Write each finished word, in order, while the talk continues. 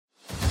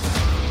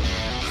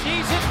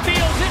sees it,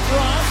 feels it,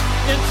 runs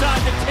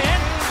inside the 10,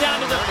 down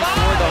to the 5.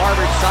 Toward the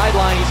Harvard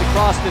sideline, he's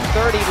across the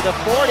 30 to the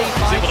 40.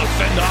 He's able to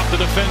fend off the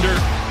defender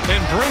and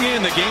bring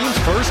in the game's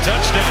first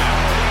touchdown.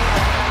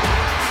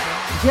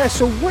 Yeah,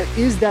 so what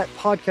is that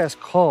podcast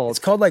called? It's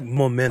called like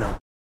Momentum.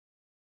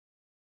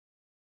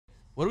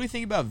 What do we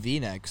think about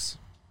V-necks?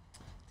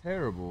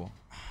 Terrible.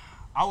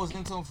 I was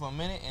into them for a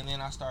minute, and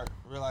then I start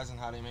realizing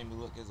how they made me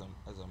look as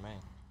a man.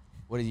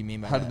 What do you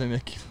mean by How that? did they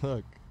make you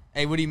look?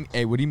 Hey, what do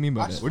you mean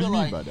by I that? just What do you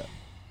feel mean like- by that?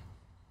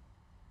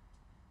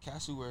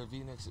 Cats who wear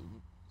V-necks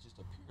just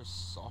appear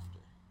softer.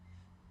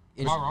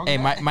 Am I wrong? Hey,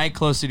 mic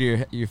closer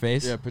to your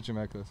face. Yeah, put your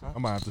mic close. I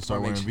might have to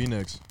start wearing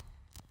V-necks.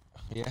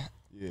 Yeah.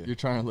 Yeah. You're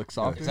trying to look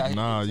softer? Exactly.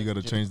 Nah, you got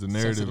to change the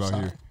narrative out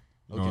here.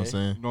 You know what I'm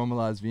saying?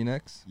 Normalize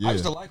V-necks? Yeah. I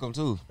used to like them,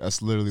 too.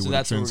 That's literally So what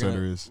that's a what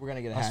trendsetter is. we're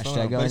gonna get a I was feeling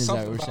hashtag it, but going. it's Is that what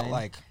something we're about, saying?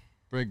 like,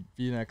 Bring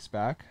V-necks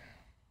back.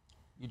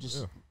 you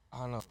just, I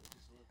don't know. It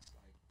just looks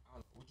like, I don't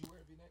know. Would you wear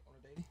a V-neck on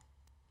a dating?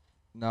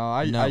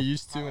 No, I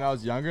used to when I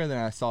was younger. Then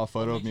I saw a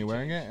photo of me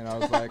wearing it, and I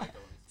was like,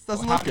 "This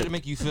doesn't How look did good." it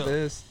make you feel?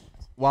 This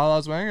while I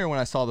was wearing it, or when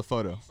I saw the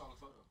photo,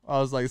 I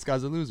was like, "This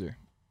guy's a loser."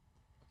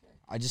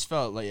 I just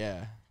felt like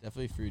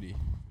definitely fruity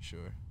for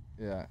sure.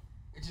 Yeah.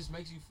 It just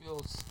makes you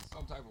feel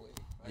some type of way.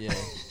 Like,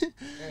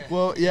 Yeah.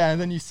 Well, yeah, and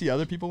then you see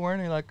other people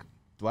wearing it, you're like,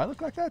 "Do I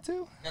look like that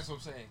too?" That's what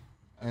I'm saying.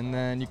 And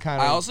then you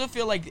kind I of. also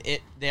feel like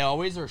they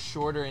always are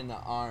shorter in the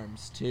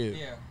arms too.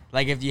 Yeah.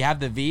 Like if you have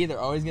the V, they're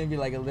always gonna be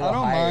like a little. I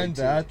don't higher mind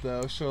too. that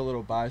though. Show a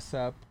little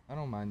bicep. I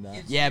don't mind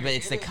that. Yeah, but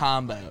it's the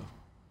combo.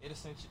 It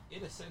accentuates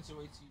you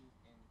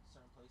in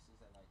certain places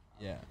that like.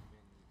 Yeah.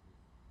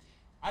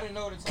 I didn't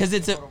know it. Because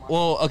it's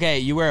okay.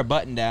 You wear a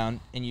button down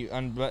and you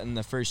unbutton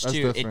the first That's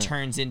two, different. it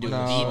turns into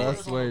No, a V-neck.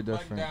 that's way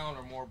different. Down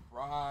or more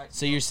broad.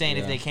 So you're saying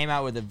if Yeah. they came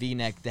out with a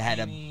V-neck that had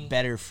a Skinny.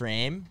 better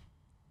frame,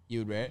 you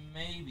would wear it?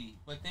 Maybe,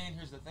 but then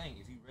here's the thing: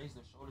 if you raise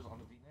the shoulders on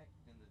the V-neck,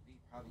 then the V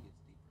probably gets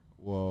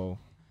deeper. Whoa.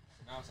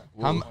 Now it's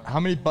like, How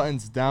many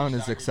buttons down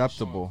is Showing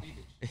acceptable?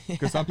 cleavage.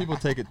 Because some people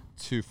take it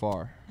too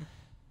far.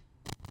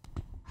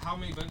 How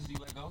many buttons do you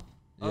let go?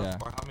 Yeah.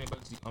 Or how many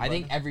buttons do you I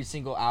think unbutton? every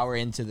single hour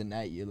into the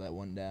night, you let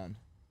one down.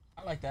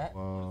 I like that.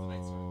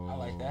 Whoa. I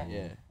like that.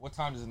 Yeah. What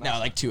time does it? No,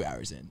 like 2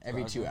 hours in.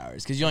 Every 2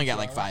 hours. Because you only got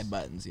like 5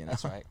 buttons, you know?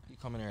 That's right. You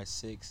come in there at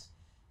 6.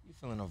 You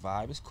feeling a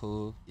vibe? It's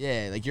cool.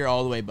 Yeah, like you're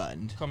all the way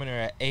buttoned. Come in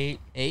there at 8.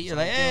 8, you're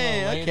like, Something a little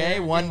hey, later, okay, get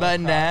a 1 little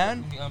button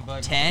crowded, down. you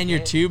unbutton 10, a you're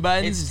bit. 2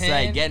 buttons. It's 10.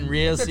 like getting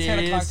real It's a 10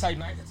 o'clock serious. type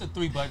night. It's a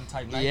 3-button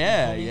type night.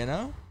 Yeah, feel me? you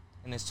know?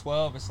 And it's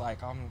 12. It's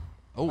like I'm.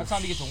 Oh, by the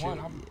time you get to shoot. 1,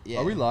 I'm. Yeah.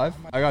 Are we live?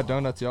 I got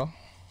donuts, y'all.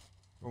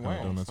 We're What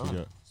kind of donuts we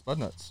got? Spud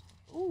nuts.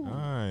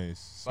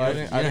 Nice. But I You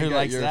didn't, know I didn't who get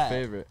likes your that?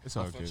 favorite. It's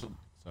all good. Official.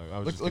 Sorry, I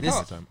was Look, just look taking how,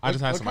 my time. I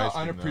just had look some how ice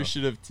cream now.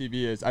 unappreciative TB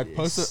is. I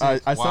posted.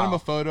 sick. I sent him Wow. a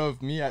photo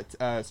of me at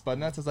Spud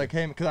Nuts. I was like,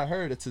 hey, because I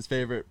heard it's his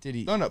favorite Did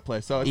he- donut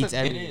place. So Eats it's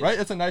every- right.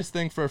 It's a nice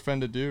thing for a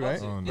friend to do,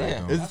 right? Oh, no, Yeah.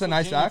 no. Is That's this a what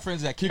nice genuine act?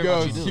 friends that He care about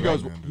goes. you He do,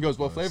 goes. right? He goes.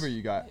 What Yes. flavor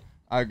you got?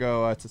 I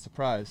go. It's a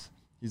surprise.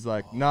 He's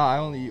like, nah, I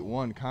only eat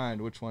one kind.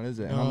 Which one is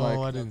it? And I'm No, like,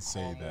 I didn't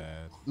say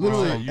that.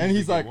 literally. I And usually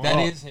he's get like, one. That oh,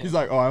 is him. he's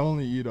like, oh, I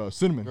only eat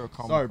cinnamon. You're a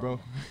calm Sorry, guy. bro.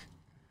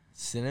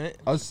 Cinnamon?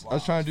 I was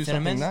trying to do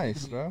Cinnamon? something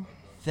nice, bro.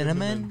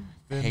 Cinnamon?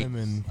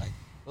 Cinnamon.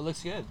 It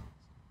looks good.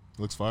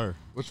 Looks fire.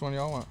 Which one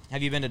y'all want?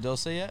 Have you been to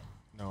Dulce yet?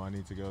 No, I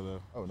need to go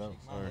though. Oh no.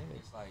 Sorry.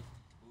 It's like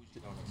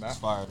bougie donuts. Matt? It's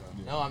fire.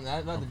 No, I'm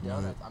not the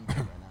donuts. I'm good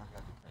right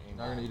now. You're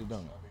not gonna eat a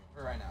donut.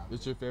 For right now.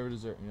 What's your favorite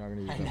dessert? You're not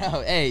gonna eat a I donut.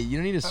 know. Hey, you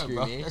don't need to Hey, screw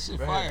bro, me. that shit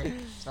fire.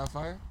 It's not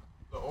fire.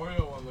 The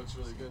Oreo one looks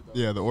really good though.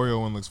 Yeah, the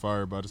Oreo one looks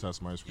fire, but I just had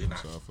some ice cream,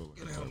 so I feel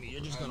like.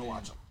 You're just gonna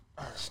watch them.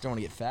 Just don't want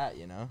to get fat,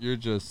 you know? You're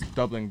just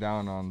doubling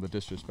down on the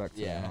disrespect.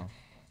 Yeah.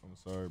 I'm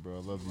sorry, bro.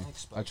 I love you.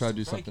 I tried to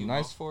do something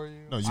nice for you.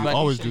 No, you But-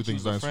 always do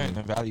things nice for me. And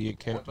value your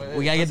character.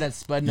 We gotta get that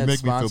Spud You Nuts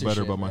make me feel better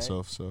sponsorship, about right?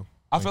 myself. So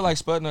I feel like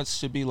Spud Nuts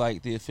should be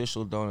like the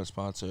official donut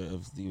sponsor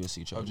of the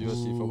USC Of Trojans.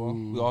 USC football.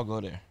 We all go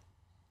there.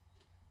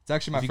 It's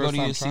actually my If you go first to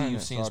time USC, trying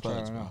you've it, seen so I'll try Spud it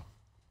Nuts, right bro. now.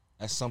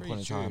 At some point in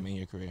Pretty time true. in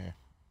your career.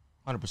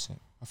 100%.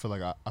 I feel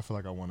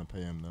like I want to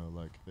pay him though.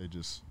 Like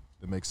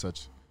they make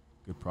such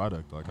good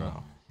product. Like I,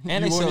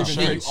 And You they won't sell even But drink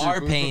you shit. seafood are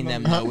from paying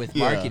them? them though with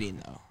Yeah.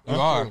 marketing though. You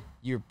are.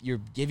 You're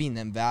giving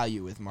them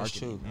value with That's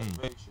true. marketing. That's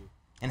very true.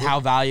 And how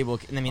valuable?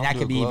 I mean, that I'll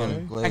could do be a glow.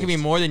 even. Glazed. That could be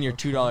more than your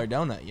 $2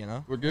 donut. You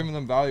know? We're giving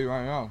them value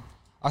right now.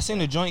 I seen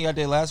the joint y'all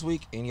did last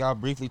week, and y'all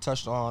briefly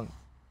touched on.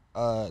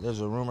 There's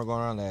a rumor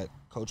going around that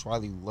Coach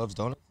Riley loves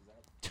donuts.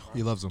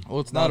 he loves them. Well,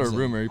 it's not a Loves it.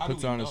 rumor. He How do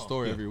puts we it on his know?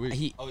 story Yeah. every week.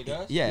 He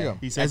does? Yeah.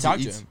 He I says talked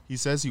he to eats. him. He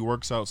says he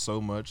works out so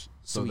much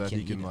so that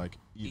he can eat like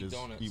Eat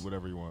donuts. eat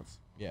whatever he wants.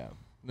 Yeah.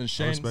 Then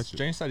Shane respect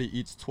it. said he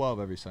eats 12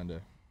 every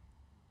Sunday.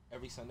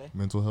 Every Sunday.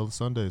 Mental health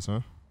Sundays,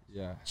 huh?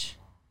 Yeah.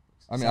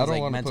 I mean, Sounds I don't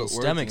like want to mental put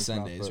words stomach in his mouth,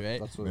 Sundays, but right?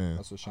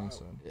 That's what Shane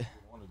said.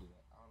 I want to do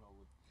that. I don't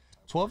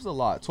know. 12's a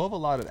lot. 12 a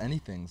lot of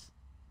anything's.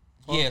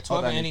 Yeah,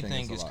 12 of of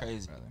anything a is lot,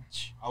 crazy. rather.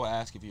 I would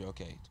ask if you're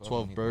okay. 12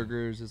 anything.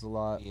 burgers is a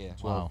lot. Yeah.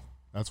 12, Wow,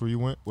 that's where you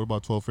went. What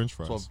about 12 French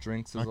fries? 12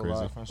 drinks is Not a crazy.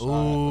 lot. French Ooh.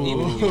 fries.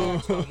 Even if you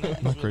have 12 nuts,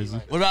 it's Not really crazy.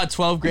 like- What about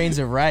 12 grains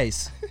of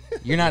rice?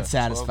 You're not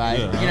satisfied.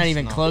 Yeah. You're not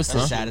even No, close to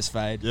that's-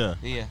 satisfied. Yeah.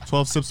 Yeah.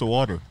 12 sips of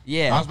water. I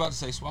Yeah. was about to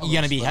say swallow. You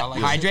gonna be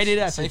hydrated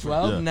after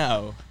 12? Yeah.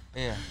 No.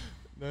 Yeah.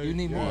 No, You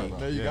need more.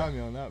 No, you got me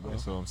on that, bro.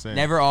 That's what I'm saying.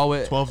 Never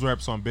always, 12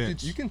 reps on bench.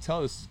 Dude, you can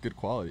tell this is good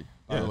quality.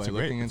 By Yeah, the it's way, a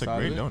great- looking it's a inside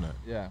great of it. donut.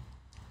 Yeah.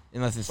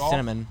 unless it's Soft.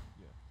 cinnamon.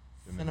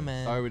 Yeah.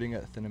 Cinnamon. Sorry we didn't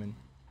get cinnamon.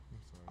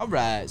 All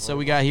right, so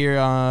we got here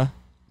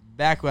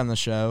back on the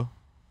show,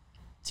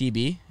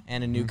 TB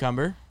and a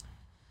newcomer,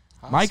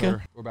 Micah.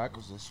 sir. We're back.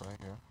 What's this right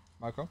here?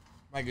 Michael.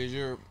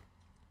 Micah,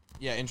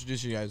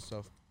 introduce you guys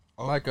yourself.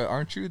 Oh. Micah,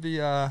 aren't you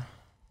the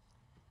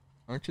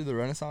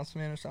Renaissance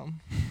man or something?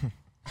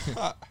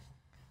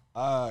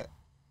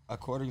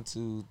 According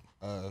to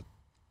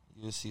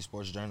USC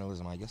Sports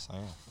Journalism, I guess I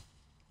am.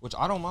 Which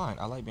I don't mind.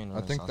 I like being a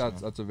I think Renaissance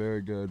man. that's a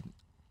very good.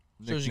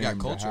 Shows you got nickname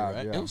to culture, have,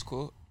 right? Yeah. It was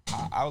cool.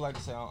 I would like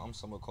to say I'm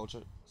somewhat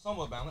cultured,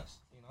 somewhat balanced.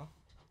 You know,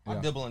 I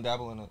Yeah. dibble and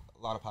dabble in a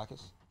lot of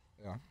pockets.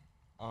 Yeah.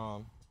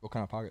 Um, What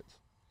kind of pockets?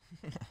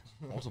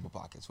 multiple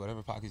pockets,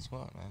 whatever pockets you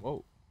want, man.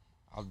 Whoa.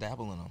 I'll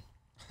dabble in them.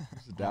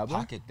 Just a I'm a dabbler?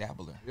 pocket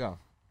dabbler. Yeah.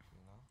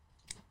 You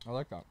know, I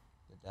like that.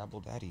 the dabble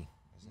daddy,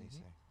 as they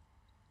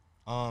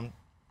say.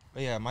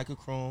 But yeah, Michael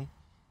Kroom,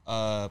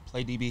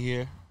 play DB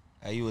here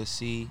at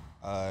USC.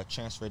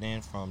 Transferred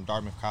in from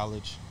Dartmouth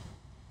College,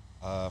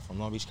 from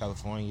Long Beach,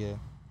 California.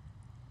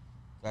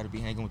 Glad to be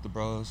hanging with the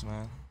bros,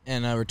 man.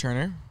 And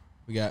returner,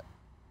 we got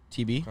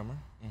TB. Drummer.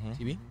 Mm-hmm.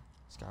 TB.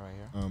 This guy right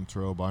here.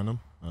 Terrell Bynum,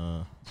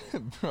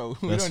 Bro,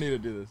 we That's- don't need to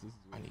do this. This is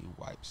I weird. need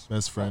wipes.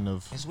 best friend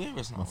of It's weird.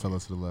 It's my not fellow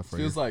weird. to the left right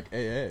Feels here. like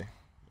AA.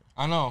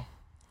 I know.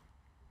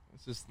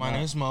 It's just My not-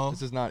 name's Mo.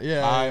 This is not.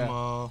 Yeah. I'm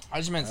yeah. I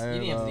just meant I you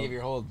didn't have to love- give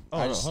your whole. Oh,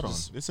 I no, just, hold on.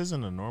 just- This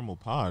isn't a normal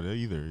pod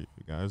either,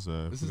 guys.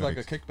 This we is gotta like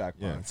a kickback.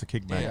 Yeah, pod. it's a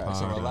kickback Yeah, pod.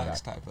 it's a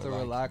relaxed type It's of a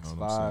like, relaxed You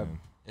know what I'm vibe. saying?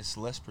 It's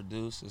less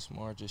produced. It's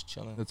more just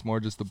chilling. It's more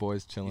just the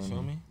boys chilling.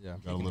 feel me? Yeah.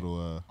 Got a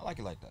little I like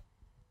it like that.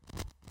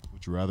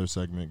 would you rather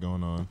segment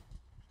going on.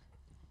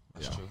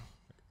 That's Yeah. true.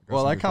 Got Well,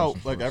 I some like good how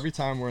questions like for us. every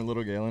time we're in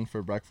Little Galen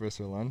for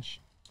breakfast or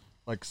lunch,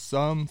 like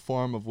some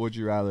form of would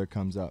you rather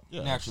comes up.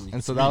 Yeah, Naturally.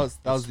 And so me.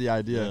 that was the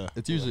idea. yeah,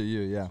 It's usually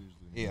you, yeah.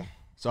 Yeah.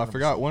 So I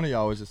forgot one of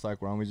y'all was just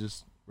like, why don't we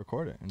just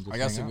record it and just I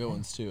got hang some out? good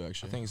ones too, I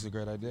actually. think it's a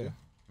great idea.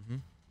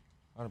 Mhm.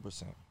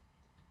 100%.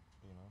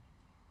 You know.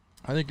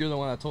 I think you're the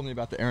one that told me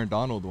about the Aaron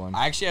Donald one.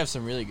 I actually have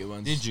some really good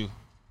ones. Did you?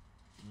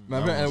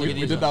 Remember? That And one's we, good.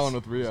 we These did that ones.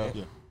 one with Rio.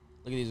 Yeah, Look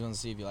at these ones,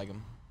 see if you like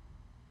them.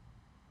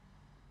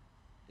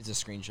 It's a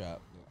screenshot.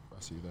 I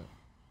see that.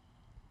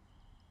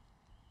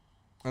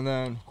 And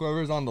then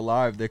whoever's on the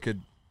live, they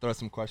could throw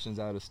some questions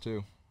at us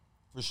too.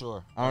 For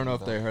sure. I don't know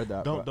if they heard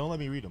that. but- Don't let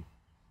me read them.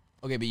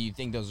 Okay, but you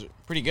think those are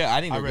pretty good?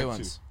 I think I they're read good two.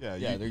 ones. Yeah,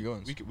 yeah, they're good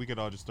ones. We could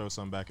all just throw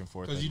some back and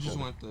forth. Because you and just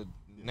pull. want the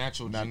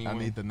natural, I genuine.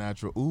 need the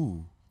natural.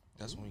 Ooh,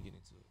 That's when we get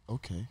into it.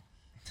 okay.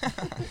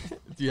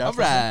 Do you All have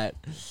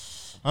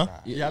something? right. Huh?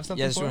 You have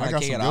something Yeah, just for wanna us? I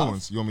got kick some it good off.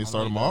 ones. You want me to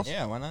start know them you off?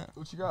 Yeah, why not?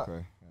 What you got?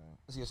 Okay.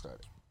 Let's get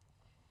started.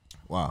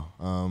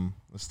 Wow.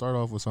 Let's start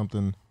off with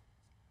something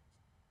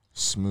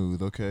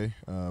smooth. Okay.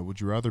 Would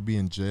you rather be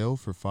in jail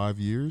for 5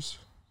 years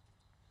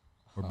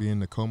or be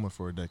in a coma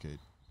for a decade?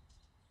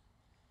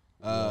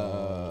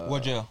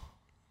 What jail?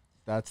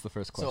 That's the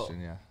first So-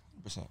 question. Yeah.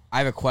 100%. I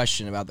have a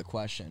question about the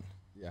question.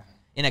 Yeah.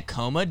 In a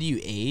coma, do you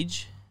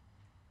age?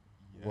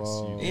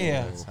 Whoa.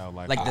 Yeah. That's how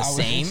life. Like the I would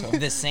think same? so.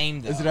 The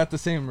same, though. Is it at the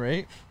same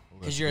rate?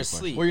 Because you're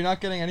asleep. Well, you're not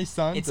getting any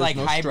sun. It's there's like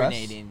no stress,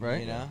 hibernating,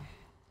 right? you know?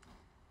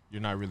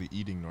 You're not really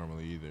eating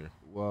normally either.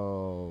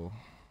 Whoa.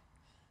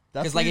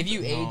 Because, like, if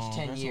you No, age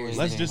 10 that's years... always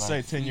Let's been, just say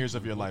like, 10 years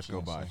of food your life go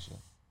routines by. and shit.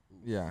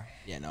 Yeah.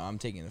 Yeah, no, I'm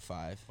taking the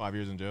 5. 5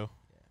 years in jail.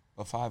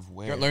 But 5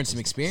 where? Learn some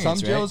experience, Some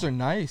right? jails are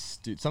nice,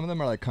 dude. Some of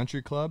them are like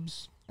country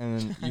clubs, and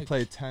then you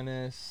play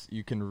tennis.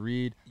 You can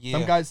read.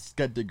 Some Yeah. guys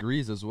get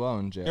degrees as well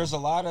in jail. There's a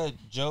lot of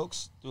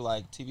jokes through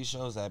like TV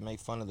shows that make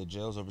fun of the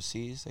jails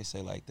overseas. They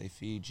say like they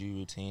feed you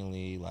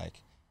routinely,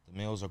 like the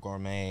meals are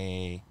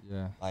gourmet,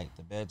 yeah. like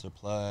the beds are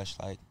plush,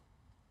 like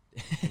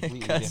completely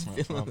Cuz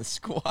different feeling from. the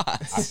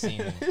squats. I've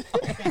seen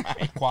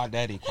it. Quad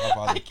daddy, quad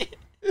father.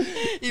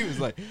 He was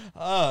like,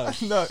 oh,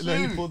 No,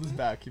 he pulled his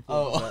back. He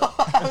pulled his oh.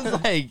 back. I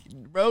was like,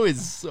 bro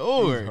is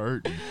sore. He's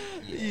hurt.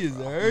 He is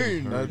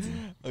hurting. That's-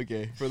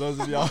 Okay. For those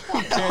of y'all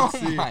who can't Oh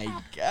see,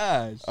 my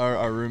gosh.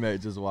 our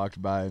roommate just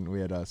walked by and we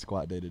had a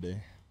squat day today.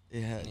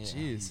 Yeah, Yeah.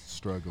 jeez.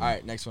 Struggling. All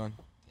right, next one.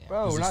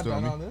 Bro, Is we're it not still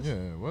done me? on this.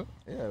 Yeah, what?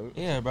 Yeah.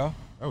 Yeah, bro.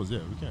 That was, we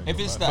can't. If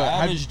go it's the back. But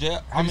have average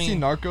jail, I Have mean, you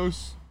seen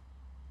Narcos?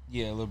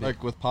 yeah, a little bit.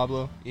 Like with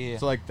Pablo? Yeah.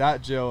 So like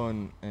that jail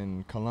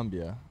in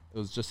Colombia, it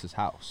was just his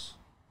house.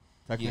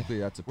 Technically,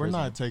 that's a We're prison.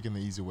 not taking the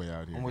easy way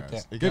out here, I'm with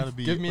guys. that. It gotta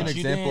be. Give me an But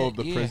you example of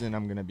didn't- the yeah. prison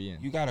I'm gonna be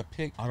in. you gotta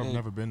pick. I've the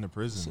never been to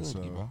prison,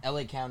 facility, so bro.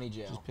 LA County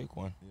Jail. Just pick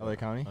one. LA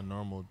County? a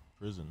normal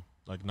prison,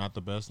 like not the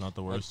best, not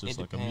the worst, Like, just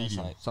it like a depends,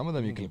 medium. like, Some of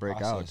them you can can get break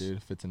out, processed. dude.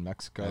 If it's in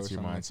Mexico That's or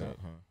your something mindset, like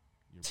that. huh?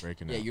 You're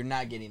breaking Yeah, out. you're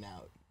not getting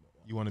out.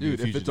 You want to Dude, be a if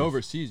it's fugitive.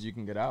 overseas, you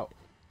can get out.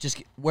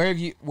 Just where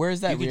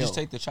is that You real? can just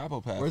take the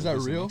Chapo path. Where's if that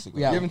it's in real? Mexico.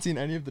 Yeah. You haven't seen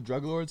any of the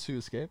drug lords who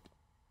escaped?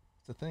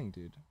 It's a thing,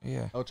 dude.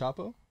 Yeah. El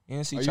Chapo? You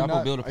didn't see Are you Chapo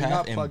not- build a are you not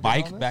path and plugged in on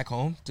bike this? back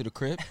home to the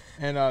crib?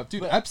 And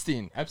dude,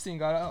 Epstein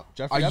got out.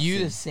 Jeffrey Are Epstein. you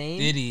the same?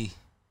 Did he?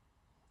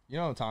 You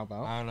know what I'm talking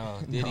about? I don't know.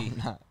 Did he?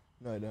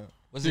 No, I don't.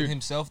 Was Dude. it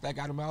himself that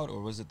got him out,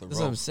 or was it the That's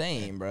what I'm rope?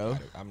 saying, bro.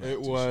 I'm not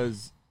It too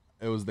was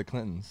the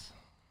Clintons.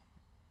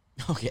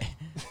 Okay.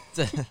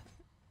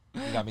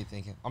 You got me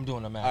thinking. I'm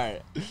doing the math. All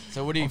right.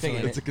 So what are you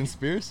thinking? It's a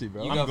conspiracy,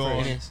 bro. You I'm go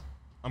going- first.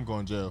 I'm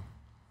going jail.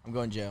 I'm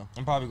going jail.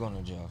 I'm probably going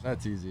to jail.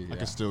 That's easy. I Yeah.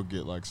 can still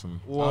get like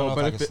some. I don't know Well, if I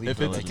but can if sleep it's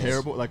allegedly.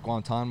 terrible, like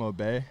Guantanamo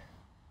Bay,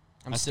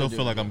 I'm I still feel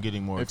doing like it. I'm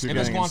getting more. If you're If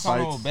it's getting in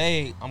Guantanamo fights,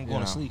 Bay, I'm going you to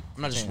know. sleep.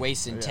 I'm not just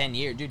wasting 10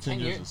 years. Dude, 10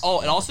 years. is-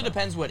 Oh, it also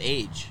depends what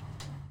age.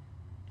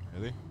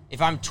 Really?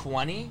 If I'm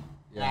 20,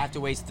 Yeah. I have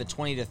to waste the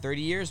 20 to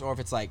 30 years, or if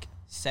it's like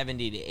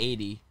 70 to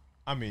 80,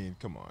 I mean,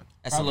 come on.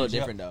 that's a Probably little jail.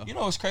 different though. You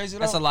know what's crazy though?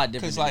 That's a lot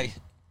different Because to me.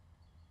 like,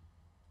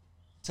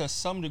 to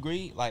some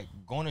degree, like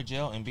going to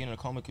jail and being in a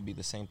coma could be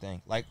the same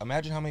thing. Like,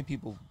 imagine how many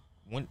people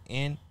went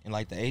in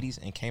like the 80s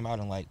and came out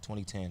in like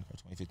 2010 or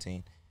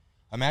 2015.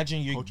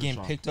 Imagine you're Culture getting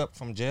shock. picked up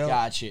from jail.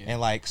 Gotcha. And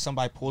like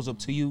somebody pulls up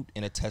to you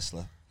in a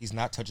Tesla. He's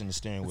not touching the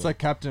steering wheel. it's like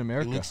Captain he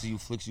America. looks at you,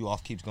 flicks you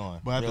off, keeps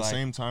going. But at You're the like,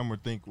 same time, we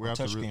have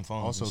to touchscreen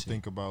phones also and shit.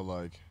 think about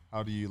like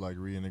how do you like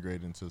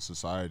reintegrate into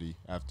society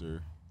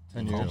after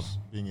 10 being in years.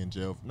 jail- being in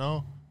jail.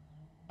 No,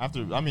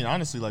 after I mean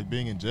honestly, like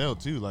being in jail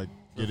too, like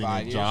getting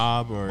 5 a years?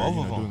 job or Both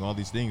you of know, them. doing all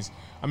these things.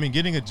 I mean,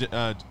 getting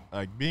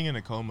like being in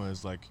a coma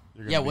is like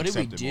you're gonna Yeah, be what did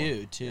we accepted more.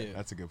 do, too? Yeah,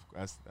 that's a good.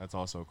 That's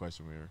also a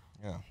question we're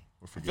yeah.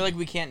 I feel like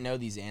we can't know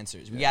these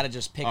answers. We got to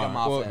just pick them Alright.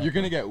 off. Well, at- you're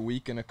gonna get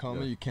weak in a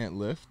coma. Yeah. You can't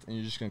lift, and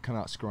you're just gonna come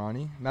out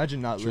scrawny. Imagine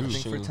not True,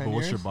 lifting true. for 10 But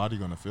what's years, your body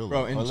gonna feel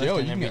bro. like? In Or jail,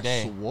 lifting you can every get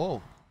day.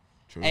 swole.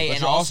 True. Hey, But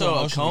and you're also also a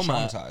emotionally coma,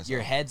 traumatized, your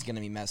though. head's gonna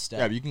be messed up.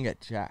 Yeah, but you can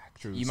get jacked.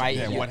 True. you So, might-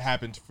 Yeah. yeah. What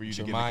happened for you to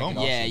Your get in a mind coma?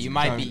 can yeah, also you be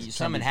might trying be. to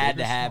Something be had big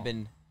to or small.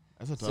 happen.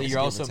 That's a tough. So you're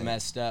one. also take.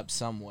 messed up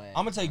some way.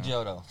 I'm gonna take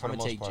jail though. For I'm the gonna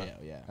most take part. jail.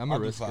 Yeah. I'm I'll a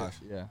do risk. 5.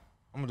 Yeah.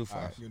 I'm gonna do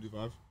 5. You gonna do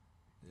 5?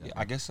 Yeah,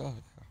 I guess so.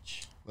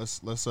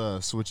 Let's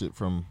switch it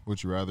from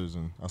Would You Rathers,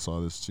 and I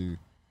saw this too.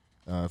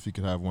 If you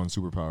could have one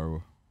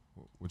superpower,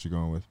 what you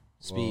going with?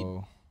 Speed.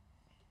 Whoa.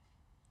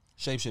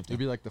 Shapeshifting. It'd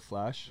be like the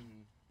Flash.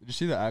 Did you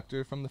see the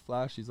actor from the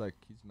Flash? He's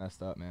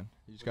messed up, man.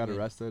 He just got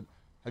arrested.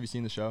 Have you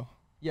seen the show?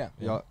 Yeah.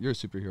 Y'all, you're a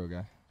superhero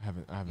guy. I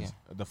haven't. Yeah.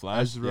 The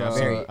Flash. Ezra- Yeah,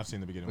 Barry- I've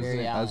seen the beginning. What's his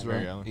Barry name? Allen. Ezra.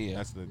 Barry Allen. Yeah.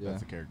 That's Yeah.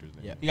 the character's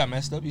name. Yeah. You got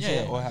messed up. You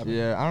said Yeah. what happened?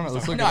 Yeah, I don't know.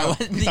 Let's look No, it I up.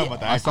 wasn't. He's talking about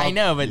the I actor.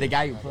 know, but the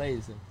guy who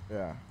plays him.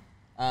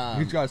 Yeah.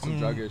 He's got some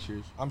drug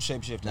issues. I'm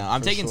shapeshifting. No,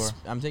 I'm for taking. sure.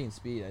 I'm taking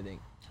speed. I think.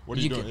 What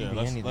are you You doing? can Yeah, be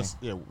let's, anything.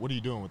 yeah. What are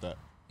you doing with that?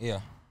 Yeah.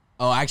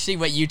 Oh, actually,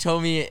 what you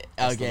told me.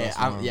 That's the Okay. best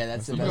one. Yeah, that's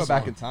That's the You the can go best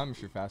back one. in time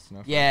if you're fast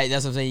enough. Yeah,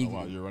 that's what I'm saying. Oh,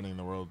 wow, you're running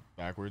the world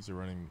backwards. You're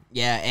running.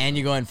 Yeah, and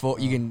you're going full.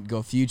 You can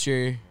go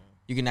future.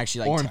 You can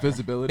actually Or like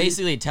invisibility.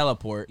 basically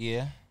teleport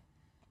Yeah.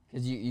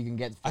 because you can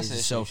get I said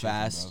places so shapeshifting,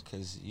 fast. bro,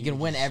 'cause You can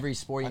win just- every I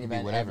sporting can be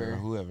event whatever, ever.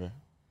 whoever.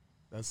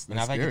 That's And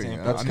if I get scary. to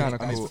man. That's I need- kind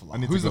of I need cool. to fly. I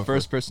need to Who's the go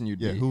first for- person you'd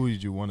Yeah, be? who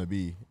would you want to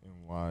be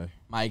and why?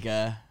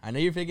 Micah, I know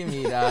you're picking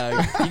me,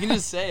 dog. You can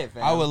just say it,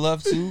 fam. I would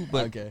love to,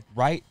 but Okay.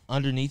 right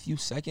underneath you,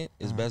 second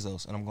is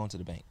Bezos, and I'm going to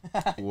the bank.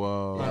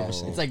 Whoa.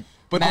 100%. It's like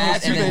But then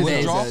Matt there's two and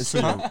then Bezos. Bezos. So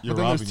you're But then there's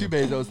robbing two him.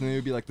 Bezos, and then it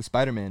would be like the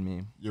Spider-Man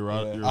meme. You're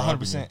robbing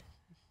 100%. him.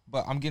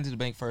 But I'm getting to the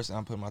bank first, and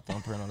I'm putting my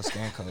thumbprint on the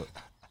scan code,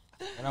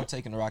 and I'm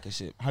taking the rocket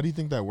ship. How do you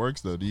think that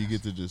works though? Do you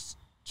get to just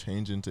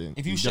change into?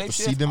 If you have to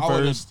see shapeshift, them I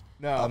would've- first.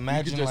 No,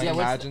 Imagine, you could just like- Yeah, what's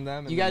imagine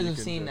them. And You then guys have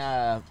could seen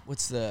just-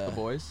 what's the The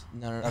Boys?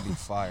 No, no, That'd no. be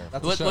fire.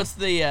 That's a What, show. what's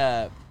the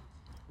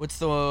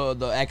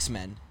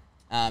X-Men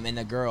and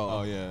the girl?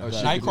 Oh yeah. Oh, The-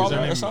 shit. Nightcrawler Is her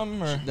or name-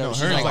 something? Or? No, No,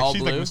 she's her like like all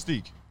she's blue. like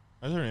Mystique.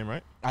 That's her name,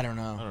 right? I don't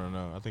know. I don't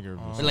know. I think her.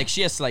 But like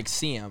she has to like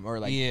see him or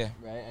like Yeah.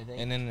 right. I think.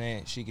 And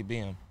then she could be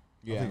him.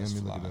 yeah. Let That's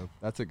me look fly. it up.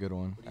 That's a good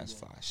one. That's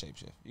fire.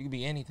 Shapeshift. You could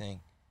be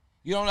anything.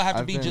 You don't have to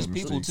I've be been just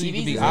people Mystique. too. You TV's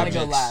could be is gonna objects.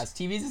 go last.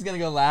 TV's is gonna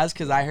go last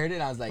because I heard it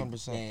and I was like,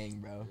 100%. dang,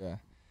 bro. Yeah.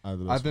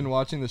 Either I've been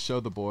watching the show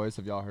The Boys.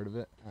 Have y'all heard of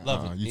it?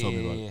 Love it. you told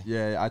me about Yeah, it.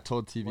 yeah, Yeah, I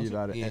told TV Was it?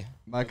 about it. Yeah. And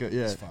Micah,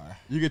 yeah. It's fire.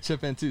 You could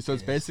chip in too. So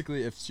it's Yes.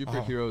 basically if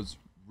superheroes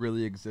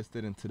really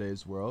existed in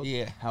today's world,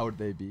 Yeah. how would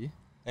they be?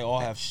 They all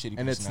have shitty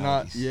And it's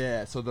not, personalities.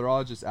 yeah, so they're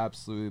all just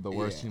absolutely the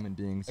worst Yeah. human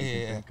beings you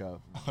Yeah. can think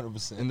of.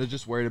 100%. And they're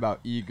just worried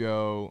about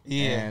ego.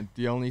 Yeah. And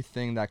the only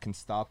thing that can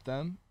stop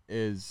them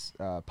is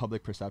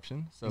public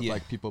perception. So if Yeah.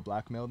 like people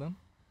blackmail them.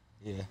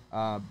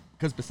 Yeah.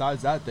 Because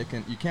besides that,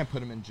 you can't put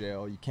them in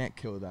jail. You can't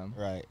kill them.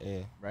 Right.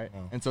 Yeah. Right.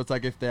 No. And so it's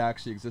like if they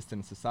actually exist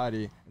in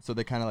society, so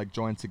they kind of like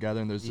join together,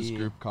 and there's this Yeah.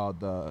 group called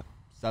the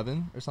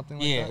Seven or something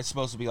like Yeah. that. It's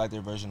supposed to be like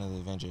their version of the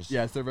Avengers.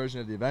 Yeah, it's their version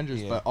of the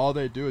Avengers, Yeah. but all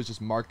they do is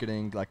just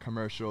marketing, like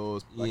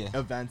commercials, like Yeah.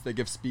 events. They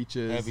give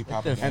speeches, Heavy Like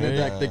propaganda. and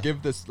then like they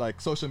give this like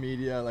social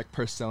media like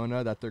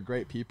persona that they're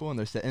great people, and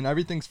and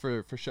everything's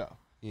for show.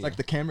 Yeah. It's like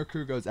the camera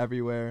crew goes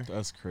everywhere,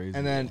 That's crazy.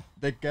 and then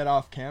they get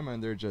off camera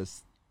and they're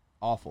just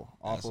awful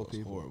That's people.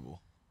 what's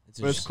horrible.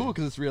 But it's cool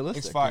because it's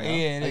realistic. It's fire. you know?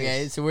 Yeah. It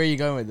Okay, is. so where are you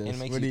going with It this?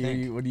 makes What you do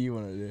think. you What do you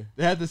want to do?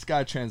 They had this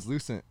guy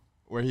translucent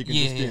where he can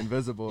Yeah, just be yeah.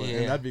 invisible, Yeah.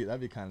 and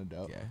that'd be kind of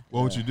dope. Yeah.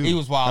 what would you do? He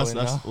was wilding,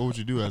 That's, though. what would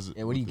you do as?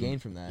 Yeah, what do you gain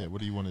from that? Yeah, what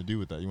do you want to do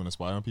with that? You want to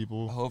spy on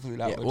people? Hopefully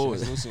that Yeah, what what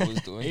was- Translucent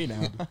was doing. You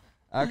know.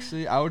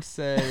 Actually, I would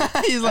say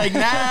He's like,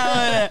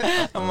 now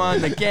I'm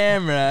on the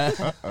camera.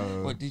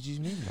 What did you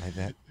mean by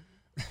that?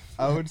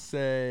 I would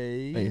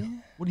say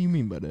What do you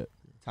mean by that?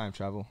 time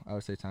travel. I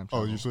would say time Oh,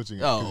 travel. you're switching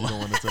it 'cause Oh. you don't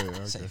want to say it.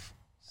 Okay. Safe.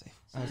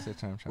 I would say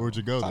time travel. Where'd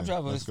you go Time then?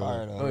 travel Let's is go.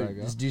 fire though. There you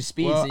go. Just do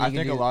speed. Well, so you I can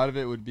think do, a lot of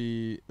it would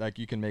be like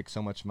you can make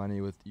so much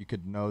money with you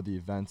could know the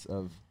events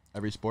of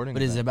every sporting.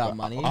 But is it event. about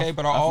money? Okay,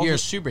 but all You're a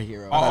the-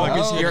 superhero. all like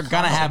it's You're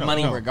gonna have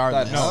money no,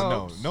 regardless. No,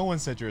 helps. no one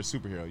said you're a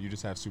superhero. You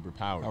just have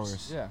superpowers.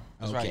 Powers. Yeah.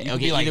 That's Okay, right. You could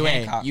okay. be like Either way,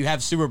 Hancock. you have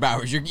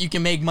superpowers. You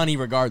can make money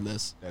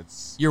regardless.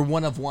 That's. You're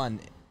one of one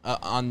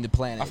on the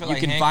planet. I feel You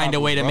like can Hancock find a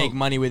way was to make broke.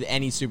 money with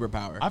any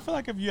superpower. I feel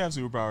like if you have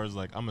superpowers,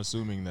 like I'm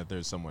assuming that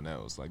there's someone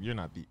else. Like you're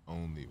not the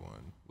only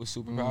one. with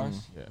superpowers.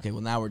 Yeah. Okay,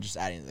 well now we're just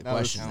adding to the No,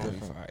 this question. is That would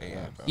be different. fire.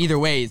 Yeah. Either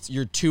way,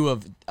 you're 2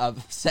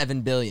 of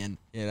 7 billion.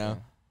 You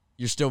know,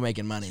 you're still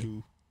making money.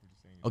 Two.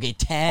 Okay,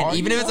 10. Are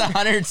Even you if it's though?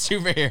 100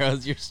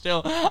 superheroes, you're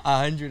still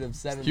 100 of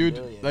 7 Huge.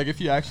 billion. Like if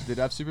you actually did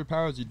have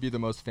superpowers, you'd be the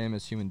most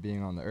famous human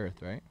being on the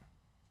earth, right?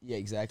 yeah,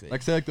 exactly.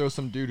 Like say like there was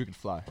some dude who could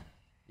fly.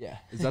 yeah,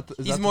 Is that the,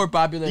 is he's that more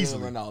popular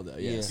Easily. than Ronaldo.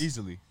 Yeah. Yes.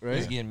 Easily. right?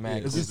 He's getting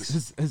mad.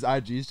 Is his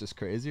IG's just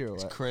crazy or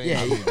what? It's crazy.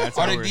 Yeah, That's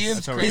Are how the we're- DMs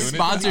that's how we're His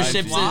doing it.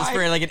 sponsorships is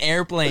for like an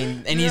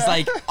airplane, and he's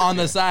like on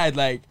the side,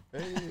 like,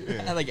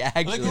 like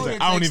actually. Look who like,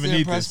 it I don't takes even to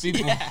need impress this.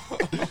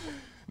 people.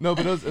 No,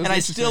 but it was and I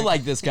still interesting.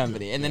 like this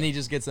company, and then he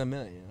just gets $1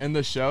 million. In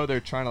the show, they're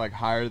trying to like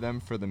hire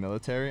them for the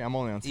military. I'm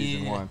only on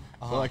season Yeah. 1,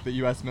 but like the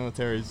U.S.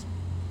 military's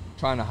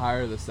trying to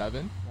hire the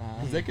 7 Uh-huh.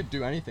 because they could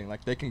do anything.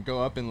 Like they can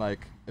go up and like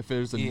if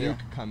there's a Yeah. nuke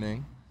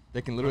coming,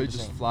 they can literally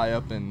just 100%. fly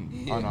up and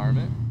Yeah. unarm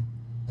it.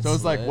 So That's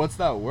it's like, lit. what's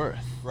that worth?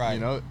 Right. You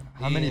know,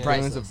 how many Yeah.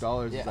 billions Priceless. of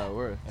dollars Yeah. is that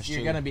worth? That's You're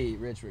true. gonna be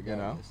rich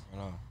regardless. I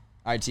know. All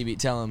right, TB,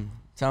 tell him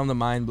the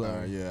mind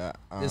blower. Yeah.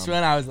 This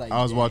one I was like,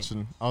 I was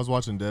dang.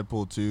 watching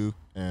Deadpool 2,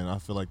 and I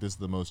feel like this is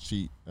the most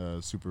cheat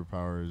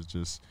superpower is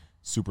just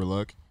super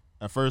luck.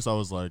 At first, I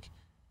was like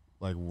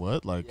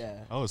what? Like,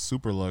 Yeah. how is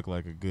super luck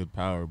like a good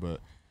power? But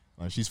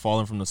like, she's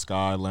falling from the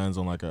sky, lands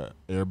on like a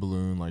air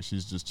balloon, like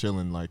she's just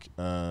chilling. Like,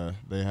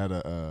 they had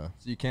a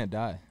So you can't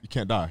die. you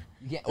can't die.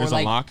 You can't- or There's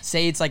like, a lock.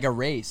 say it's like a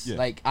race. Yeah.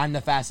 Like I'm the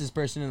fastest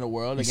person in the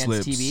world He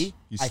against slips. TB.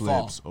 He I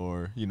fall. slips,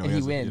 or you know, And he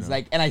has a- wins. you know.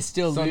 Like, and I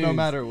still So lose. no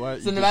matter what.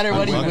 So you no just matter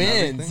what he win wins,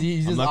 everything? he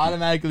just Unlucky.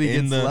 automatically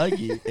In gets the-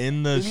 lucky.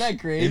 In the Isn't that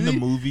crazy? in the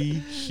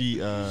movie, she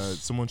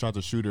someone tried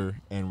to shoot her,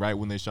 and right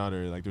when they shot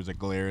her, like there's a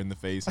glare in the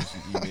face, and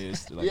she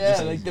missed. Like, Yeah,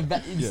 just- like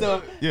the Yeah.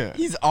 so Yeah.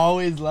 he's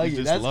always lucky. It's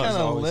just That's luck. kind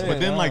of Always. lit. But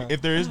then, huh? like,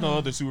 if there is no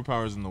other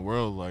superpowers in the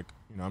world, like,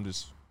 you know, I'm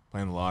just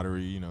playing the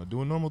lottery, you know,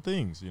 doing normal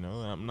things, you know,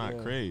 I'm not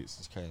Yeah. crazed.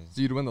 It's crazy.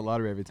 So you'd win the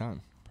lottery every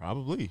time.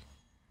 Probably,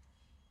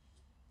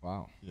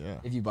 Wow. yeah.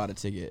 if you bought a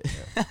ticket,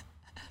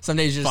 some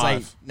days you're just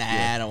 5. like, nah,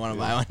 Yeah. I don't want to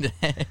buy one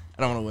today.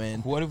 I don't want to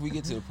win. What if we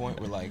get to the point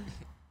where like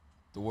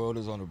the world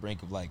is on the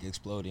brink of like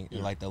exploding,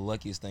 and like the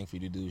luckiest thing for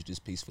you to do is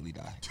just peacefully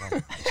die?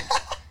 Like,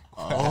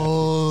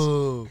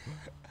 Oh,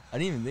 I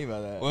didn't even think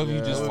about that. what if you Yeah,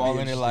 just that would fall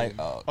be in it like,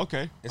 oh,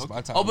 Okay. it's okay.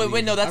 my time. Oh, to but wait,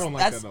 leave. no, that's don't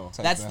like that's that,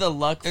 though. that's the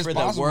luck It's for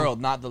possible. the world,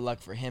 not the luck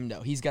for him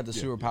though. He's got the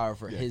Yeah, superpower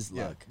for yeah, his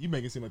yeah. luck. You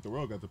make it seem like the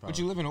world got the power. But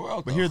you live in the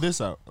world. But though. hear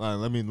this out.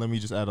 Let me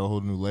just add a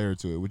whole new layer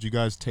to it. Would you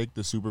guys take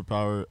the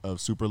superpower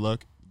of super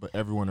luck, but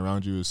everyone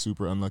around you is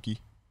super unlucky?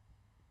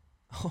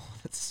 Oh,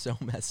 that's so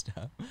messed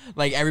up.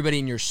 Like everybody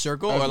in your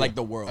circle or like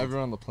the world?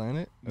 Everyone on the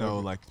planet? No,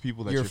 Or- like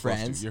people that Your you're close to.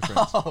 friends. Your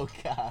friends. Oh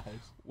gosh.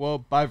 Well,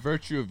 by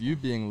virtue of you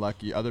being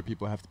lucky, other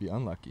people have to be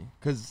unlucky.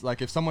 Because,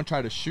 like, if someone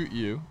tried to shoot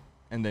you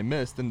and they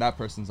missed, then that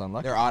person's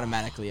unlucky. They're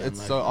automatically It's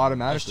unlucky. so That's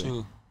automatically.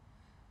 true.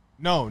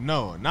 No,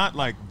 not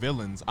like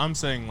villains. I'm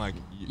saying like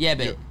Yeah,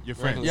 but- your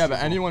friends. Yeah, but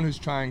anyone who's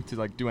trying to,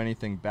 like, do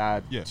anything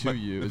bad Yeah, to but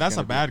you is that's a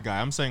gonna be- bad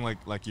guy. I'm saying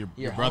like your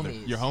Your brother,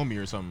 homies. your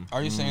homie or something.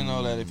 Are you saying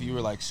though that if you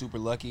were like super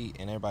lucky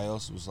and everybody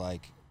else was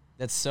like,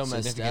 That's so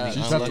messed significantly up.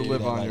 You just have to unlucky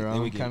live that, on like, your they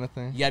would own get- kind of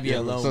thing. You gotta be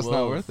a lone So it's not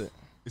wolf. worth it.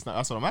 It's not.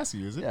 That's what I'm asking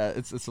you. Is it? Yeah,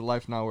 it's a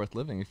life not worth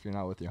living if you're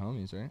not with your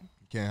homies, right?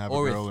 You can't have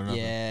Or a girl or with,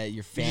 nothing. yeah,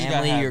 your just gotta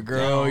family, have your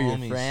girl, down your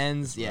homies.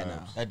 friends. Yeah, Right.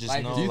 no. that just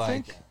Life know is- Do you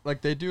like, think,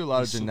 like, they do a lot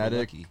you're of super genetic,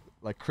 lucky.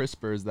 like,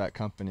 CRISPR is that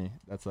company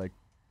that's, like,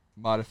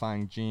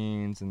 modifying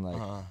genes and,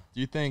 like, do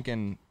you think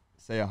in,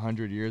 say,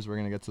 100 years we're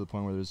going to get to the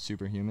point where there's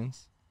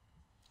superhumans?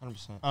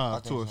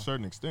 100%. To a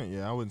certain extent,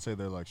 yeah. I wouldn't say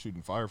they're like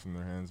shooting fire from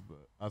their hands, but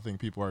I think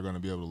people are going to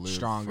be able to live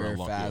Stronger, for a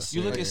long, faster.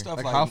 You look Like- at stuff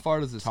Like, like how far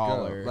does this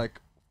taller. go? Like,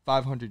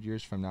 500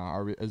 years from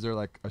now, is there,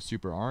 like, a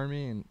super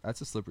army? And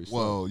that's a slippery slope.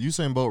 Well,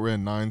 Usain Bolt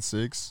ran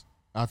 9.6.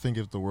 I think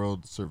if the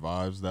world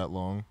survives that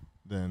long,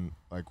 then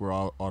like we're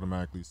all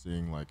automatically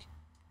seeing like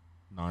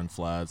 9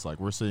 flats. Like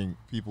we're seeing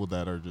people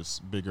that are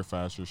just bigger,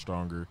 faster,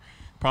 stronger,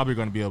 probably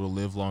going to be able to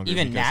live longer.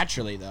 Even because-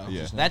 naturally though.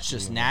 Yeah. That's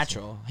just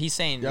natural. He's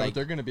saying yeah, but like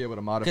they're going to be able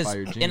to modify because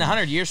your genes. in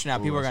 100 years from now,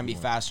 people are that's gonna be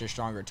more. faster,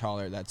 stronger,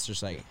 taller. That's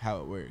just like how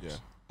it works. Yeah.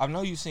 I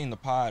know you've seen the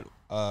pod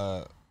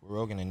with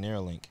Rogan and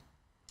Neuralink,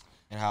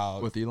 and how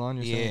With Elon,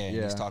 you're yeah, saying?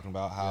 and he's talking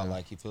about how Yeah.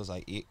 like he feels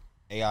like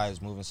AI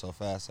is moving so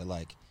fast that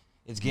like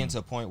it's getting to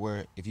a point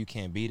where if you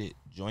can't beat it,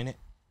 join it.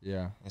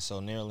 Yeah, And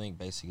so Neuralink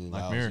basically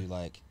Black allows Mirror. you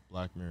like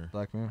Black Mirror.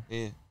 Black Mirror.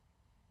 yeah.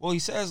 Well, he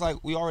says like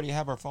we already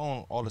have our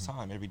phone all the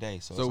time, every day.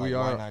 So, So it's we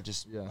like, why are- not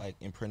just yeah. like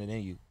imprint it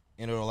in you,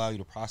 and it'll allow you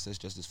to process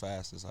just as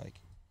fast as like,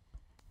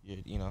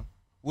 you know,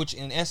 which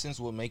in essence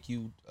will make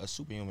you a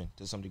superhuman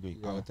to some degree.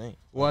 I Yeah. would think.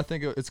 Well, I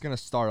think it's going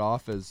to start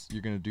off as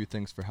you're going to do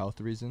things for health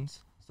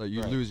reasons. So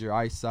you Right. lose your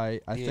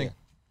eyesight. I Yeah. think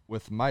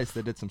with mice,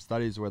 they did some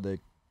studies where they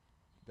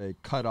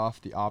cut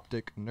off the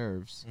optic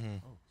nerves,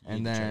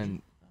 and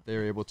then they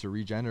were able to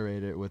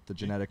regenerate it with the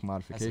genetic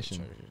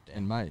modification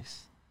in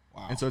mice.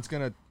 Wow. And so it's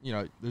gonna,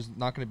 there's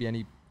not gonna be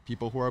any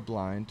people who are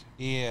blind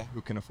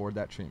who can afford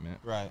that treatment,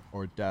 Right.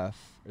 or deaf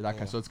or that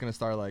kind. So it's gonna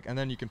start like, and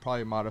then you can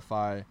probably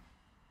modify,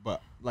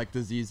 But like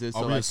diseases. are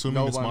so we like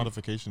assuming this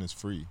modification is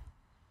free?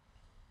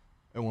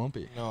 It won't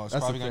be. No, it's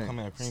That's probably the gonna thing. come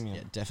at a premium.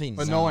 Yeah, definitely.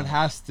 But no one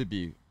has to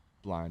be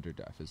blind or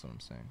deaf, is what I'm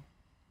saying.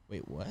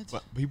 Wait, what?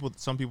 But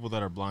some people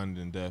that are blind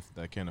and deaf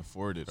that can't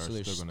afford it are So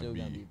they're still going still to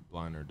gonna be be-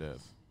 blind or deaf.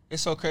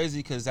 It's so crazy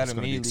because that It's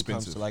gonna be immediately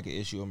comes expensive. to like an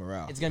issue of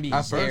morale. It's gonna be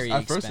At very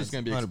first, expensive. it's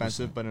gonna be 100%.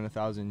 expensive, but in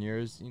 1,000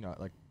 years,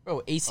 like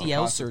Bro,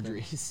 ACL cost of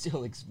surgery is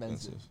still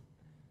expensive.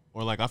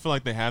 Or like I feel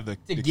like they have the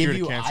To cure give to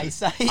you cancer.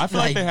 eyesight, I feel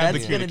like they have the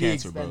that's cure to gonna be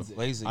cancer, bro. expensive.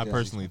 LASIK I is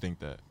personally think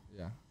that.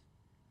 yeah.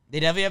 They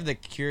definitely have the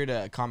cure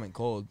to common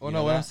cold. Well, You no,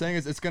 know what I'm that? saying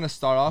is it's gonna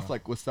start off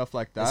like with stuff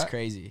like that. That's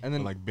crazy. And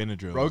then But like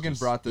Benadryl. Rogan is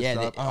just- brought this Yeah,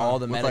 up. all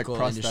the with, like, medical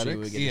industry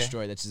would prosthetics. get Yeah.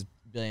 destroyed. That's just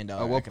 $1 billion.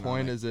 At what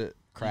point is it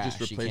crash. you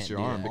just You replace can't your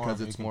do arm that. because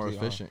Arm, it's you more complete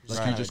arm. efficient? Just Like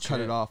kind you of a just cut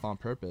it chip. off on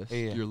purpose,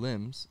 Yeah. your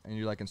limbs, and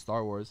you're like in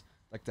Star Wars,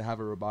 like to have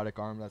a robotic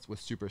arm that's with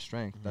super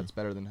strength. That's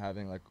better than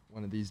having like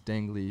one of these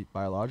dangly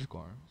biological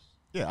arms.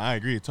 Yeah, I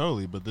agree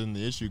totally. But then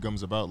the issue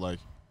comes about like,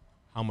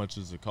 how much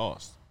does it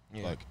cost?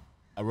 Yeah. Like,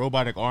 a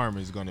robotic arm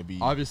is going to be.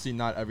 Obviously,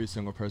 not every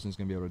single person is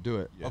gonna be able to do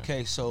it. Yeah.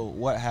 Okay, so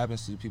what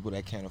happens to the people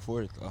that can't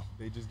afford it though?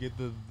 They just get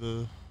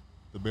the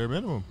bare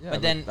minimum. Yeah,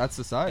 But then- that's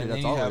society. and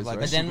That's then you have, always like,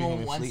 right. But then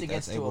superhuman once fleet it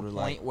gets that's to a able to,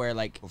 like, point where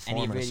like perform in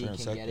a anybody certain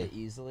can get sector. it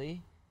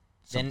easily,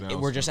 Something then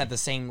else we're just comes. at the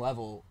same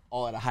level,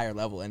 all at a higher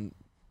level, and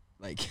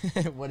like,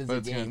 what is But the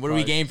it's gonna gain? What do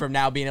we probably- gain from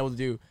now being able to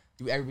do?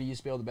 Everybody used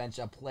to be able to bench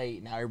a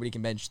plate. Now everybody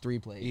can bench 3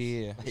 plates.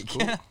 Yeah.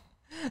 like,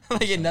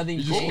 like nothing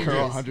You just changes.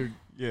 curl 100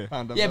 Yeah.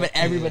 pound Yeah, dumbbell. but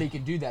everybody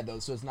can do that though,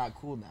 so it's not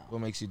cool now. What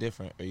makes you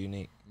different or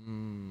unique?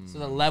 So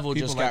the level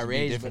People just like got to be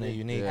raised, different but and it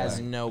unique. has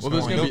Yeah. no Well,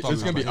 there's point. gonna be Built on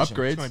there's gonna be competition.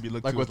 It's upgrades gonna be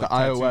looked like to with as, the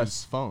like, iOS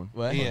tattoos. phone.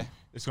 What? Yeah.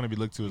 It's going to be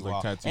looked to as like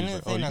Wow. tattoos. And the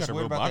Like, thing oh, you that's got a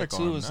weird about robotic that,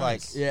 too, arm. is,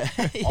 Nice. Yeah.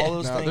 All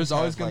those No, things there's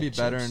always have, gonna be like,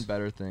 better chips. and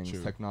better things,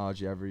 True.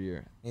 technology every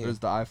year. Yeah. There's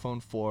the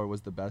iPhone 4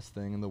 was the best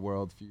thing in the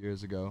world a few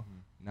years ago.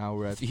 Now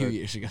we're A at few the,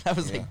 years ago, that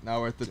was like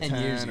now we're at the 10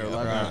 10 years or ago.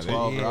 11 Right. or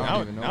 12. Yeah. I don't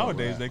Now- even know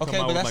nowadays they where come Okay,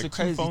 out but with that's like the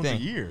 2 crazy phones thing.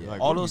 a year. Yeah. Like,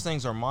 All what do those you-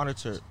 things are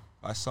monitored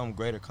by some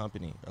greater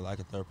company or like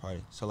a third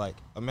party. So like,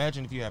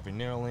 imagine if you have a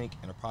Neuralink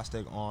and a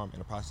prosthetic arm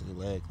and a prosthetic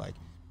leg. Like,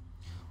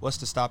 what's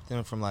to stop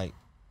them from like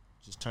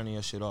just turning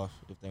your shit off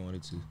if they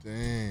wanted to?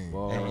 Dang.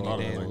 Whoa. I Every never thought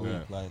day of of it the like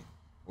week, that. like,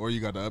 Or you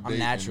got to update. I'm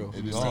natural. and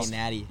I'm it staying just-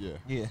 natty. Yeah.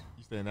 yeah.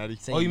 You staying natty?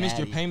 Staying Oh, you missed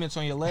your natty. payments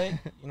on your leg?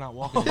 You're not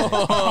walking. Today.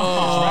 It's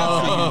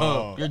wrapped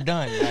for you. You're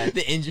done. Like,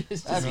 The injuries.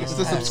 It's Just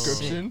a That's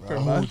subscription sick, per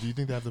Oh, month. do you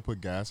think they have to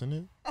put gas in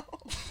it?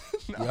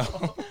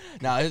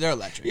 No, they're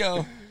electric.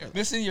 yo,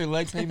 missing your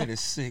leg payment is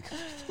sick.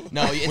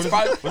 No, it's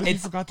probably What if you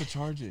it's forgot to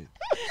charge it?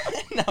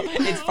 no,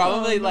 it's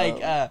probably like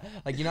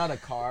you know how the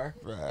car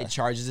Right. it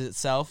charges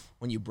itself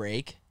when you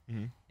brake.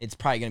 Mhm. It's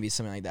probably gonna be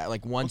something like that.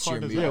 Like once What you're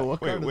car does moving, that? what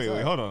car does wait,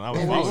 that? hold on. I was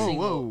every, following.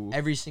 single, whoa.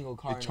 every single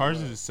car. It in the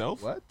charges world.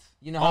 itself? What?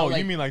 You know how Oh, like,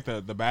 you mean like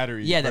the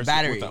battery? Yeah, the versus-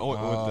 battery. With the, with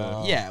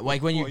the, yeah,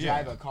 like when you Well,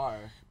 yeah. drive a car.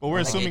 but we're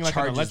like, assuming it like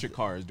an charges electric the-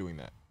 car is doing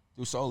that.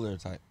 Do solar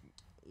type.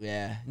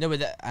 Yeah, no,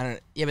 but I don't.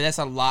 Yeah, but that's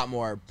a lot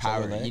more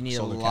power. leg? You need a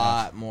Solar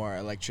lot more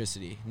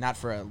electricity, not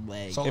for a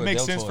leg. Solar It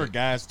makes sense for deltoid.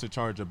 gas to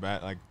charge the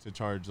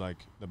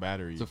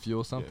battery. To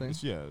fuel something?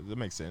 Yeah, that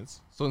makes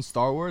sense. So in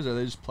Star Wars, are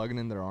they just plugging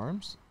in their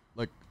arms?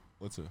 Like,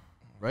 What's it?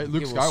 right?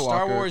 Luke Yeah, well, Skywalker.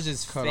 Star Wars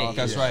is cut fake. off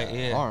That's his right,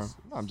 yeah. arm.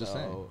 No, I'm just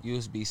saying. So-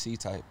 USB-C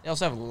type. They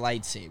also have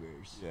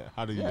lightsabers. Yeah.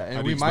 How do you? Yeah, how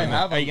and do you we might explain that?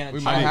 have Are you them. gonna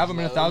We charge might have them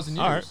in those? 1,000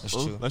 years. All right, That's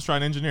well, true. let's try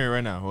and engineer it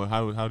right now. Well,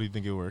 how do you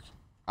think it work?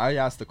 I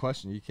asked the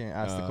question. You can't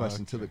ask the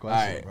question to the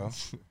question, Alright.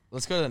 bro.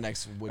 Let's go to the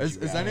next. Would Is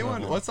you rather.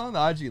 anyone? What's on the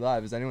IG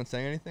Live? Is anyone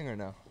saying anything or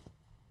no?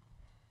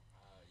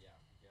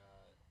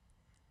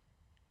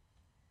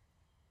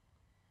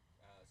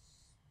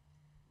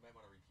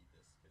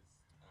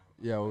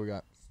 Yeah, what we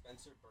got?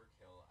 Spencer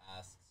Burkhill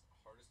asks,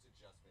 hardest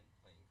adjustment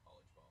playing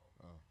college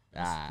ball.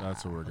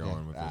 That's where we're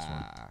going with this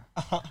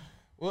one.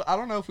 Well, I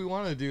don't know if we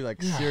want to do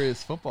like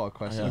serious football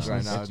questions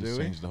right now, That just do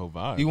we? changed the whole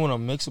vibe. You want to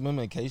mix them in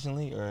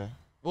occasionally, or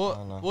I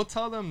don't know. We'll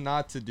tell them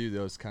not to do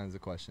those kinds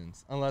of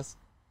questions unless,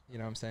 you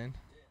know what I'm saying?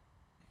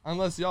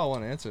 Unless y'all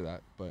want to answer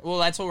that, but Well,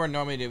 that's what we're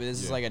normally do, but this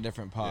is Yeah. like a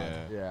different pod.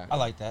 Yeah. yeah. I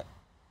like that.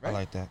 I Right?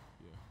 like that.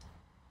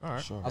 All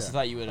right. Sure. I also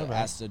thought you would have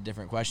Alright. asked a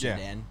different question,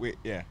 Yeah. Dan, Wait,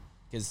 yeah.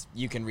 because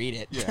you can read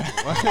it.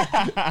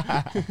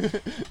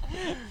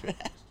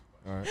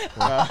 All right.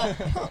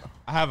 Well,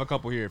 I have a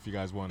couple here if you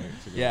guys want it.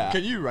 To go. Yeah.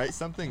 Can you write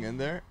something in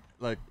there?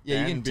 Like, Yeah,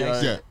 you and can be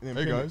text like, Yeah. and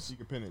Hey pin it. guys. You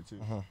can pin it too.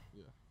 Uh-huh.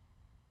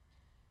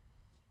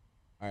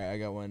 All right, I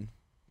got one.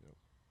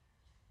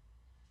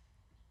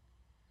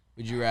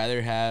 Would you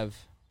rather have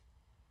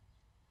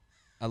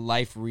a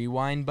life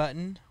rewind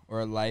button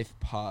or a life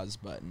pause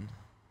button?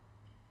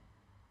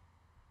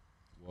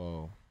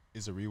 Whoa.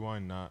 Is a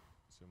rewind not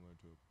similar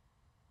to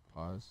a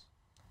Pause.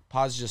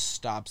 Pause just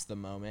stops the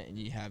moment, and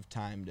you have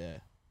time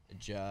to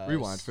adjust.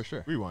 Rewind for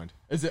sure. rewind?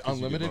 Is it 'Cause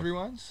you get unlimited both.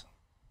 rewinds?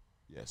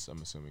 Yes,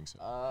 I'm assuming so.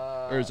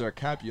 Or is there a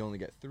cap? You only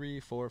get 3,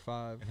 4,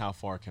 5. And how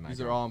far can I These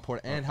go? are all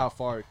important. And how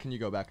far can you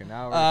go back an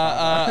hour? 5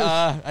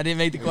 hours? I didn't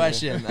make the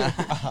question.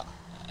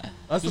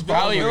 That's Just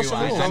probably real rewind.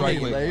 There's simple. so many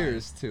Quick.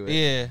 layers to it.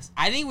 Yeah.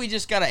 I think we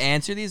just gotta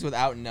answer these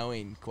without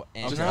knowing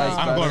answers. No,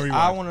 I'm I'm going rewind.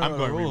 I wanna I'm know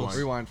going the rules. rewind.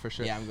 Rewind for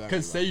sure. Yeah, I'm going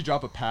Because say rewind. you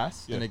drop a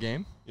pass in Yeah. a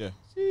game, Yeah.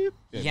 You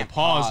The can't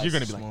pause, you're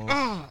gonna be like, Smooth.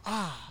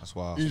 That's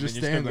wild. you and just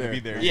then you're stand still there. gonna be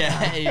there.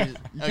 Yeah,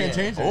 You can't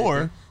change it.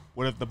 Or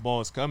what if the ball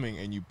is coming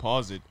and you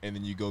pause it and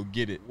then you go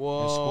get it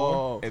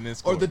Whoa. and then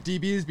score? Or the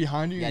DB is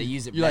behind you. You gotta and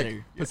use it you better.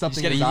 like put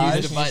something you in just his gotta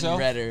eyes. use the button yourself?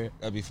 better.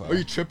 That'd be fun. Or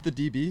you trip the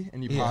DB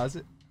and you Yeah. pause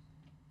it.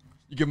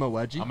 You give him a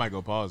wedgie. I might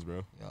go pause,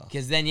 bro.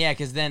 Because then You'd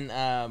be the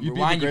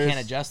rewind you can't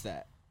greatest- adjust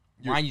that.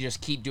 Rewind you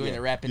just keep doing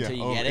the rep until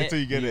you Oh, get it. Until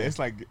you get it. It's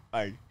like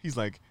he's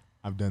like,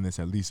 I've done this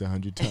at least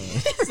 100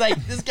 times. It's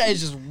like this guy is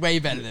just way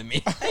better than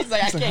me. He's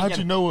like I It's like, can't how'd get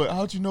you it. know what?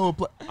 How'd you know?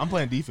 I'm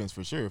playing defense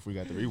for sure. If we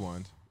got the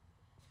rewind,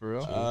 For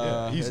real?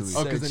 yeah, easily. it's Oh,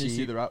 so because then you see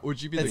cheap. the route. Would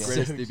you be the That's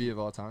greatest so DB of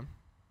all time?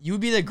 You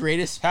would be the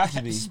greatest Have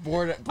to be.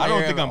 sport I don't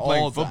player think of I'm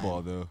playing all time.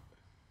 football though.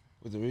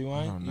 With the I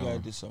rewind, don't you know. gotta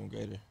do something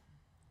greater.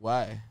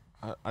 Why?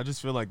 I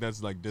just feel like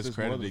that's like There's more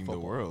than discrediting the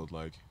football. world.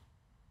 Like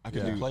I You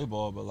could can do. play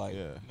ball, but like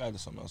Yeah. you gotta do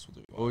something else with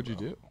the rewind. What would you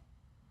bro. do?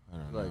 I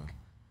don't know. Like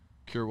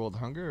cure world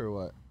hunger or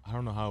what? I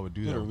don't know how I would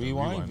do Do that. the with the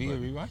rewind via but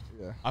rewind?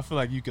 Yeah. I feel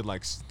like you could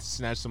like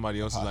snatch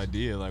somebody else's Possible.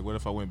 idea. Like, what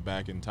if I went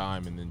back in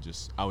time and then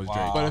just I was Wow.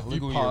 Drake? But if Look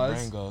you where pause- your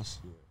brain goes.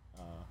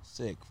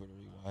 Sick for the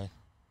rewind.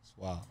 It's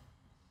wild.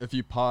 If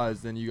you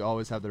pause, then you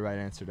always have the right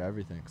answer to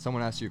everything.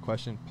 Someone asks you a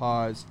question,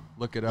 pause,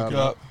 look it up, it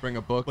up. bring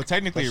a book. But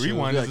technically, a That's true.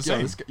 rewind Be is like, the yo,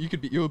 same this guy- you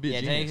could be. You would be Yeah,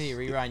 a technically genius.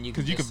 rewind. You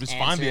because you could just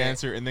find the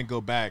answer and then go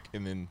back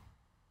and then.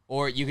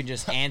 or you can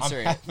just answer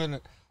I'm it having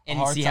a and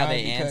hard see how time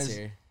they because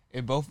answer.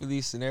 In both of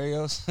these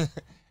scenarios,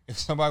 if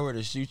somebody were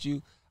to shoot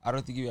you, I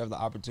don't think you have the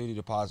opportunity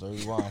to pause or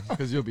rewind.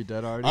 Because you'll be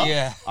dead already.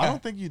 Yeah. I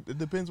don't think you. It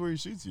depends where he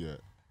shoots you at.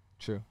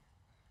 True.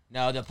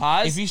 No, the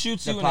pause. If he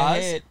shoots the you in the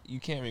pause, head, you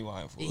can't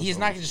rewind. For he's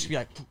not gonna just be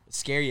like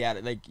scare you out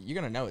of like you're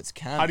gonna know it's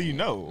coming. How do you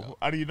know?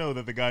 How do you know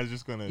that the guy's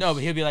just gonna? No,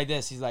 but he'll be like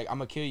this. He's like, I'm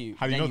gonna kill you.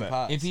 How do you Then know that?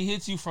 pause. If he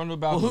hits you from the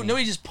well, balcony,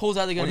 nobody just pulls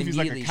out the gun What if and he's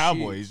like a immediately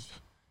cowboy? shoots.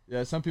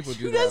 Yeah, some people do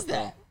Who that. does bro.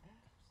 that?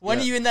 When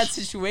Yeah. are you in that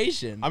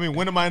situation? I mean,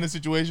 when am I in a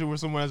situation where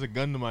someone has a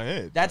gun to my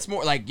head? That's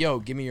more like, yo,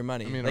 give me your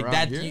money. I mean, like around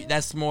that. here?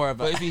 That's more of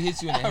a. but if he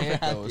hits you in the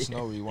head, Around though, it's here.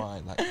 no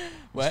rewind. Like,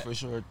 What? it's for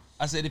sure.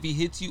 I said if he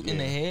hits you in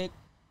the head,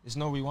 it's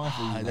no rewind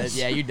for you.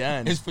 yeah, you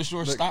done. It's for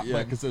sure Look, stop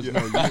yeah, button. because there's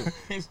no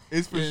you.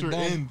 It's for You're sure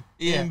done. end.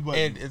 Yeah, end button.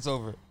 and it's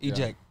over.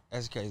 Eject.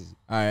 That's crazy.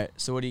 All right.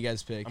 So what do you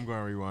guys pick? I'm going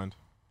to rewind.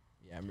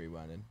 Yeah, I'm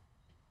rewinding.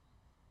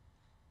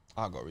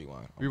 I'll go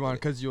rewind. Rewind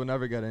because you'll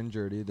never get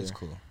injured either. It's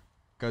cool.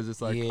 Because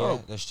it's like, yeah,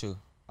 oh, that's true.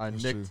 I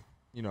That's nicked. true.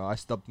 You know, I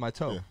stubbed my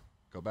toe. Yeah.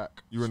 Go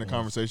back. You were in a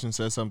conversation,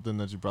 said something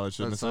that you probably That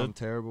shouldn't have sounds said.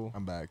 terrible.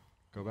 I'm back.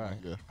 Go back.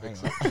 Yeah, I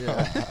know.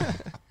 Yeah.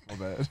 my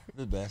bad.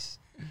 The best.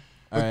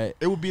 All right.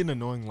 It would be an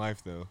annoying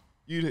life though.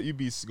 You'd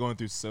be going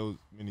through so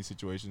many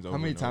situations. How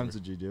many times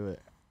did you do it?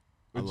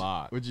 A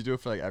lot. Would you do it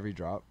for like every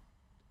drop?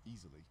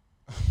 Easily.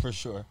 For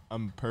sure.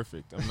 I'm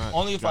perfect. I'm not.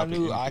 Only if I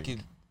dropping knew I anything.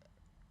 could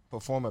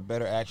perform a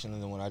better action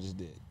than the one I just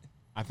did.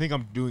 I think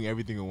I'm doing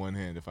everything in one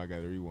hand if I got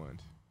to rewind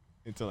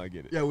until I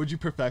get it. Yeah. Would you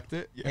perfect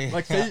it? Yeah.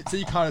 Like say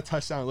you caught a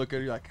touchdown, and look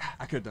at it, you're like,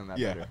 I could have done that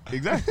Yeah. better.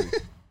 Exactly.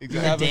 You The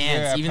have Exactly. it there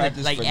dance, at even the,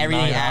 practice like for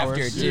everything 9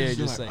 after hours. too. You're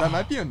Just like, like, That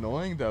might be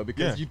annoying though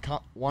because Yeah. you'd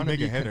want to make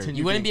be a header. continue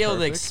you wouldn't be being able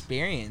to perfect.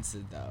 experience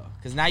it though,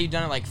 because now you've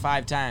done it like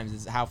 5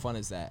 times. How fun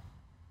is that?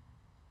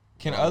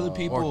 Can other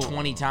people Or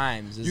 20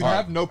 times? It's You like-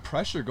 have no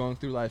pressure going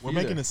through life. We're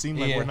either. making it seem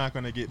like Yeah. we're not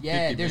going to get.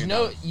 Yeah, $50 there's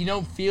million. no. You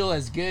don't feel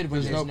as good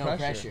when There's there's no no pressure.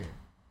 pressure.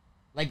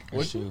 Like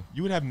That's true.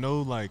 You would have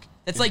no like.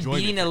 that's like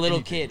enjoyment beating for a little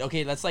anything. kid.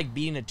 Okay, that's like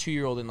beating a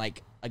 2-year-old in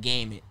like a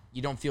game.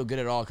 You don't feel good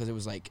at all because it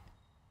was like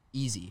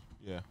easy.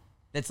 Yeah.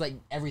 That's like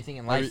everything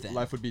in life. Then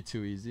Life would be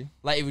too easy.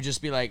 like it would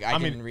just be like I, I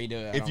can mean, redo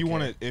it.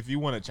 If you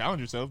want to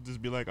challenge yourself,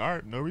 just be like, all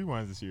right, no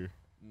rewinds this year.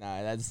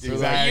 nah, that's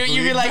Exactly.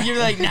 you'd be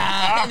like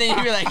nah, and then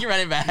you'd be like you're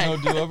running back. No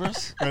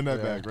do-overs? Run that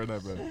Yeah. back. Run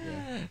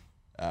that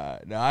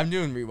back. No, I'm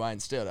doing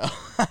rewind still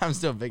though. I'm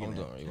still big I'm in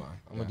doing it. rewind.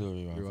 I'm Yeah. going to do a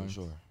rewind Rewind. for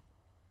sure.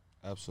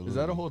 Absolutely. Is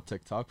that a whole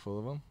TikTok full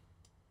of them?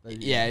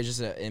 Yeah, it's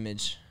just an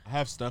image. I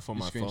have stuff on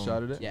You my screenshotted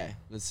phone. it? Yeah,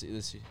 let's see.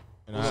 Let's see.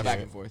 And We'll I go have- back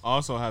and forth. I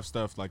also have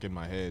stuff like in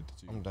my head.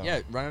 Too. I'm done.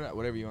 Yeah, run it out.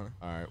 Whatever you want.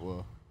 All right.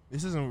 Well,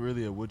 this isn't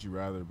really a would you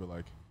rather, but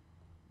like,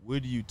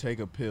 would you take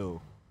a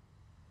pill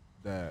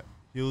that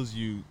heals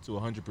you to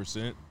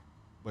 100%,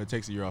 but it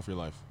takes a year off your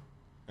life?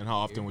 And how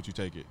often would you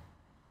take it?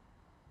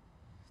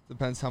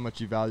 Depends how much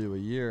you value a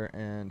year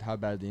and how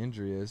bad the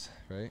injury is,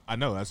 right? I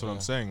know that's what Yeah.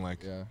 I'm saying.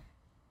 Like, Yeah.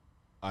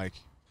 like,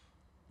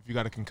 if you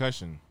got a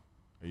concussion,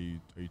 are you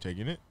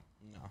taking it?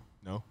 No.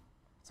 No.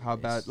 How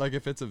Yes. bad? Like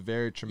if it's a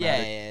very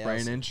traumatic yeah, brain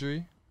also-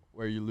 injury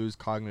where you lose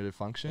cognitive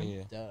function,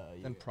 Yeah. Duh.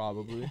 then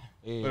probably.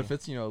 Yeah. But if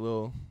it's a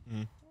little Mhm.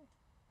 little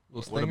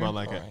What stinger, about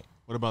like Alright.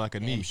 what about like a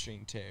knee?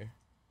 hamstring tear.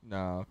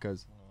 no,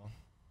 because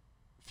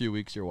a few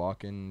weeks you're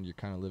walking, you're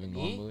kind of living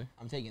Knee? normally.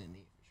 I'm taking a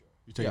knee for sure.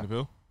 You taking Yeah. the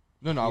pill?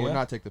 No, I would Yeah?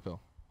 not take the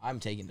pill. I'm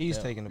taking the He's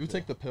pill. taking the You pill.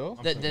 take the pill?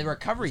 The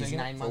recovery's taking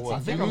it 9 for months. what? I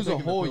in. think I'm lose a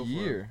taking the whole pill for-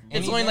 year.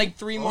 It's only like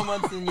 3 more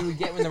months than you would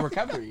get in the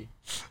recovery.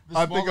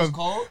 I think I'm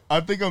cold.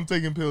 I think I'm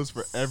taking pills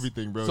for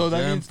everything, bro. So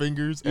that Jam means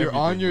fingers. You're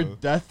on everything, your bro.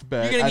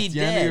 deathbed You're gonna at be the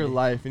end of your dead.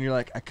 life, and you're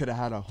like, I could have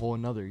had a whole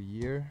another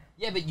year.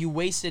 Yeah, but you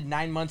wasted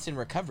 9 months in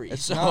recovery.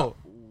 It's so not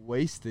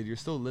wasted. You're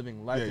still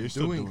living life Yeah, and you're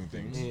still doing doing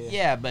things. things.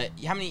 yeah, but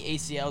how many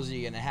ACLs are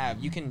you gonna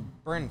have? You can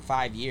burn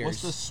 5 years.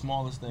 What's the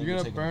smallest thing You're gonna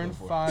taking burn the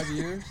pill for? 5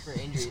 years. for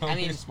injuries? So I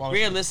mean, many small-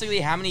 realistically,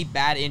 how many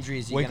bad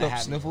injuries are you Wake gonna up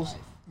have? sniffles?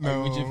 In your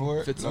life? No. Would you for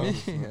it? If it's No. me,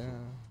 yeah.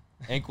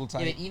 Ankle Yeah,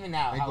 but tight. even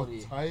now, how Ankle old are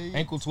you? tight.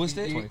 Ankle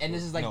twisted. And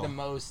this is like No. the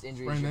most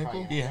injuries Sprained you're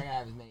probably ankle? gonna have. Yeah. You're gonna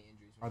have as many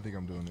injuries. I think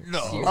I'm doing it.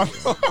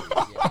 Seriously.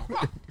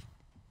 Yeah.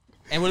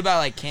 And what about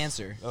like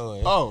cancer? Oh,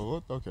 yeah.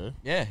 Oh, okay.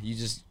 Yeah, you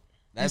just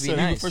that'd He be said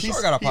he nice. for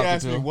sure gotta He pop the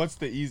asked me pill. what's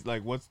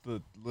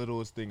the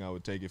littlest thing I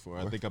would take it for.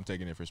 I think I'm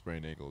taking it for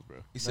sprained ankles, bro.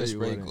 He No, said you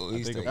spray wouldn't. goal. I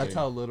He's think taking That's it.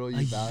 how little you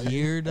A value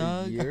year,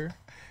 dog? A year.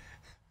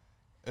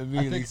 I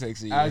Immediately think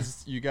takes a year.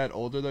 as you get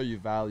older, though, you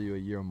value a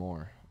year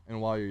more.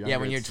 And while you're younger, Yeah,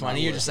 when you're it's 20,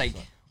 not you're worth just it.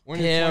 like, When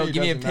you're pill, 20, it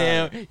give me a doesn't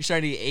pill. matter. You're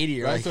starting to get 80.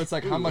 You're Right, like, so it's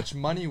like, how ooh. much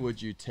money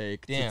would you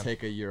take Damn. to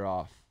take a year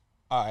off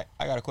All right,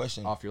 I got a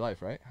question. your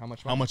life, right? How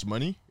much? How much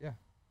money?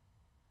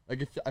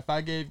 Like if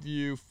I gave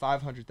you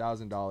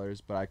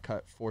 $500,000, but I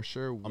cut for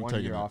sure one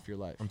taking year it. off your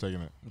life. I'm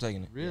taking it. I'm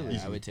taking it. Really?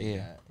 Yeah, I would take Yeah,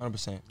 that.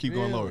 100%. Keep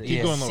going lower. Really? Keep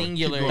Yeah. going lower.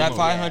 Singular. Keep going That lower.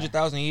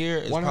 500,000 a year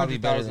is probably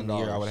better than the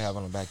year I $100,000. would have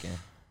on the back end.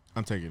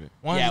 I'm taking it.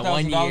 Yeah,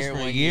 one $100,000 year, for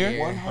a one year.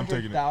 year. I'm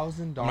taking it.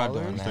 $100,000. I'm not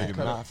doing taking that.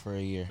 that. Not for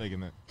a year. Taking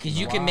that. Because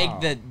you can make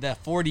Wow. the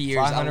 40 years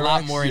a 500 lot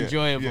racks? more Yeah,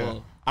 enjoyable. yeah.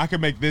 I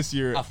can make this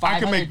year. A I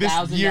can make this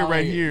year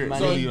right here. $500,000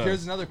 So money. really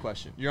here's another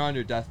question. You're on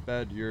your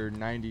deathbed. You're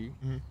 90,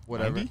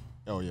 whatever. 90?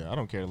 Oh yeah, I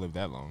don't care to live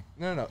that long.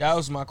 No, no. That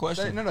was my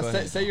question. Say, no, no. Go Say,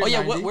 ahead. say you're Oh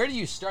yeah, 90. where do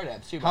you start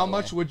at too? by How the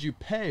much way? would you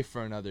pay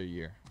for another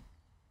year?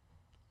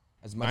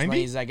 As much 90?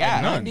 money as I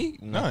got, None. 90?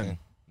 None.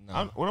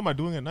 No. What am I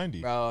doing at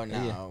 90? bro.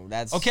 No, Yeah.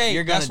 that's Okay,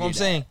 You're gonna that's what I'm do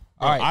saying.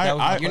 that. All right, I- that was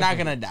my I- You're not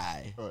question. gonna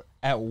die.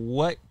 At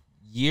what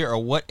year or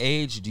what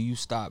age do you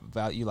stop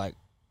value? Like,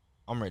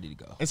 I'm ready to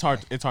go. It's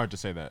hard. It's hard to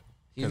say that.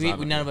 'Cause I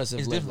don't- None of us have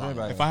It's lived different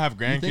for long. everybody. If I have You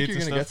grandkids think you're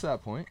and gonna get stuff, to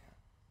that point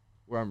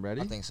where I'm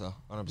ready? I think so.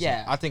 100%.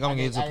 Yeah. I think I'm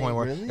gonna get to the point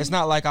where really? it's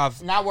not like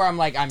I've Not where I'm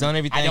like I'm done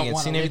everything I don't and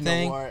wanna seen live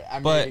everything. No more.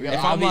 I'm but ready to go. if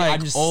I'll I'm be-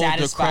 like just old,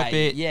 satisfied.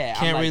 decrepit, yeah,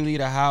 can't I'm really like, leave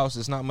the house.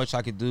 There's not much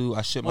I could do.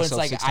 I shit well, it's myself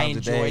like 6 I times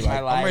a day. enjoyed my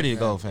Like, life. I'm ready to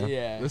go, fam.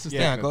 Yeah. This is Yeah,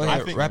 Yeah, different, go though.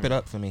 ahead. I think- Wrap it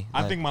up for me. I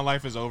Like, think my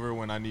life is over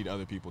when I need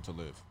other people to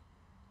live.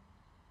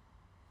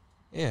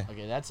 yeah.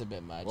 Okay, that's a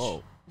bit much.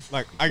 Whoa.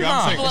 Like Nah,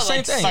 I'm saying, like,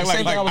 same thing. like,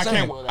 Same thing I was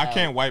saying. I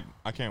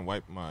can't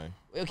wipe my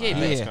Okay, my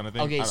but ass Yeah. kind of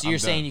thing. okay, so I'm you're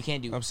saying done. you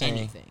can't do I'm saying-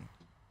 anything.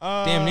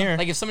 Damn near.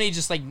 Like if somebody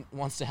just like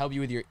wants to help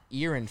you with your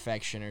ear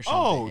infection or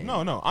Oh something.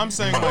 no! I'm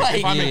saying like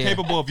if I'm Yeah.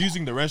 incapable of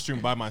using the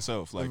restroom by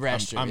myself, The like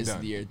restroom I'm is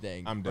done. your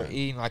thing. I'm Or done.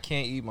 eating, I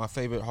can't eat my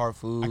favorite hard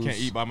foods. I can't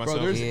eat by Bro,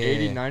 myself. there's Yeah.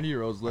 80,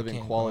 90-year-olds living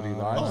can't quality go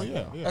lives. out. Oh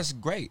yeah, yeah. That's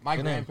great. My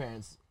for them.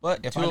 grandparents.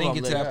 But if two I of didn't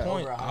them get to live that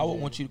point, over I would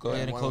 100. want you to go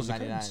ahead and One close was the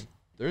 99. curtains.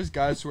 There's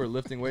guys who are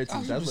lifting weights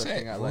and I'm just deadlifting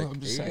saying, at bro, like I'm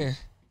just 80. saying.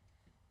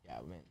 Yeah,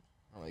 man.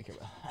 I don't really care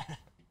about that.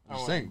 I'm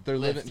just saying they're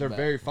living. They're but-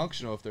 very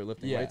functional if they're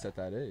lifting Yeah. weights at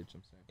that age.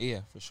 I'm saying.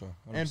 Yeah, for sure.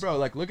 100%. And bro,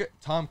 like look at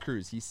Tom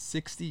Cruise. He's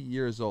 60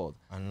 years old.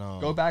 I know.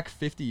 Go back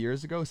 50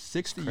 years ago.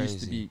 60 used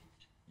to crazy.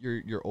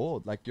 be you're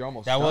old. Like you're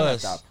almost That done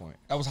was at that point.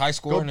 That was high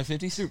score Go- in the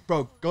 50s. Dude,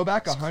 bro, go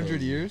back That's 100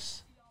 crazy.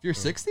 years. If you're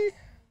 60,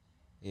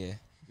 Yeah,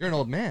 you're an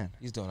old man.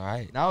 he's doing all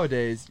right.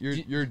 Nowadays,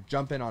 you're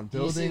jumping on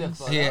you see the buildings.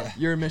 photo? Yeah,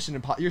 You're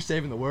you're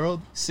saving the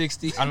world.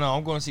 60. I know.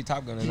 I'm going to see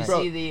Top Gun Did you tonight.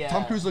 Bro, see the,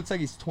 Tom Cruise looks like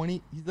he's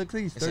 20. He looks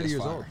like he's It says 30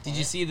 years fire. old. Did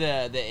you see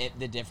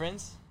the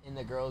difference in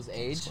the girl's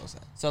age? close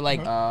that. So like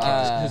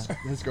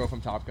His girl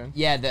from Top Gun.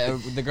 yeah,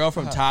 the girl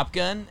from Top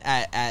Gun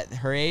at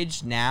her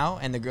age now,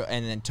 and the girl,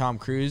 and then Tom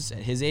Cruise at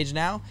his age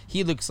now,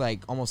 he looks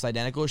like almost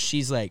identical.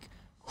 She's like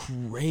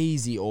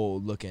crazy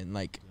old looking.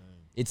 Like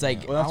it's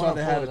like Well, that's I why wanna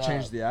they had pull to it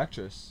change up. the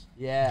actress.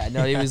 Yeah,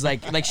 no, it was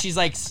like she's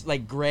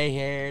like gray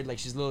haired, like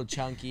she's a little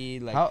chunky.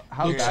 Like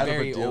How looks bad of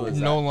very a deal old. is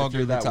that? No if longer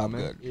you're the that Top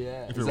woman? Gun.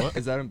 Yeah, If you're what?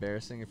 Is that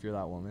embarrassing if you're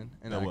that woman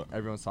and That like, what?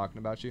 everyone's talking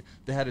about you?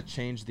 They had to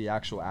change the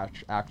actual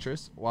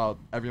actress while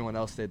everyone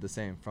else stayed the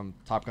same from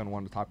Top Gun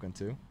 1 to Top Gun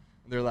 2. And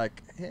they're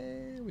like,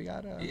 hey, we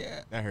gotta Yeah.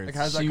 That hurts. Like,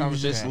 how's that She was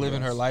just conversation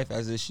living her goes? life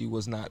as if she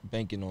was not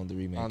banking on the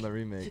remake. on the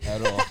remake.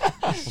 at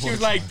all. she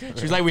was like,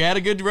 we had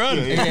a good run.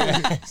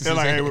 They're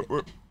like, hey,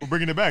 we're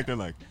bringing it back. They're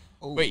like,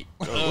 Wait,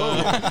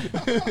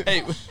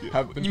 hey,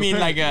 Have been you mean prepared.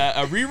 like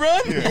a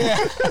rerun?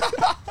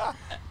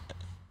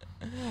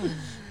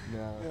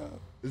 No.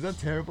 Is that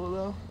terrible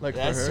though? Like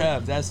That's for her?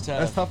 tough. That's tough.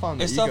 That's tough on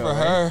the It's ego, tough for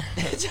right? her.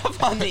 It's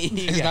tough on the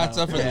ego. It's not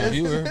tough for Yeah. the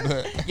viewer,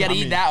 but You gotta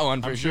eat that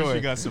one for I'm sure sure.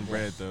 she got some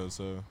bread though.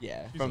 So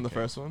Yeah, From the okay.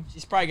 first one?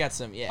 she's probably got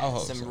some I yeah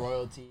hope some so.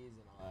 royalties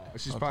and all that.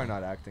 But she's probably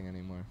not acting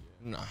anymore.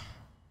 nah,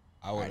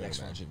 I wouldn't next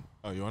one. imagine.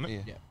 oh, you want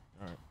it? Yeah.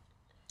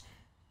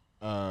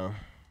 Yeah.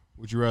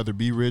 Would you rather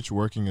be rich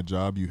working a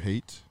job you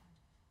hate,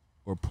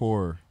 or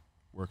poor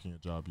working a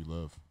job you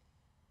love?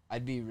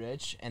 I'd be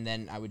rich, and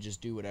then I would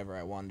just do whatever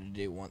I wanted to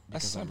do. That's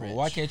Because I'm simple. rich.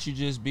 Why can't you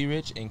just be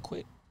rich and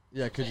quit?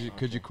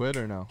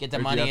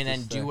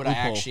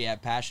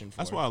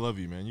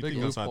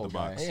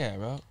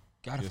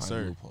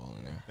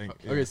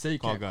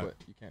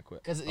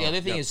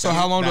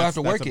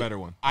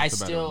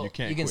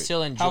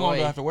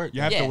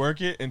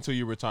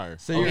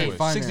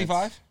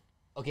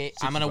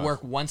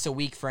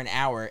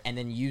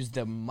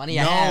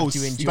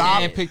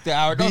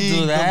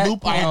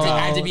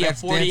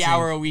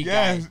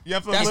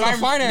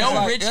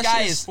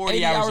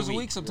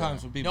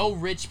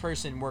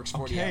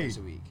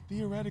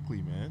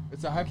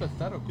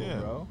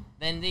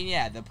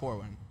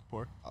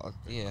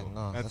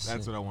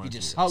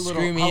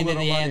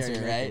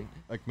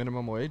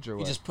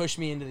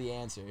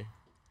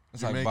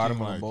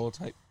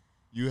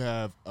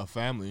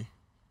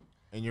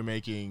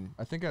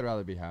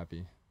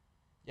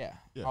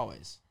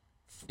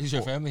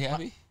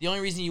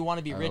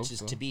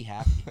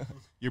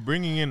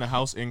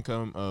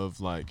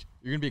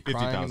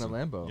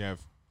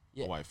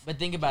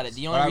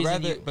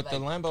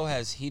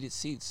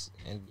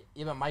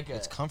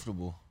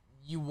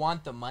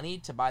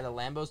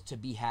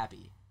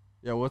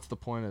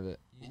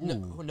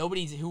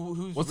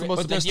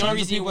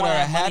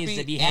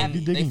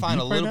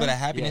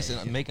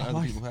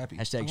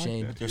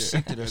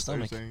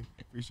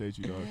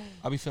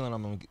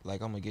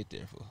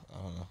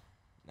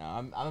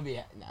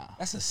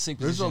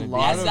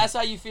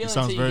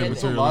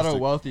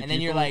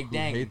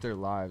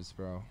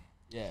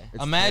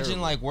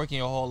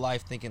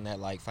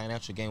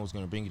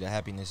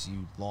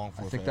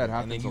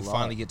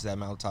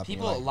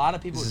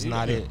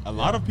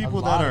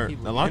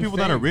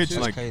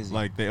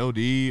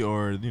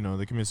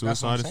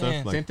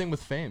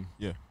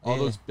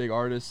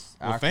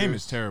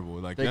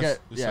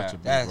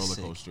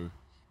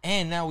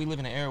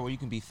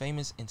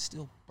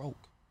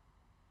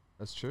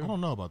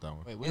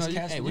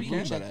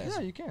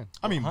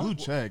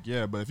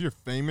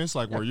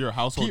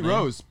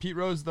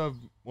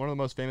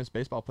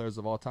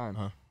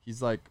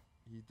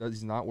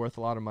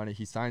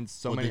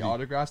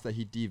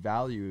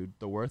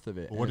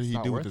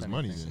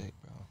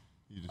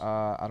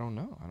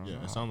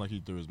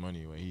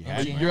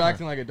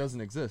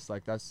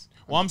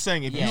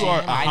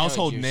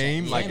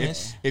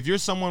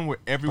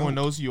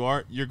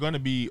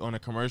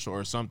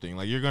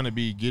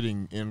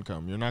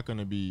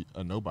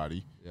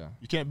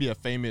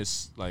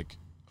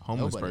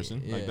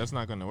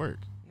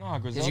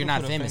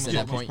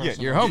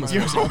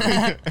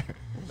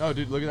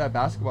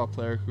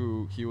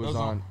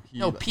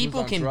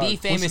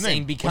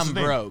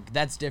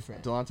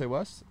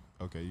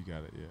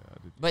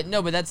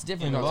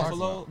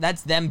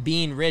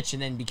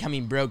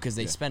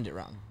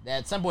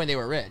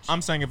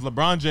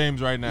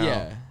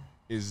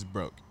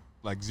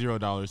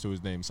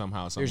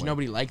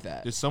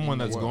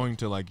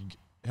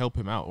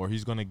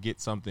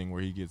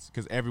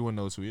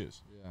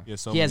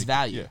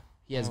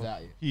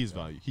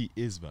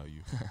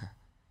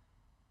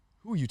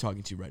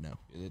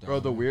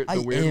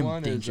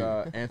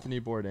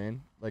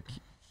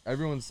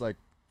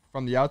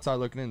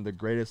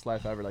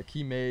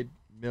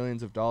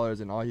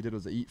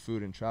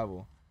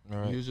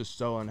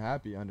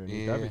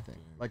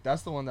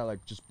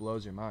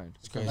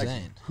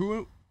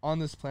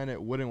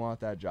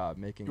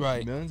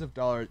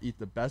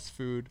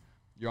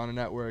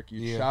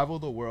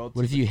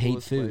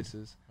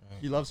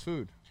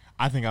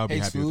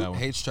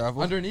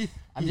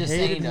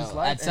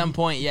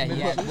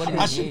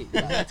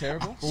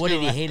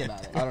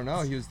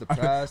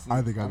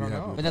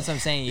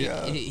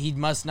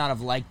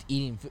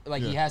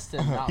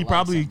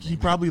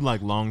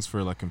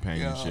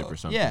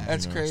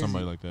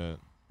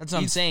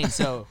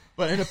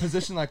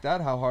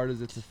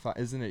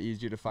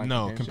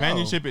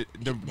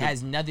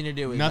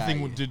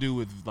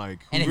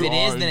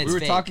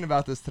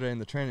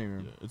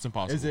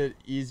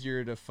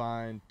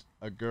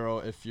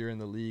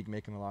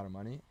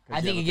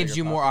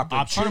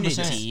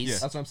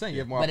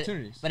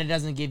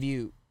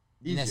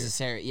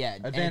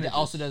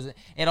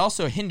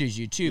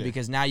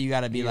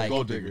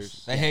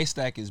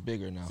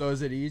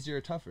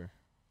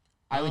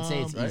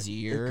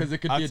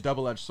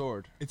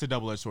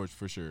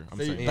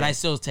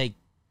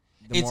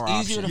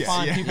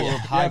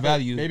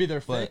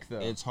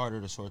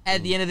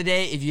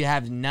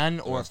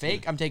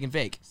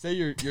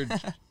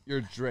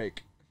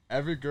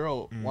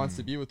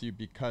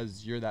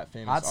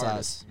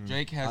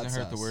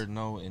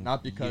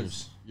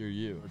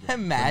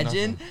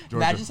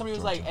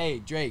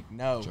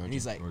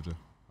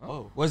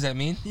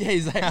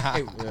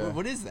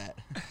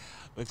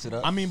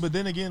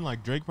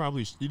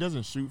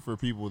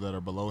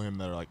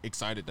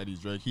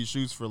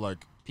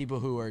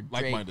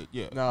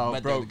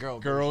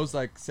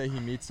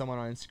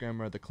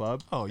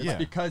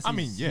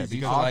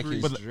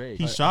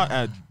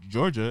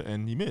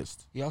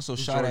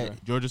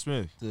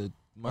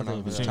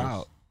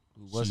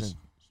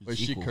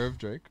 she equals. curved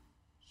Drake?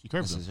 She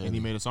curved him, and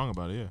he made a song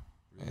about it. Yeah.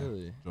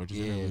 Really? Georgia's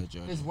Yeah, interlude.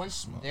 Georgia. Because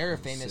once they're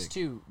famous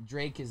too,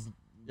 Drake is.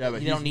 Yeah, but you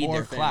he's don't need more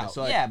their famous. clout.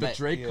 So, like, yeah, the but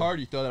Drake card,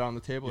 you throw that on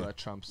the table, that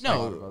trumps No.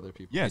 a lot of other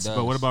people. Yes, He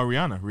but what does. about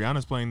Rihanna?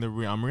 Rihanna's playing the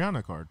I'm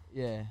Rihanna card.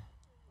 yeah,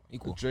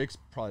 Equal. Drake's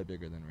probably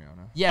bigger than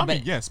Rihanna. yeah, I but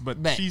mean, yes, but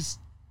she's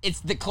it's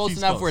the close she's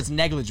enough close. where it's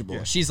negligible.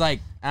 Yeah. She's like,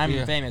 I'm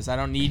Yeah. famous. I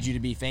don't need you to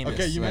be famous.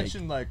 Okay, you Like-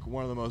 mentioned like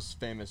one of the most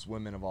famous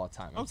women of all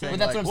time. I'm Okay. saying, But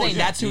that's like, what I'm Well, saying.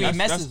 yeah, That's who he that's-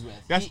 messes that's-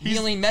 with. that's- He he's-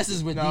 only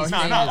messes with No, these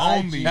not famous.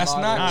 only. That's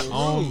not not true.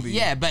 only.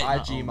 Yeah, but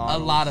IG a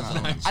models. lot of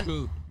them. Not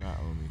true. Not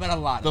only. But a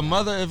lot The of them.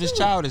 mother of his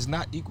child is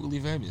not equally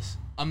famous.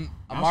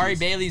 Amari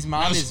Bailey's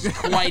mom is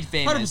quite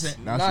famous.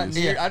 100%. Not she's-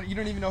 near, you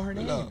don't even know her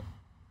name. No.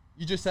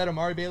 You just said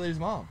Amari Bailey's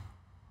mom.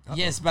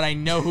 Yes, but I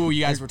know who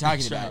you guys were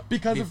talking about.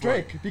 Because of before.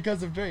 Drake.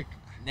 Because of Drake.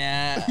 Nah,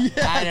 I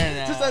don't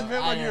know. Just admit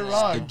I when don't you're know.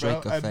 wrong, The bro.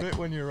 Drake effect. Admit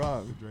when you're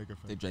wrong. Drake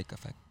effect. The Drake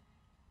effect.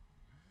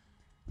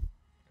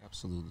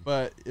 Absolutely.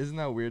 But isn't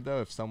that weird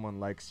though? If someone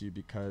likes you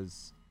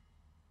because,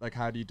 like,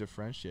 how do you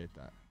differentiate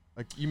that?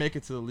 Like, you make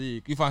it to the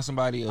league. You find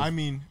somebody. I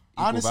mean,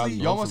 Equal honestly, value.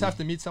 You almost hopefully. have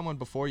to meet someone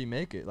before you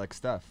make it, like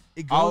Steph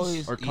it goes.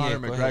 Always- or Yeah, Conor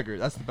go ahead. McGregor.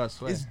 That's the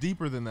best way. It's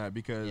deeper than that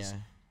because Yeah.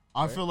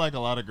 I feel like a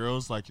lot of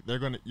girls like you're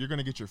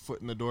gonna get your foot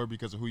in the door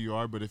because of who you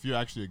are. But if you're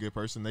actually a good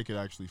person, they could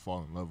actually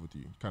fall in love with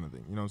you, kind of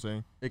thing. You know what I'm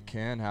saying? It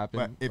can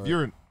happen. But if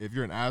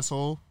you're an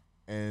asshole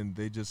and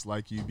they just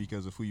like you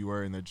because of who you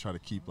are and they try to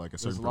keep like a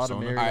there's certain a lot of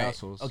persona. married All right.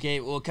 assholes. Okay,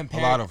 well, compare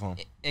A lot of 'em.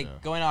 Yeah.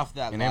 Going off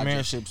that And their logic,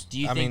 marriageships. do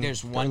you I think mean,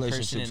 there's their one person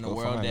relationships in the go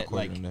world far that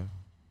according like to them.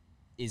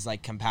 is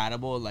like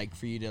compatible, like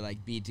for you to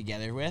like be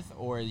together with,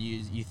 or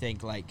you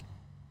think like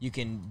you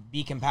can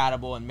be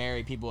compatible and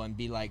marry people and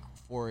be like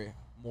for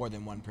more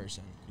than one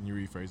person? Can you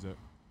rephrase that?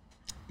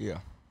 Yeah.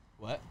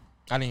 What?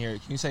 I didn't hear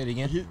it. Can you say it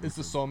again? It's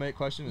the soulmate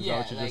question. Is Yeah, that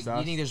what you like, just do asked?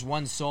 you think there's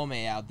one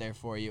soulmate out there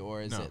for you,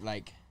 or is No. it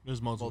like There's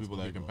multiple people Multiple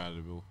that are people.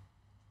 compatible.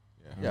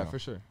 yeah, for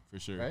sure. For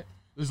sure. Right?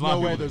 There's There's a lot no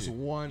of way people there's that-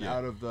 one yeah.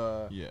 out of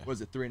the Yeah.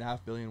 was it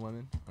 3.5 billion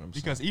women? 100%.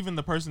 Because even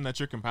the person that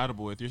you're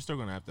compatible with, you're still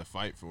gonna have to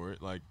fight for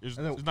it. Like, it's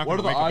And then not what gonna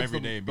are the wake up odds every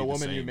day and be the the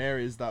woman you same.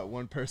 marry is that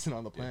one person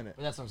on the planet?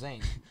 But that's what I'm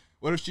saying.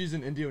 What if she's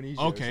in Indonesia?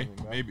 Okay, or something,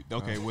 bro? maybe.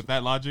 Okay, with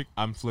that logic,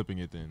 I'm flipping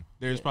it then.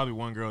 There's Yeah. probably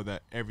one girl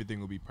that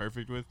everything will be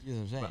perfect with. You know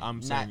what I'm saying? But I'm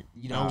Not- saying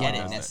you no don't one get it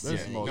does that.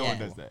 necessarily. Yeah, no Yeah. one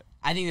does that.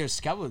 I think there's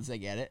couples that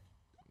get it.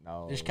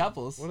 No. There's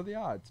couples. What are the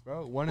odds,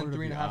 bro? One What in are the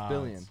 3.5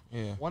 billion. odds?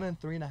 Yeah. 1 in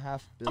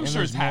 3.5 I'm billion. And sure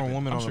there's it's more happened.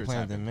 women I'm on sure the it's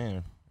planet than happened.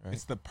 men. Right?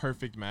 It's the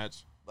perfect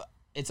match.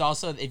 It's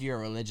also if you're a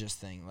religious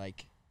thing,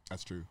 like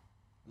That's true.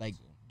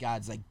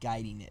 God's like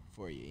guiding it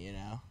for you, you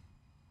know.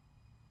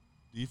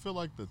 Do you feel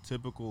like the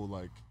typical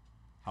like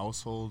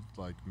household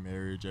like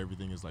marriage,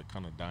 everything is like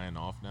kind of dying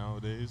off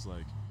nowadays?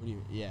 Like What do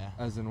you? Yeah.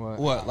 As in what?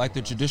 What, like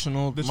the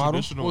traditional the model?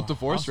 traditional Well,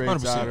 divorce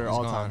rates 100% are is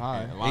all-time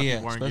gone. high. a lot of Yeah,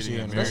 people aren't especially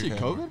getting in married. Especially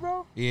America. COVID,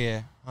 bro.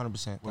 Yeah,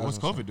 100%. Well, what's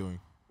COVID doing?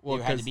 Well,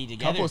 You had to 'cause be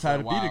together couples for had a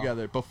to be while.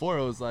 together. Before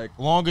it was like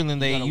Longer than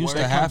they gotta used work.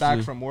 to they have come back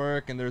to. from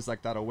work and there's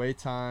like that away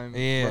time,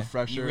 Yeah.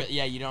 refresher.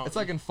 You don't. It's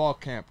like in fall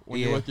camp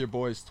when you're Yeah. with your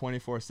boys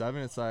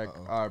 24/7. It's like, all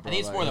right, bro. I think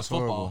it's like, more the That's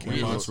horrible. football. we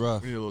need, Yeah, a that's little,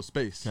 rough. we need a little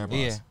space. Camp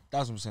Yeah, us.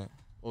 1000%.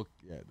 Well,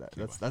 yeah,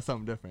 that's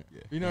something different.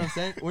 Yeah. You know what I'm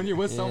saying? When you're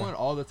with Yeah. someone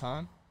all the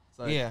time, it's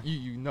like Yeah.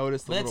 you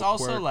notice the But it's little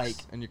also quirks like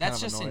and you're that's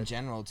kind of just in annoyed.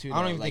 general too. I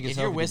don't though. even like think it's if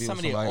you're healthy to with be with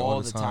somebody somebody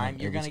all the time,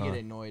 you're every gonna get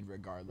time. annoyed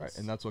regardless. Right,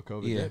 and that's what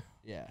COVID Yeah. did.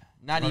 Yeah,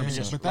 not even 100%.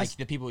 just But like that's-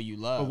 the people you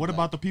love. But what like,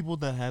 about the people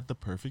that had the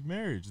perfect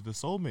marriage, the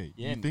soulmate?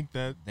 Yeah. You think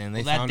that Then they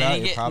Well, that found they out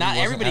didn't it get- probably not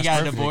wasn't everybody as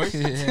got a perfect.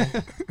 divorce.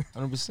 Yeah,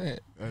 100%.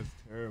 that's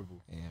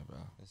terrible? Yeah, bro.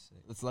 That's sick.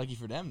 It's lucky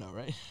for them though,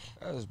 right?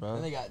 That is, And bro.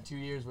 they got 2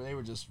 years where they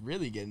were just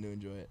really getting to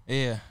enjoy it.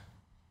 Yeah.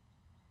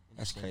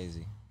 That's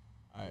crazy.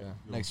 All right, Yeah.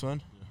 next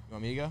one. You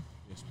want me to go?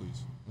 Yes,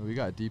 please. We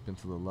got deep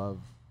into the love.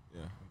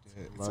 Yeah.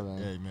 Love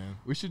that. Hey, man.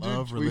 We should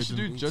Love, do we should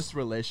do religion. just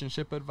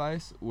relationship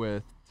advice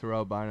with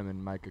Terrell Bynum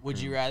and Micah. Would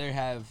you Cruz. rather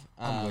have?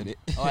 I'm with it.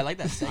 Oh, I like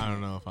that segment. I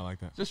don't know if I like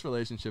that. Just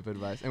relationship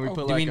advice, and we Oh,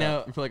 put do we like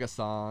know- we put like a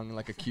song,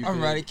 like a Cupid.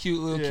 I'm writing cute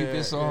little Yeah,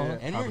 Cupid song. yeah.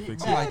 And How we're to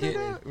fix back. I like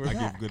it. We're I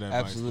back. give good advice.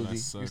 Absolutely. But I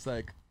It's suck.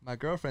 like my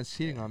girlfriend's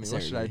cheating on me. It's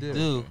What should I early.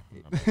 do?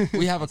 Dude,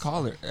 we have a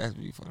caller. That's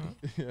be funny.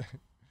 Yeah.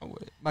 I'm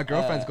with it. My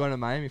girlfriend's Uh, going to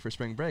Miami for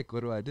spring break. What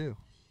do I do?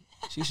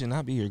 She should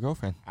not be your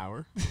girlfriend.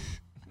 Hour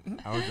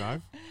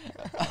drive.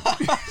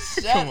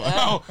 Shut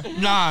up. Oh,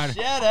 nah.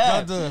 Shut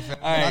up. Don't do it, fam.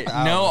 All right, Not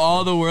the know hour.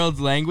 all the world's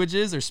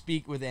languages or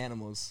speak with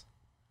animals.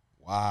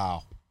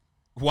 Wow.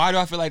 Why do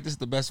I feel like this is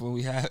the best one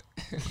we have?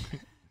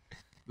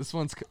 This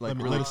one's like Let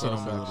me- really let us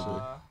close know.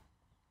 actually.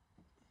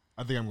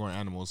 I think I'm going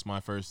animals. My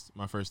first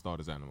thought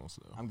is animals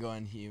though. I'm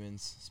going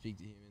humans. Speak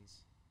to humans.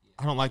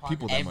 I don't like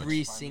people that Every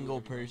much. single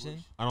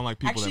person. I don't like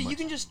people Actually, that much. you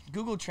can just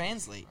Google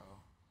Translate.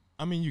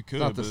 I mean, you could.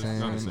 It's not the but same.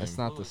 It's not the same. It's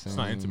not the same. It's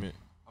not intimate.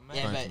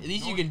 Yeah, Fine. but at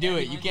least you can do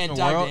it. You can't The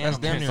talk world, to that's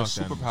animals. damn near a Can't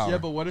talk to superpower. Yeah,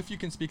 but what if you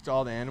can speak to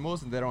all the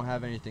animals and they don't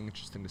have anything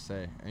interesting to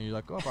say, and you're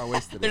like, oh, I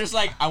wasted They're it. just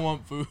like, I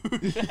want food.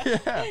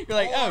 Yeah. You're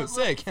like, oh,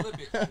 sick. Flip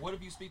it. What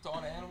if you speak to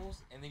all the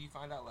animals and then you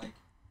find out like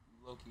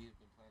low-key have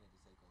been planning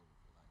to take over?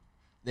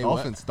 They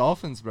what?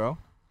 Dolphins, bro.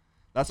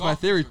 That's my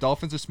theory.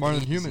 Dolphins are smarter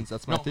than humans.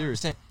 That's my theory.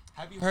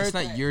 Have you That's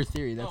heard not your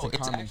theory. That's a it's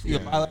common actually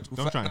theory. a biological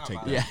Don't try and fact. take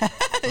Not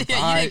that.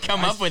 Yeah, you didn't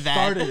come up with that.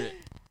 Started it.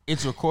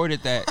 It's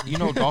recorded that, you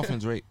know,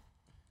 dolphins rape.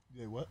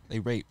 Yeah, what? They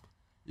rape.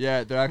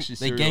 Yeah, they're actually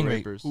They serial gang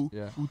rape. rapers.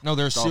 Yeah. No,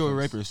 they're serial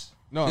Dolphins. rapers.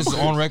 No, This is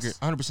on record,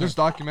 100%. There's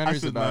I documentaries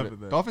should about laugh it. at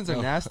that. Dolphins are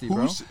No. nasty,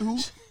 bro.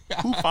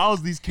 Who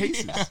files these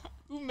cases?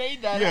 Who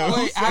made that? Yeah, up?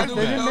 who Wait, said how do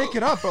They we didn't know? make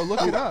it up, bro.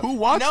 Look it up. Who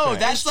watched No, that?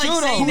 that's like true,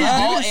 though, saying bro.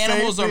 that all Didn't say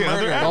animals are the other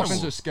murderers. animals.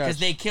 Dolphins are sketch. Because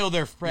they kill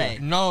their prey.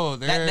 No,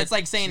 they're That's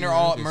like saying they're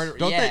all serial murder. rapers.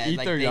 Don't yeah, they eat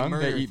like their young?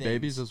 murder They eat things.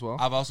 babies as well.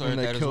 I've also And heard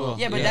they that as kill- well.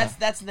 Yeah, but Yeah.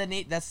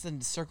 that's the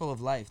circle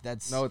of life.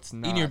 That's No, it's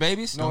not. Eating your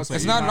babies? No, it's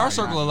it's not in not. our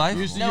circle of life.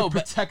 Usually No, you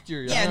but- protect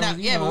your young.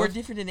 yeah, but we're know?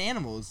 different than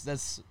animals.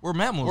 That's We're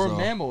mammals. Or though.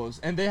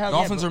 mammals, and they have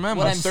Dolphins are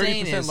mammals. what I'm 30%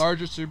 saying is-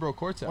 larger cerebral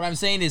cortex. what I'm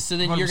saying is. So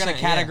then you're gonna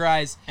 100%, yeah.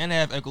 categorize. And they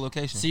have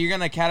echolocation. So you're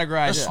gonna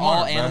categorize They're all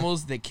smart, bruh.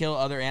 animals that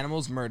kill other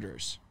animals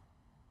murderers.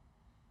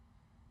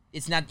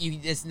 It's not you.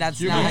 That's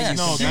Humans- not how you.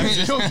 No, Humans that's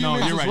just kill no.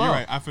 humans You're as right. well. You're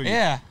right. I feel you.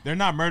 Yeah. They're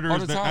not All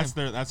murderers. the That's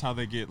time. that's how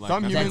they get like.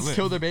 Some that's how they humans live.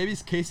 kill their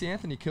babies. Casey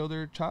Anthony killed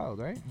their child,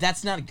 right?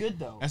 That's not good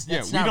though. That's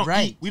That's we not don't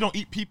right. eat. We don't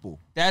eat people.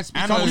 That's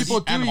Some because people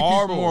do and eat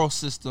our people. moral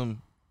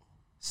system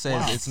says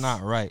Wow. it's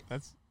not right.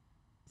 That's.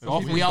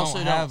 Dolphins We also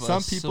don't don't- have a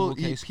Some people civil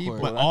eat case people.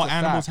 court. But That's all a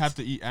animals fact. have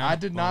to eat. I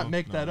did not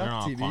make that they're up,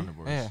 all TV.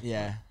 carnivores. Yeah.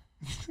 Yeah.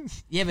 Yeah, but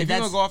If you're that's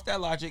gonna go off that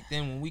logic,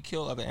 then when we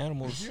kill other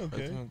animals, Is he or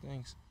okay? doing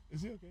things.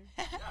 Is he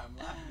okay?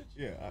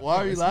 Yeah. Why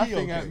are you Is he laughing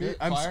okay? at me?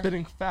 I'm Fire?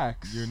 spitting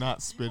facts. You're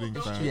not spitting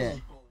facts. yeah.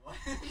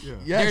 Yeah.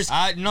 Yes.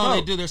 I no, Bro,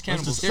 they do. There's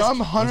cannibals. just- There's- Some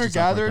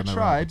hunter-gatherer act like that never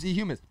tribes eat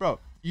humans. Bro,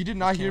 you did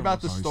not hear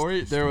about the Oh, he's- story.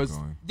 he's There still was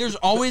going. There's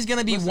always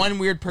gonna be one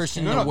weird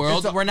person in the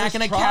world. We're not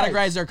gonna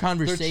categorize our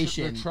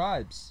conversation. They're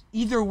tribes.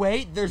 Either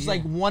way, there's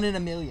like 1 in a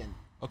million.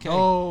 okay.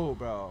 Oh,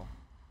 bro.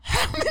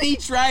 How many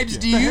tribes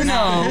do The you history,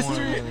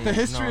 know? the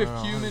history No,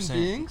 of human 100%.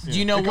 beings. Do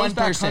you know it goes one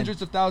back person?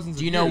 hundreds of thousands.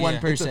 Do you of know years. one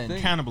It's a person?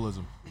 thing.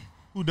 Cannibalism.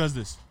 Who does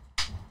this?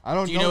 I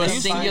don't Do you know a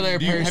that. singular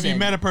Have you person?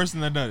 met a person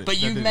that does it? But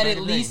that you've did met it?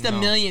 at least a No.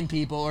 million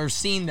people or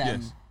seen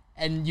them, Yes.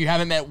 and you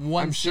haven't met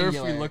one I'm sure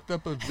singular. if we looked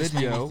up a made me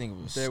video, think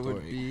of a there would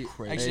story. be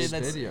Crazy. Actually, a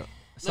that's- video. Look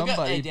up,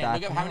 Somebody hey Dan, back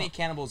look up them how many up.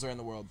 cannibals are in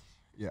the world.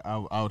 Yeah,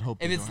 I would hope.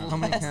 If they it's don't How have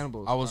many less-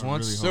 cannibals? I was I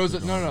once. really There was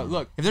hope a, they no, don't no. have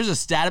Look, If there's a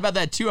stat about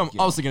that too, I'm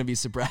also gonna be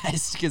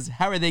surprised because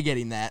how are they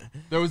getting that?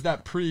 there was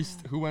that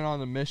priest who went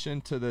on a mission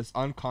to this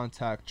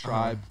uncontact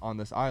tribe on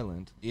this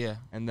island, Yeah,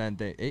 and then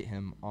they ate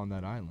him on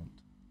that island.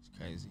 it's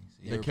crazy.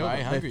 See, They were killed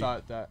probably him. hungry. They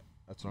thought that.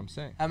 That's what I'm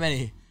saying. How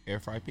many? air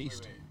fry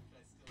beast.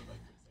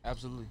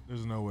 Absolutely.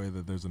 There's no way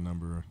that there's a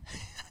number.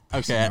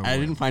 Okay, no I way.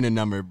 didn't find a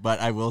number, but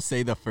I will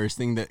say the first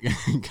thing that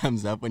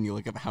comes up when you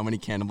look up how many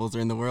cannibals are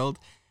in the world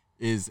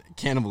is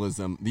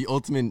cannibalism. The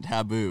ultimate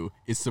taboo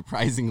is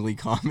surprisingly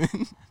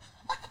common.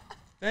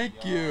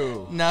 Thank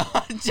you. No,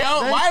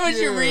 don't. Why would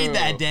you you. read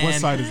that, Dan? What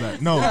site is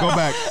that? No, go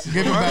back.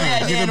 Give it back. Yeah,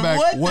 Give Dan, it back.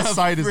 what What the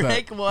site is that?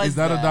 frick was Is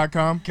that that? a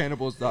 .com?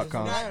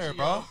 Cannibals.com. Matter,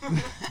 bro.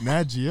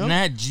 Nat Geo.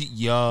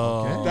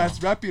 Yo.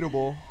 That's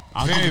reputable.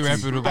 I'll Very give it to you.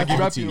 reputable. I'll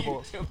That's give it to you.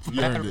 reputable.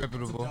 You earned it.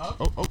 reputable.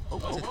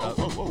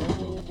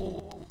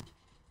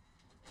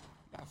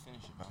 Gotta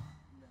finish it, bro.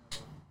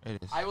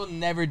 It is. I will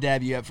never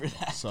dab you up for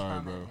that. Sorry,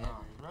 bro.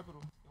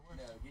 Reputable.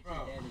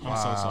 I'm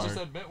so sorry.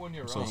 Just admit when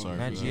you're I'm so wrong. sorry.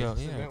 Nat for Geo,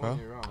 that. yeah, Admit bro. when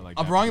you're wrong. I like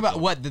I'm that. wrong about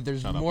what? That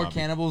there's Shout out, more Bobby.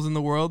 cannibals in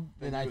the world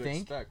Than than I you would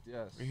think. expect,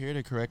 yes. We're here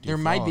to correct There your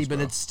might be, flaws, but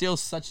bro. it's still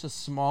such a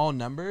small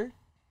number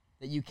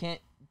that you can't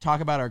talk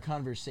about our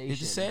conversation. It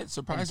just said and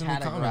surprisingly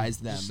common. categorize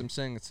them. Just, I'm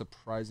saying it's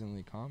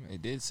surprisingly common.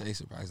 It did say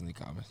surprisingly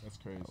common. That's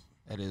crazy.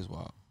 That is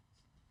wild.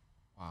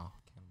 Wow.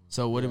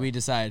 So what did we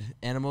decide?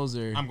 Animals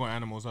or I'm going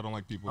animals. I don't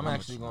like people. I'm that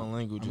actually much. going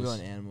languages. I'm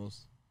going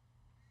animals.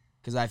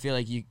 Because I feel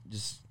like you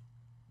just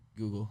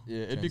Google.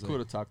 Yeah, it'd be translate. cool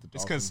to talk to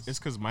It's dolphins.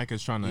 because Mike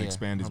is trying to Yeah,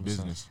 expand his 100%.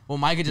 business. Well,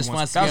 Micah just He wants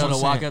wants- to be that's able what to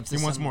I'm walk saying. up to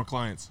He wants some, more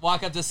clients.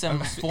 walk up to some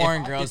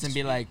foreign girls and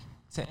be like,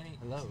 Say-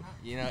 hello,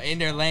 you know, in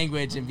their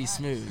language and be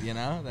smooth, you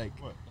know, like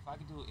If I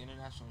could do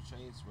international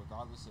trades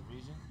regardless of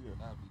region,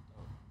 that'd be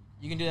dope.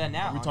 you can do that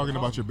now. Are we talking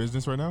about your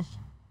business right now?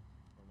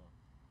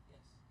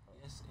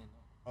 Yes and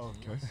no. Oh,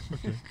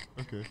 okay.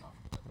 Okay.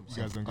 You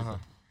guys don't get Uh-huh.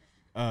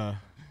 that.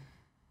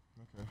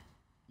 Okay.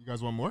 You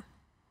guys want more?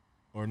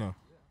 Or no?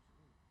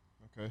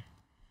 Okay.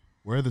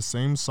 Wear the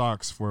same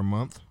socks for a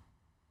month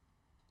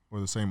or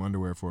the same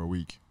underwear for a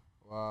week.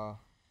 Wow.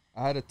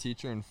 I had a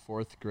teacher in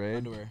 4th grade.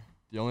 Underwear.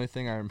 The only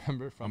thing I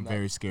remember from I'm that,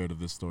 very scared of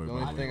this story. the by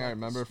the only way. thing I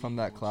remember from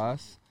that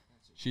class,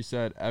 she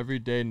said every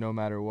day, no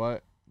matter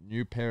what,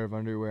 new pair of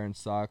underwear and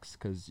socks,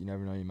 because you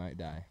never know, you might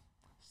die.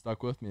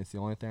 Stuck with me. It's the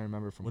only thing I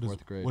remember from What is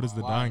 4th grade. what does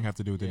the Why? dying have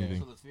to do with Yeah. anything?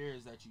 So the fear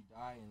is that you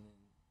die and then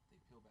they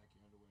peel back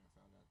your underwear and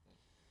found out that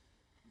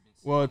you've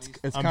been Well, sitting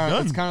it's I'm kind of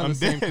done. the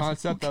same I'm dead.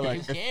 concept that Who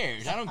like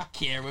cares? I don't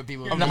care what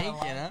people I'm think,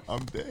 not- you know.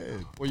 I'm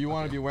dead. well, you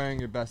want to be wearing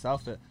your best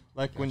outfit,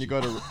 like when you go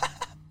to.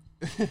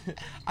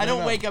 I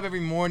don't No. wake up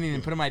every morning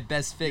and put on my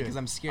best fit because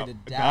I'm scared to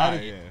Got die.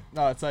 it, yeah.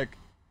 No, it's like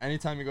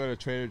anytime you go to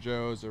Trader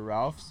Joe's or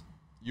Ralph's,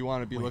 you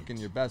want to be Wait. looking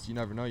your best. You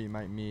never know, you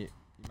might meet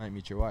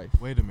your wife.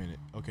 Wait a minute.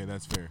 Okay,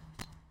 that's fair.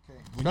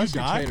 When you Especially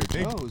die,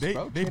 Trader Joe's, they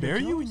bro. they Trader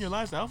bury you in Joe's. your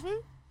last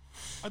outfit?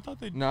 I thought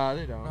they. Nah,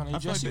 they don't. No, they I feel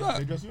dress like you up.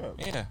 They dress you up.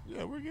 Yeah.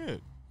 Yeah, we're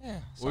good. Yeah.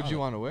 What'd you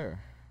want to wear?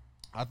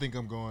 I think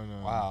I'm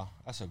going. Wow,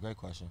 that's a great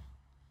question.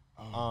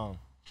 Damn.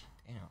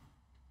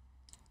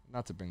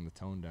 Not to bring the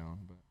tone down,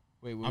 but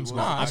Wait, I'm what- just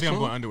Nah, going, I that's think I'm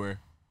cool. going underwear.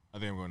 I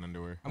think I'm going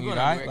underwear. I'm You going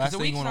die? underwear Last because a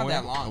thing you week's wanna not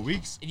that wear? long. A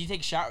week's? If you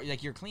take a shower,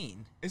 like you're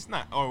clean. It's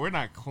not. Oh, we're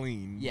not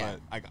clean. Yeah.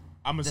 But like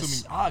I'm The assuming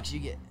socks you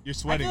get. you're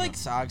sweating. I feel like them.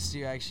 socks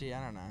too. Actually,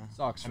 I don't know.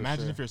 Socks. For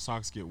Imagine sure. if your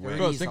socks get wet. 30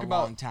 Bro, is think a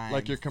about, long time.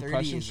 like, your 30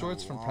 compression is a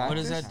shorts from long practice. What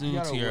does that time. do You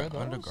gotta to your wear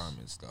those?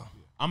 undergarments, though?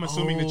 I'm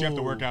assuming that you have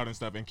to Oh. work out and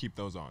stuff and keep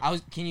those on.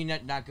 Can you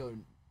not go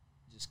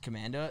just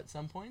commando at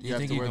some point? Do you have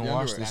think to you wear can the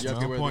wash underwear. this You have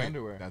now? to wear the point.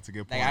 underwear. That's a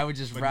good point. Like I would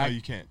just but rock. No,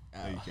 you can't.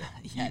 No, you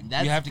can't. Yeah, You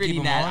that's have to pretty keep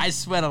 'em nasty. on? I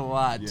sweat a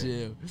lot Yeah.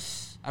 too.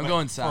 I'm But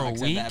going for a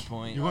socks at week? that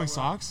point. You're going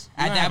socks?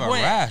 At gonna that have a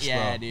point, rash,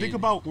 yeah, bro. dude. Think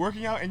about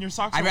working out and your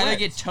socks I'd are rather wet.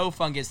 get toe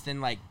fungus than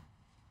like.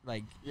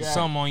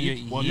 Some on your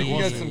Well, You then can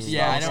well, get some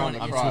Yeah, I stuff don't on wanna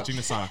the I'm get crotch. switching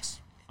to socks.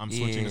 I'm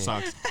switching to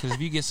socks. Because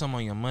if you get some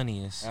on your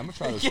money, it's, I'm gonna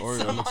try this Get Oreo.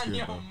 some It looks on good,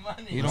 your though.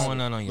 money. you don't want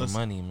none on your Let's-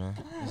 money, man.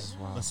 This is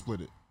wild. Let's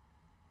split it.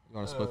 You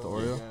want to split the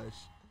Oreo?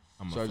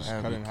 I'm Should I a just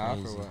fan. cut it in half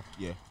or crazy. what?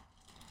 Yeah.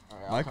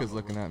 Micah's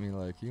looking at me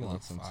like he They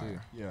wants some look too.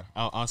 fire. Yeah.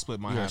 I'll split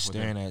my You are half with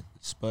staring him. at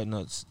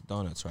Spudnuts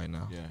Donuts right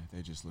now. Yeah,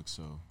 they just look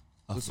so.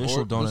 This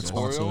Official donut this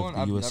sponsor Oreo of one, the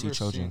I've USC never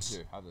Trojans. Seen.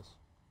 Here, have this.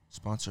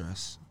 Sponsor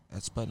us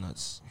at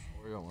Spudnuts.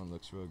 Oreo one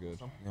looks real good.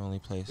 The only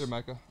place. Here,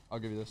 Micah, I'll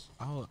give you this.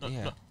 I'll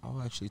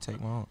actually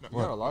take my own. You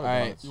got a lot of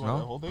Alright. donuts. You want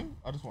the whole thing?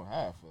 I just want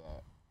half of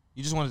that.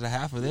 You just wanted the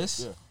half of this?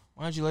 Yeah.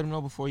 Why didn't you let him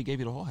know before he gave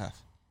you the whole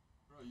half?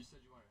 Bro, you said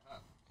you wanted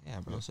half. Yeah,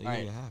 bro. So you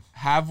Alright. gave you half.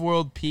 Have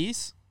world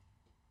peace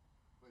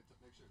Wait,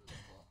 make sure it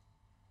doesn't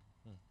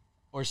fall.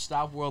 or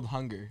stop world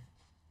hunger.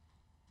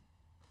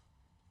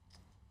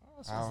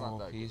 This one's not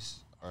World that good. peace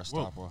or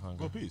stop world hunger?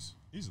 World peace,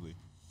 easily.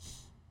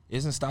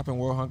 Isn't stopping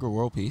world hunger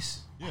world peace?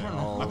 Yeah, don't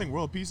know. I think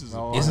world peace is.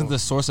 No. Isn't the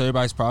source of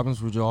everybody's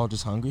problems we're all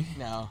just hungry?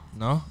 No.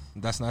 No,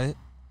 that's not it.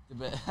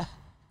 But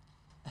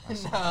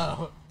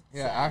no.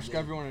 Yeah, ask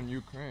everyone in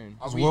Ukraine.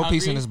 Are It's we world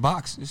peace in hungry? this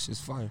box. It's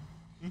just fire.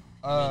 I mean,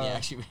 yeah,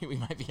 actually, we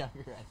might be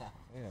hungry right now.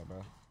 Yeah,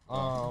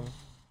 bro.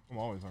 I'm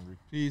always hungry.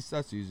 Peace,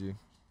 that's easy.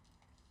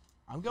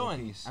 I'm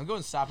going. peace. I'm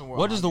going stopping world.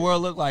 What does the hunger.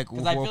 world look like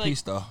with I world feel like-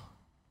 peace, though?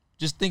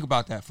 Just think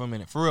about that for a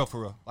minute. For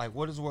real. Like,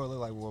 what does the world look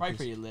like with world Probably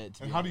peace? pretty lit.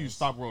 To And be how do you honest.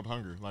 stop world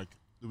hunger? Like,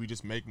 do we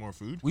just make more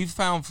food? We've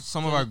found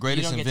some of our You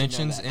greatest don't get to know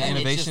inventions that. and it's just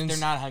innovations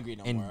they're not hungry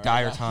no in more.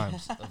 dire right?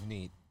 times of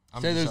need.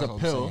 Say there's that's a what I'm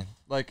pill, saying.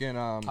 like in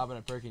Popping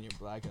a perk and you're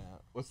blacking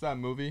out. what's that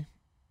movie,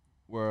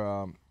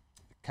 where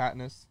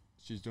Katniss,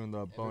 she's doing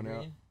the bone out.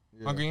 Evergreen?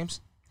 Yeah. Hunger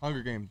Games.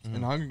 Hunger Games. Mhm.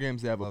 In Hunger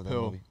Games, they have Love a that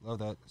pill movie. Love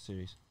that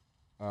series.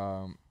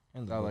 um,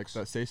 And the that like books.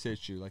 that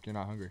satiates you, like you're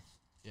not hungry.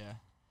 Yeah.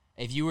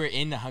 If you were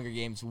in the Hunger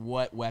Games,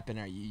 what weapon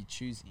are you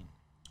choosing?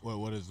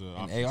 What is the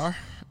An options? AR.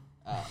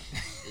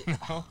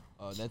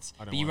 Oh, that's.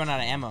 I didn't But you watch run out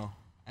of ammo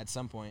at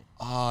some point.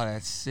 Oh,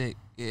 that's sick.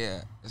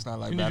 Yeah, it's not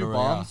like Can you battle do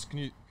royale. bombs? Can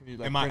you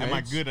like Am I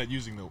grenades? good at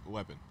using the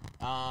weapon?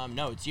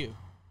 No, it's you.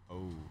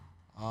 Oh.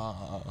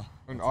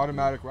 An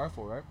automatic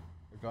rifle, right?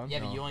 A gun? Yeah,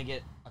 but No. you only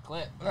get a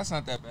clip. But that's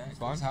not that bad.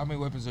 fine. How many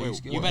weapons are you Wait,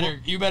 skilled? You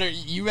at?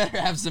 you better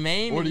have some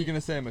aim. What are you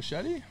gonna say? A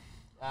machete?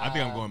 I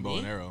think I'm going bow me?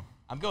 and arrow.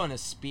 I'm going a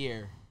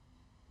spear.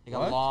 Like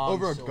What? a long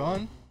Over a sword.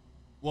 gun?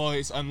 Well,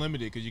 it's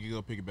unlimited because you can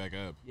go pick it back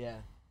up. Yeah.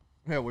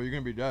 Yeah, well you're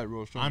gonna be dead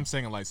real soon. I'm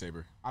saying a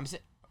lightsaber. I'm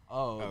saying.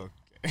 Oh. Okay.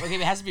 Okay, but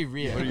it has to be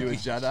real. What are you, a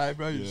Jedi,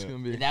 bro? You're just Yeah.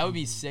 gonna be. That would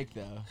be sick,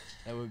 though.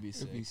 That would be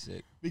sick. It'd be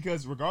sick.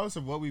 Because regardless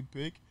of what we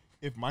pick,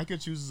 if Micah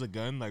chooses a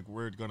gun, like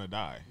we're gonna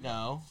die.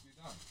 No.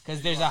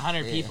 Because there's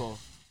 100 Yeah. people.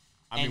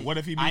 I mean, And what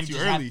if he I meets you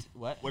just have early? to-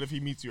 what? What if he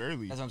meets you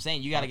early? That's what I'm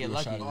saying. You got to get do a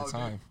lucky. shot at a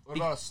time. What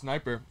about a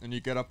sniper and you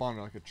get up on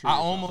like a tree? I or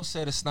something? almost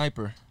said a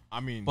sniper,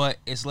 I mean, but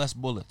it's less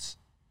bullets.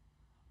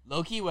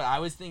 Low-key, what I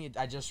was thinking,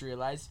 I just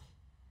realized,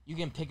 you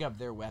can pick up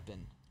their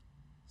weapon.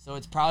 So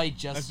it's probably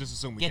just... let's just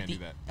assume we get can't the,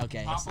 do that.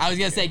 Okay. I was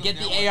going to say, get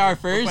the AR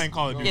first, playing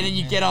Call of and Duty. then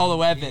you get all the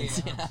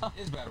weapons. you know?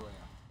 It's battle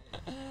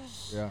royale.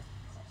 Yeah.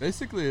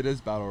 Basically, it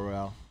is battle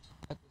royale.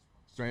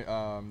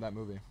 That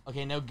movie.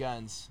 Okay, no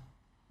guns.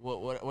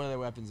 What other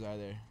weapons are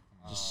there?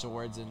 Just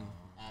swords and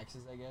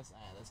axes, I guess?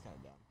 That's kind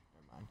of dumb.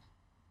 Never mind.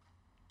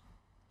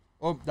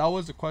 Well, that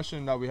was a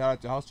question that we had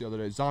at the house the other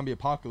day. Zombie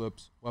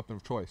apocalypse, weapon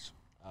of choice.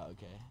 Oh,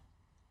 okay.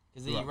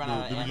 Because then Do you I- run do-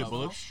 out of do we ammo. get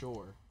bullets?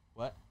 Sure.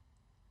 What?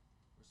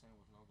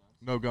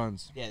 No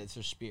guns. Yeah, it's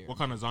a spear. What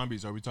kind of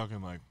zombies are we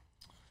talking? Like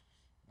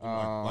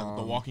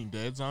the Walking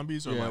Dead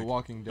zombies, or yeah, like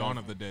Walking Dead. Dawn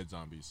of the Dead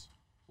zombies?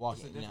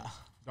 Walking. No.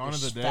 Dawn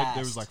of the They're Dead, there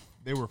was fast. like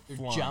they were They're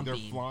flying, they're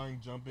jumping. flying,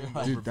 jumping. Dude,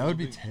 over Dude, that would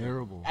be buildings.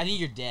 terrible. I think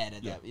you're dead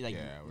at Yeah, that. Like,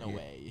 yeah, no yeah.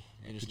 way.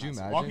 You're just Could you not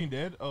imagine? Walking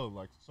Dead? Oh,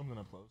 like something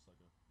up close,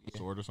 like a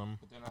sword or something.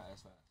 But they're not as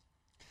fast.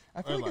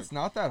 I feel Or like like- it's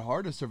not that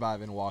hard to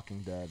survive in Walking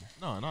Dead.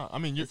 No. I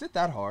mean, Is it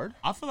that hard?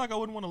 I feel like I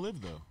wouldn't want to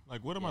live though.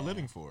 Like, what am I Yeah.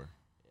 living for?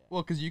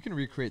 Well, because you can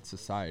recreate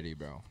society,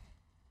 bro.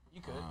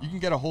 You could. You can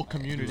get a whole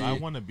community. Dude, I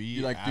want to be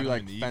You, like, do, Adam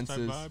like, and Eve type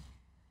fences. vibe.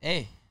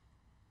 Hey.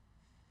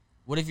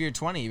 What if you're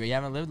 20 but you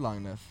haven't lived long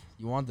enough?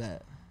 You want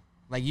that?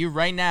 Like you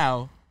right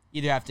now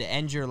either have to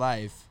end your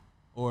life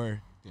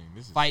or Dang,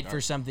 this is fight dark.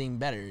 for something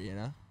better. You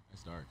know.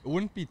 It's dark. It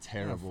wouldn't be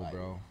terrible, fight.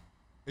 bro.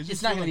 It's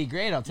just not feel gonna be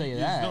great. I'll tell you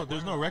that.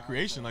 There's no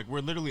recreation. Like we're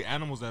literally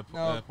animals at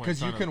No, that point.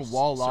 because you trying to can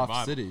wall off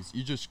survive. cities.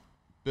 You just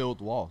build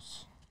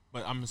walls.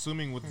 But I'm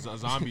assuming with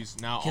zombies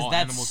now, Because all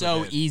that's animals so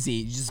are dead. easy.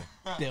 You just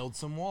build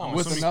some walls.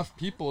 With assuming- enough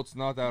people, it's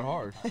not that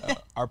hard.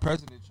 Our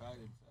president tried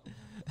it.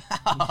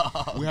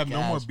 We have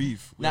no more gosh.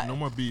 beef. We have no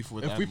more beef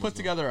with. If we Muslim. put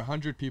together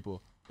 100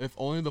 people, if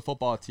only the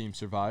football team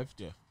survived,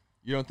 Yeah.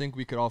 you don't think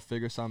we could all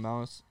figure something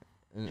else?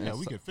 Yeah,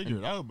 we could figure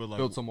it out, but like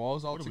build some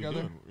walls all what are we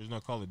together. doing? There's no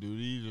Call of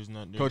Duty. There's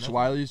not. Coach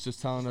Wiley's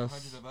just telling There's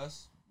us. 100 of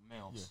us,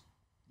 males,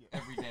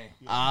 every day.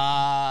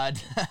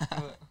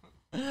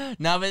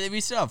 No, but we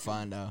still have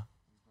fun though.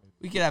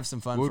 We could have some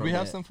fun. Would for a we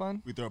have bit. some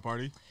fun? We throw a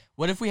party.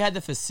 What if we had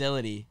the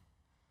facility?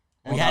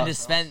 And We that had to was-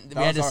 spend. that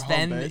We had was to our home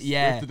spend. base? We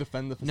Yeah. have to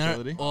defend the No,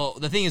 facility. well,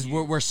 the thing is,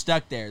 we're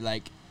stuck there.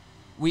 Like,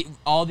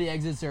 all the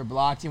exits are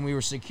blocked, and we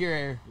were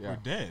secure. Yeah. We're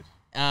dead.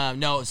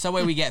 No,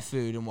 Subway we get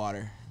food and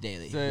water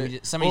daily.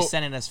 Somebody's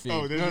sending us food.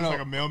 Oh, there's just like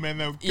a mailman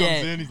that comes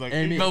Yeah. in. He's like,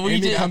 Amy, But we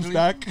Amy just- comes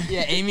back.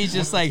 Yeah, Amy's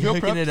just like Meal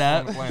hooking prep's it up.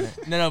 on the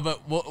planet. No,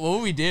 but what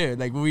would we do?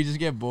 Like, would we just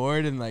get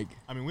bored and like?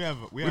 I mean, we have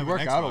We'd an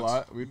work out a Xbox.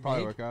 lot. We'd probably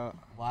Maybe. work out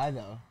Why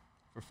though?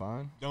 for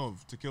fun. No,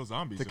 to kill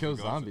zombies. To if kill we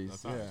go outside- zombies.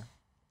 outside. Yeah.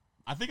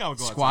 I think I would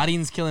go outside.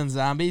 Squatting's killing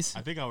zombies.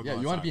 I think I would. Yeah.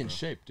 go You want to outside, be in bro.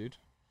 shape, dude.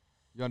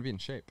 You want to be in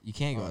shape. You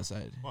can't go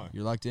outside. Why?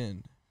 You're locked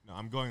in. No,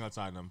 I'm going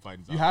outside and I'm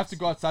fighting You zombies. have to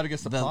go outside to get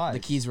supplies. The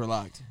keys were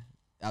locked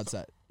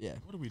outside. Yeah.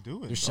 What are we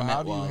doing? There's So cement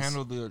how do you walls.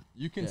 handle the?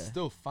 You can Yeah.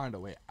 still find a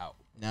way out.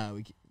 No,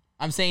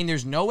 I'm saying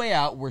there's no way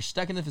out. We're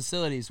stuck in the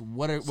facilities. So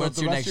What's the your rest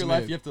next of your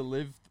life, move? you have to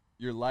live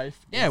your life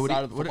Yeah, what do inside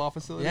you- of the what do- football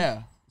facility.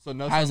 Yeah. So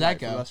no. How does sunlight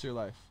that for go? the rest of your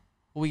life.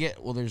 Well, we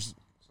get. Well, there's.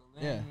 So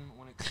then, Yeah.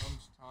 when it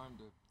comes time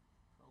to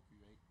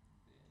procreate,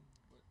 then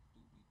what do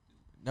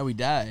we do? No, we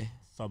die.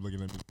 Stop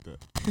looking at me like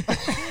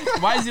that.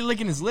 Why is he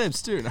licking his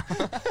lips, too?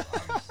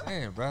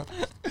 Damn, bro.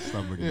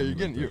 Stop looking Yeah, at you're me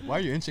getting. like Why are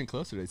you inching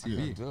closer to You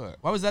TV? do it.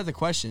 Why was that the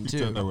question, You too?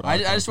 said that with I eye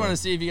just want to contact.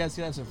 see if you guys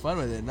could have some fun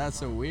with it. Not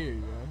so weird,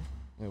 you know?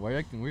 Yeah, why are you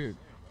acting weird?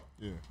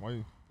 that. Yeah. Why?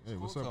 You, hey,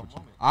 what's up with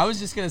you? I was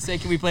just gonna say,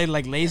 can we play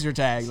like laser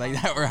tag, like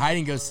that, or hide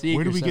and go seek?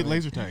 Where do or we get something?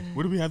 laser tag?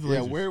 Where do we have the Yeah,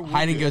 lasers? where would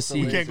Hide and we go get the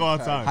seek. We can't go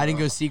laser outside. tag? Hide and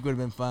go seek would have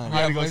been fun.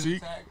 Hide and go Laser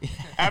seek. tag?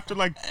 After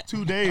like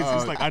 2 days,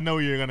 it's like I know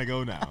where you're gonna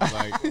go now.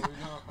 Like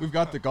We've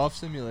got the golf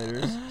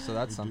simulators, so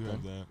that's We do something.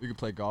 have that. We could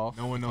play golf.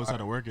 no one knows how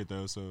to work it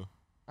though. So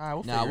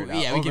We'll Nah, figure it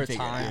out. yeah, we Over can figure it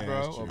time, out. bro.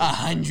 Yeah, that's true. Over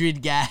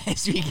 100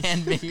 guys, we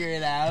can figure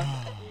it out.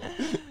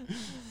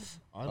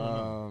 I don't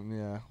know.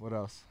 Yeah. What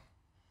else?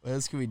 What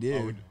else can we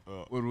do?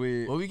 Would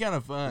we? Well, we kind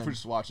of If fun. we're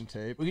just watching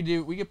tape. We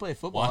could play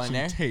football Watching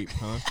in there. tape,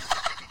 huh?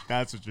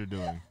 That's what you're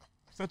doing.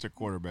 Such a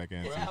quarterback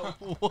answer.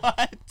 What?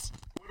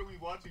 What are we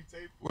watching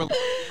tape?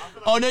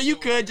 Oh no, you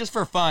could just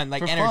for fun,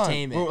 like For fun.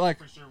 entertainment. We're like,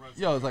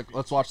 yo, it's like,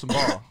 let's watch some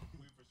ball.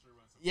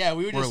 Yeah,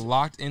 we would We're just.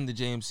 locked in the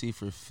JMC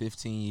for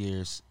 15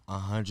 years.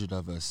 100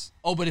 of us.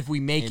 Oh, but if we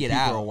make And it people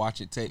are out,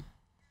 watching tape.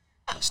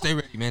 Stay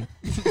ready, man.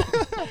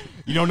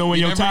 You don't know when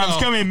You your never time's know.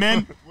 coming,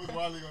 man.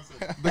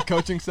 The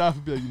coaching staff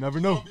would be like, you never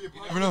know. You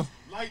never know.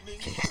 Lightning.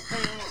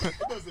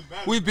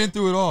 We've been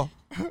through it all.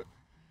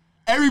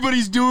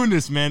 Everybody's doing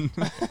this, man.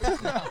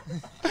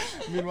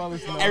 Meanwhile,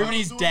 there's no.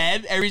 everybody's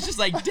dead. Everybody's just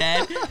like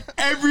dead.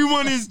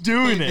 Everyone is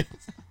doing it.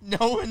 No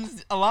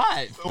one's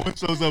alive. Someone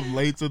shows up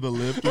late to the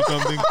lift or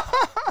something.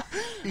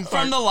 He's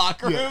From the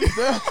locker room.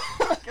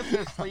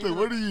 like,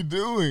 what are you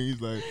doing? He's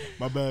like,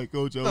 my bad,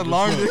 coach. I was The just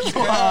alarm up." didn't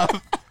go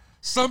off.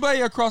 Somebody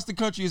across the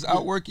country is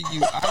outworking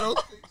you. I don't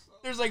think so.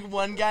 There's like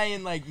one guy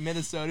in like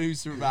Minnesota who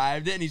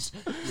survived it, and he's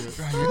He's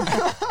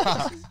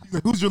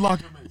like, who's your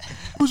locker mate?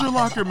 Who's your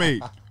locker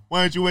mate?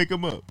 Why don't you wake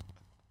him up?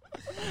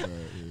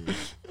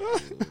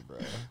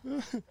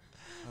 Man,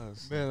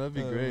 that'd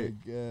be great.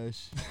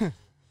 gosh.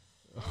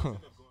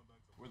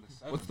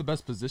 What's the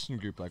best position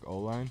group? Like O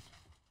line?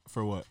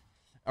 For what?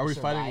 Are we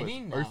Surviving?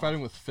 fighting? Are we No.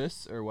 fighting with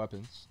fists or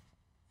weapons?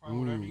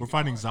 We're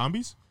fighting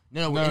zombies?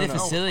 No, we're No, in no, the no.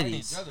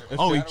 facilities.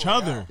 Oh, each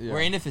other. Yeah.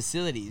 We're in the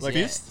facilities. Like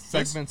yeah.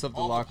 segments of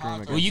the locker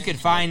room. I Well, you could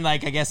find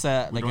like I guess We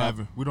don't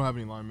have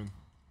any linemen.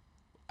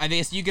 I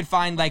guess you could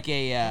find like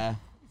a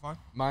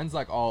Mine's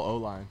like all O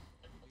line.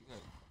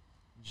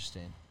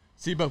 interesting.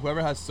 See, but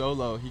whoever has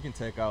solo, he can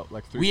take out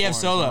like 3. We have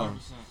 4 solo.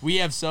 arms. We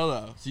have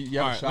solo. So you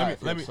have a All shot. right,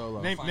 if you let have me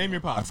solo. name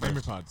your pods. Name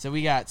your pods. So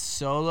we got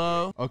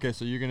solo, Okay,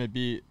 so you're gonna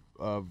beat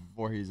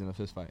Voorhees in a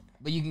fist fight.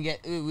 but you can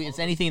get it's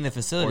anything in the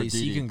facility, so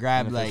you Didi can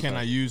grab in a like fist Can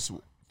I use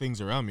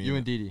things around me? You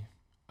and Didi.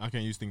 I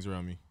can't use things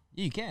around me.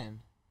 you can.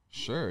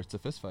 Sure, it's a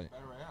fist fight.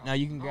 No,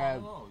 you can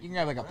grab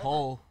like a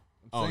pole.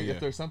 Oh, Saying yeah. If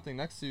there's something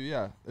next to you,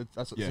 yeah,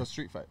 it's Yeah. a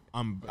street fight.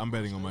 I'm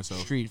betting on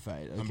myself. Street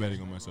fight. I'm Okay.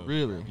 betting on myself.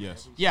 Really?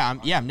 Yes. Yeah, I'm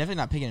definitely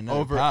not picking another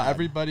Over pod.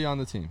 everybody on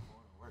the team.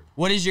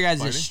 What is your guys'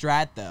 Fighting?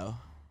 strat though?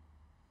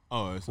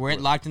 Oh, it's We're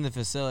locked in the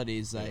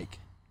facilities. Like,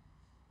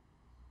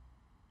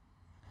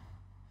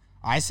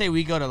 I say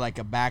we go to like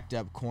a backed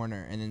up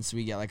corner, and then so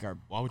we get like our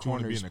Why would you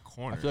want to be corners. in a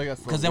corner? I feel like that's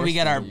Because then we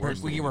get our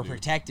worst thing we're to do.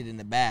 protected in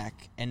the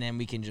back, and then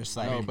we can just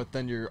like. No, but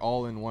then you're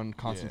all in one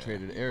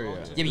concentrated area.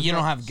 yeah, but you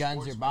don't have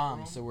guns or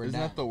bombs, so we're Isn't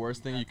done. that the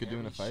worst thing you could do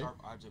in a fight?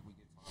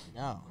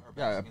 No.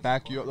 Yeah,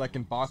 back you up like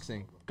in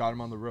boxing. Got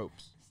him on the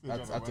ropes.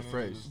 That's a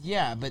phrase.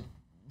 Yeah, but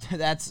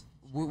that's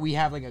we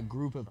have like a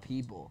group of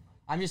people.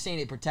 I'm just saying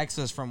it protects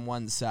us from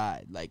one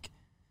side. Like,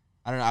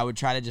 I don't know. I would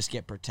try to just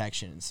get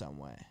protection in some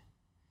way.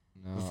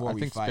 No, before I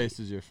we think fight. space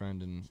is your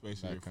friend and Space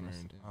is that your kind of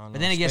friend. stuff. I don't But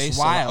know. then it gets Space,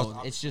 a lot of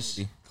wild. It's just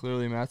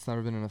Clearly, Matt's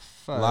never been in a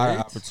fight. a lot of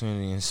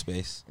opportunity in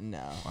space.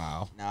 no.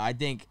 Wow. No, I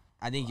think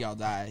y'all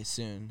die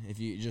soon if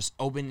you just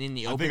open in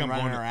the I open think I'm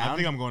running going. around. I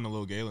think I'm going to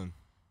Lil Galen.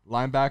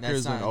 Linebackers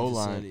That's not and in O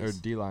line or facilities.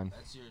 D line.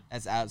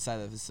 That's outside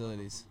the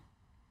facilities.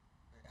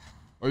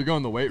 Or you go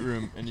in the weight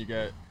room and you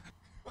get.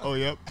 Oh,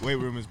 yep. Weight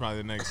room is probably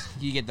the next.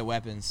 You get the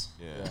weapons.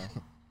 Yeah.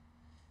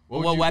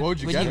 What would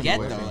you what get you in get the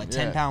weight though? room? Like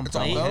Yeah. 10-pound It's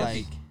all plate, healthy.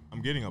 like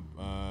I'm getting a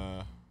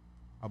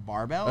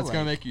barbell. That's gonna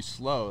like- make you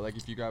slow. Like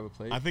if you grab a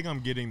plate. I think I'm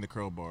getting the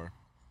curl bar.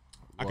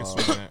 I can Whoa.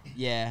 swing that.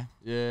 Yeah,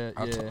 Yeah,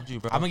 I yeah. told you,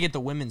 bro. I'm gonna get the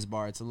women's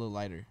bar. It's a little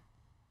lighter.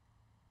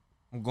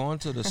 I'm going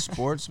to the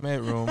sports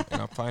med room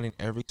and I'm finding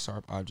every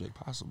sharp object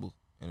possible.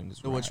 And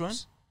it's The which one? I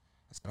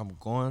said I'm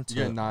going You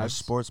get to a knives?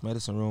 sports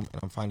medicine room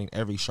and I'm finding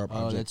every sharp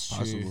Oh, object that's true.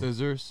 possible.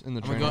 Scissors in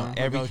the I'm training gonna room.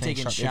 go- Everything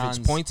taking sharp. If Sean's-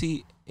 it's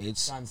pointy,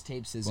 it's John's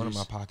tape scissors. going in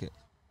my pocket.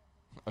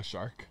 A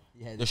shark.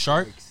 Yeah, The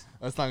shark? sharks.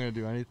 That's not gonna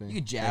do anything. You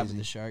could jab Crazy.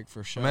 the shark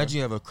for sure. Imagine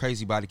you have a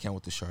crazy body count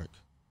with the shark.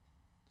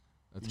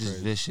 That's You're just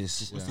crazy.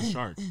 vicious. What's Yeah. the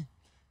shark?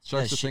 Shark's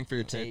Yeah, the shit thing for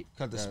your tape. tape.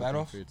 Cut the Yeah, spat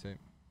thing off? for your tape.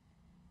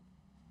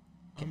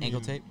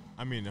 Ankle tape.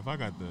 I mean, if I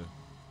got the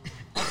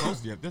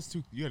close, yeah, that's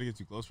too. You got to get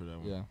too close for that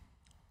one. Yeah.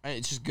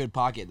 It's just good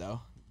pocket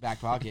though. Back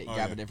pocket. Oh,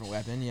 grab yeah. a different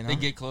weapon. You know. They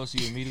get close,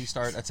 you immediately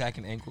start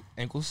attacking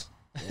ankles.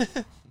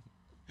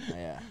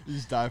 Yeah. You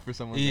just dive for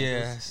someone.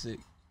 Yeah, sick.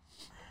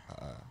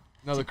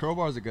 No, the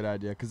crowbar is a good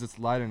idea because it's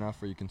light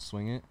enough where you can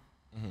swing it,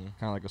 Mm-hmm.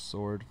 kind of like a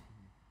sword.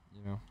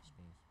 You know.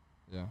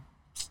 Yeah.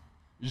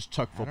 You just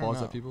chuck I don't footballs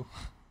know. at people.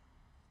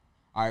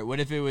 All right. What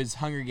if it was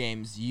Hunger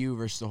Games? You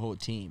versus the whole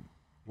team.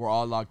 We're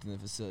all locked in the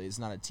facility. It's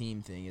not a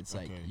team thing. It's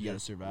like Okay, you yeah. gotta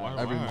survive. Why do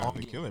Everyone- I have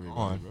to kill everybody,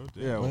 on. bro?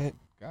 Damn. Yeah. What?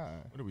 God.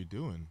 What are we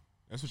doing?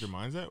 That's what your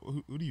mind's at.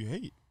 Who do you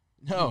hate?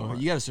 No,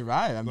 you gotta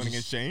survive. I'm Going just,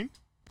 against Shane?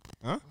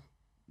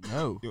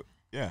 no.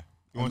 Yeah.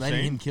 You I'm want letting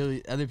Shane? him kill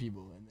other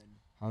people, and then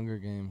Hunger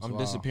Games. I'm wow.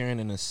 disappearing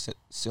in a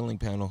ceiling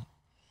panel.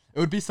 It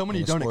would be someone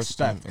in you a don't sports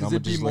expect team, and because I'ma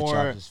it'd be just let y'all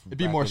more. just It'd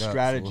be wrap more it up,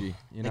 strategy.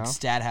 You know. like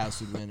Stathouse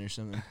would win or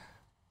something.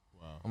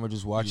 Wow. I'm gonna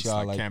just watch Just,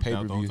 y'all like camped pay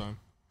out per the whole view. time?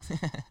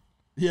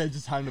 Yeah,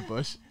 just hide in a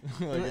bush.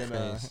 like in,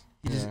 Yes.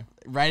 yeah.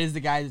 Right as the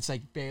guy that's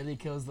like barely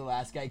kills the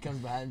last guy comes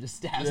behind and just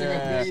stabs him.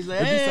 Yeah. Right. He's like,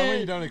 It'd be someone "Hey!"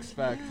 you don't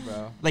expect,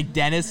 bro. Like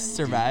Dennis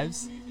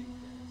survives.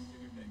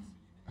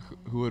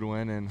 Who would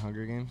win in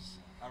Hunger Games?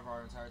 Out of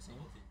our entire team.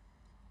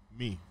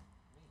 Me.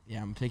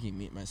 Yeah, I'm picking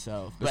meat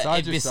myself. But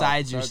Besides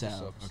besides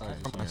yourself. yourself. Okay,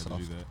 Besides so I had to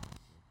myself. do that.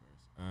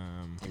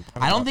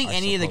 I don't think I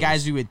any of the suppose.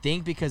 guys we would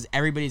think because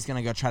everybody's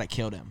gonna go try to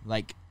kill them.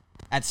 Like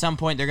at some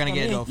point they're gonna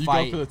get into a You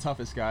fight. go for the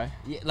toughest guy.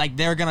 Yeah, like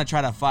they're gonna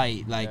try to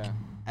fight. Like Yeah.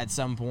 at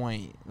some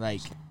point.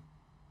 Like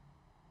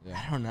Yeah.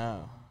 I don't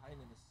know. Hiding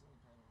in the ceiling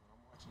panel and I'm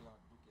watching y'all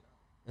duke it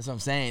out. That's what I'm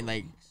saying.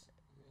 Like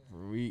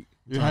for a week.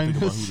 You're trying to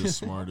think about hiding who the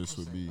smartest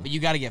would be. But you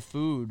got to get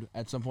food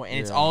at some point, and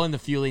it's Yeah. all in the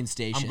fueling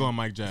station. I'm going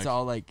Mike Jack. It's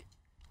all like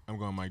I'm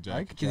going Mike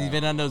Jack. because he's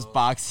been on those I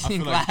boxing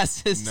feel like-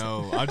 glasses.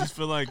 No, I just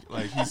feel like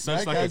he's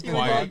such That like a guy's gonna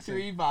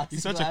quiet. box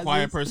He's such a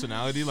quiet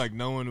personality. Like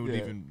no one would Yeah.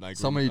 even like.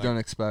 Someone you like, don't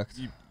expect.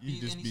 You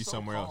just be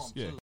somewhere else.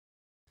 Yeah.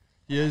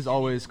 He is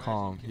always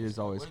calm. He is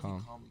always What if he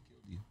calm. calmly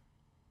killed you?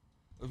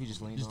 What if you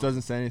just leaned He just over?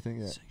 doesn't say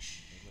anything yet.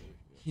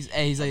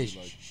 He's like, shh,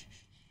 shh, shh.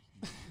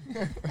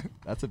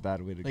 That's a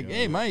bad way to Like, go.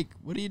 hey, Mike,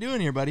 what are you doing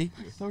here, buddy?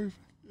 Sorry.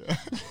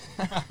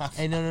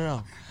 Hey,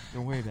 no.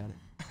 Don't worry about it.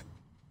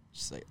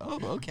 Just like, oh,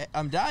 okay.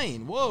 I'm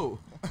dying. Whoa.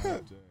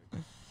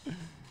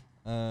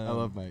 I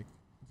love Mike.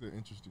 It's an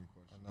interesting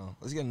question. I know.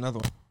 Let's get another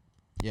one.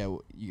 Yeah,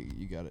 well,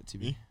 you got it, TB.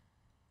 Me?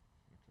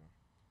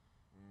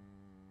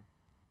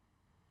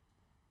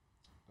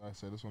 Did I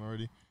say this one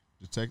already?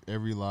 Detect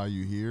every lie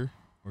you hear,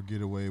 or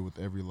get away with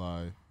every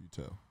lie you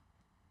tell.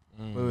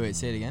 Wait,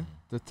 say it again.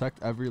 Detect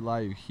every lie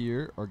you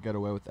hear or get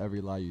away with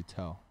every lie you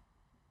tell.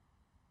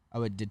 I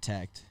would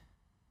detect.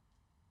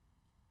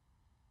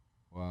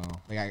 Wow.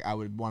 Like, I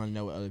would want to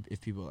know if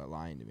people are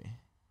lying to me.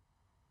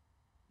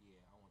 Yeah,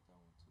 I want that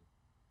one too.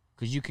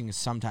 Because you can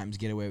sometimes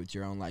get away with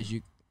your own lies.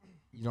 You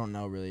don't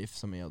know really if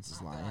somebody else is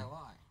Not lying. that I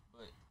lie,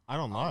 but I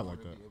don't lie like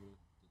to that. be able to detect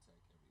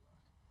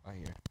every lie.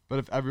 I hear. But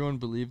if everyone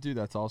believed you,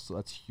 that's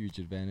a huge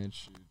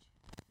advantage.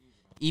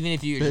 Even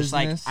if you're just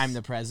like, Business. I'm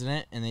the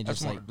president, and they That's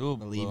just more like doable,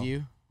 believe though.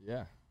 you,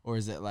 Yeah. or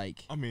is it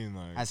like I mean,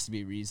 like, has to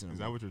be reasonable? is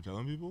that what you're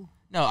telling people?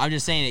 No, I'm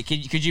just saying it.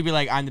 Could you be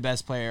like, I'm the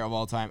best player of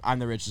all time. I'm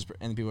the richest,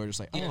 and people are just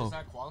like, Yeah, oh, does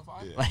that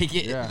qualify? Yeah. like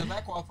it. Yeah. If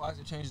that qualifies,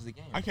 it changes the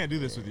game. I can't do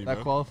this with you, That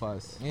bro.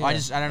 qualifies. Well, I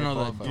don't know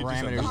the qualifies. You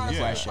just parameters of the yeah.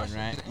 question,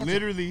 right?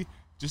 Literally,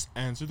 just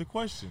answer the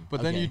question.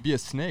 But then Okay. you'd be a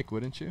snake,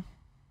 wouldn't you?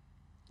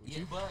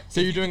 Yeah, but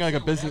Say if you're you doing can like a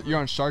say business, whatever- you're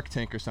on Shark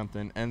Tank or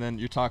something, and then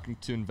you're talking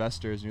to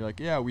investors, and you're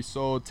like, yeah, we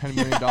sold $10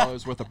 million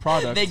worth of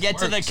product. They get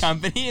to the Works.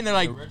 company and they're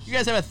like, you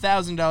guys have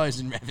 $1,000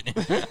 in revenue.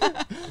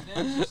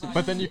 then it's just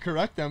But then you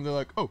correct them, they're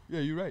like, oh, yeah,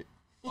 you're right.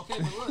 okay,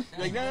 but look, that's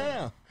like,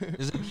 no.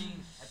 Is it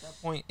at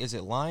that point? Is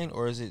it lying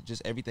or is it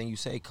just everything you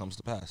say comes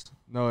to pass?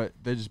 No,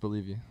 they just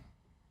believe you.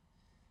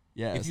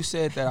 Yeah. If you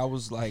said that I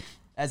was like,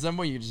 at some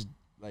point you just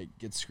like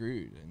get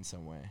screwed in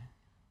some way.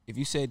 if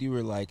you said you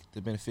were like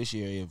the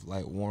beneficiary of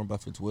like Warren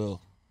Buffett's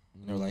will,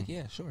 and they're like,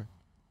 yeah, sure.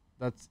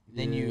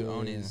 Then you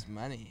own yeah. his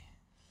money.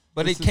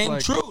 But This it is came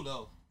like- true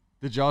though.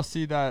 Did y'all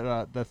see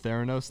that the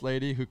Theranos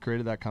lady who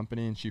created that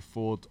company and she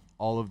fooled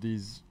all of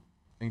these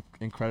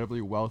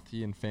incredibly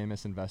wealthy and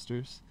famous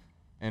investors,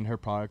 and her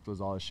product was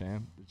all a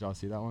sham? Did y'all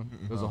see that one?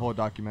 It was a whole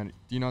documentary.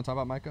 Do you know what I'm talking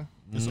about, Micah?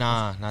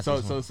 Nah, not So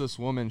this one. it's this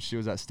woman. She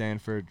was at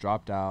Stanford,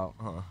 dropped out,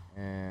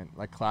 and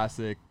like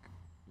classic,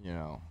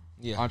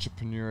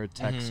 entrepreneur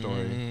tech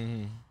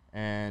story.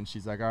 And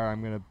she's like, all right,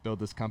 I'm gonna build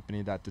this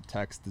company that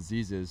detects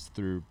diseases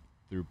through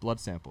blood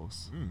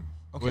samples.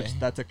 Okay. Which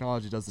that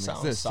technology doesn't Sounds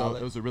exist. solid.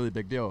 So it was a really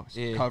big deal.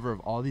 She's Yeah. cover of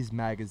all these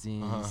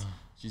magazines.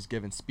 She's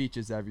giving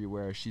speeches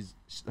everywhere.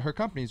 Her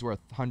company's worth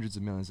hundreds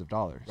of millions of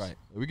dollars. Right.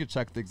 We could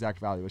check the exact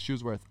value, but she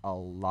was worth a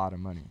lot of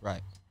money.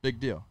 Right. Big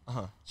deal.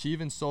 She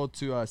even sold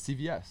to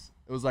CVS.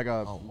 It was like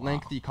a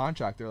lengthy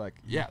contract. They're like,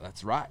 yeah,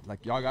 that's right.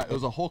 Like y'all got. It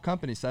was a whole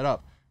company set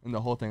up, and the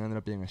whole thing ended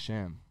up being a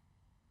sham.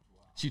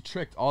 She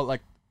tricked all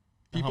like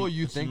people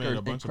you she think made are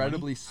a bunch of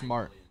incredibly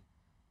smart.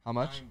 How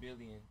much? 9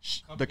 billion.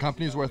 The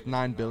company's worth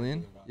 $9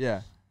 billion.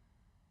 Yeah.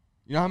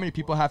 You know how many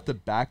people have to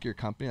back your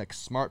company? Like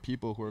smart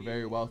people who are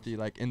very wealthy,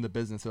 like in the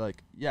business. They're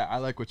like, yeah, I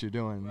like what you're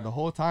doing. The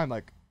whole time,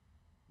 like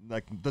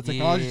the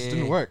technology just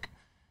didn't work.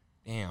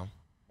 Damn.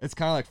 It's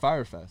kind of like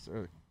Firefest.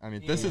 Or I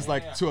mean, this is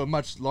like to a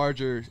much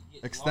larger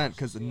extent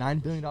because a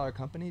 $9 billion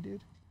company,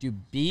 dude.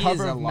 Dude, B Cover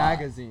is a of lot.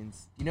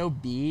 magazines. You know,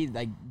 B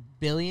like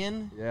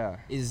billion Yeah.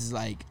 is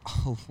like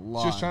a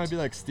lot. She was trying to be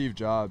like Steve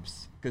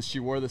Jobs because she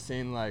wore the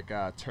same like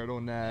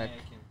turtleneck,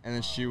 and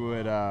then she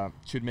would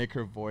make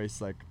her voice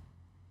like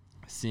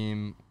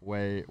seem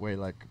way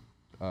like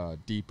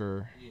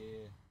deeper. Yeah.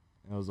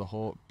 And it was a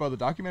whole. Bro, the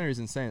documentary is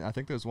insane. I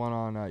think there's one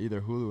on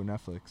either Hulu or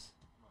Netflix.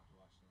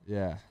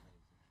 Yeah,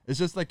 it's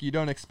just like you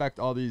don't expect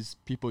all these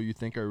people you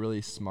think are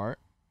really smart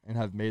and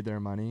have made their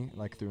money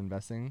like through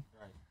investing.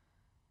 Right.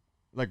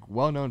 Like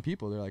well-known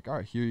people, they're like, all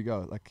right, here you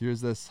go. Like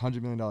here's this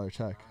 $100 million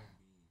check.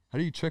 How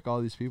do you trick all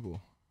these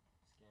people?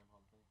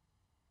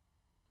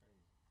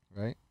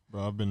 Right?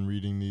 Bro, I've been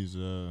reading these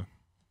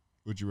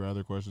would you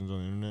rather questions on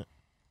the internet,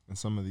 and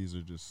some of these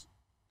are just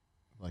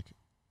like,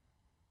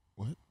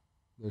 what?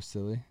 They're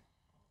silly.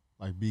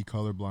 Like, be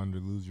colorblind or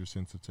lose your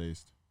sense of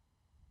taste.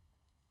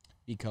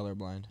 Be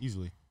colorblind.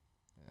 Easily.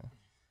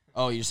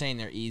 Oh, you're saying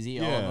they're easy,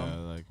 all of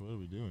them? Like, what are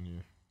we doing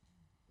here?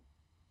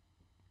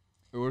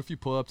 Or what if you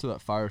pull up to that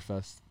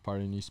Firefest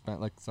party and you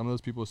spent like some of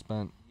those people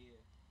spent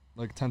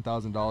like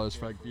 $10,000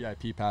 for like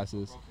VIP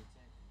passes?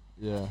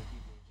 Yeah,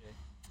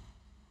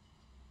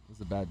 it's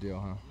a bad deal,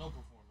 huh? No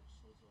performance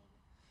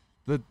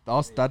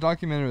whatsoever. That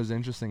documentary was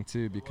interesting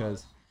too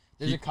because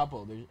There's a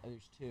couple. There's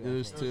two.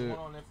 there's I think. two. One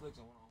on Netflix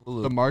and one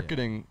on The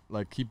marketing,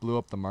 like he blew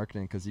up the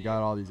marketing because he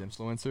got all these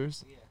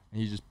influencers,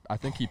 and I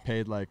think he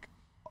paid like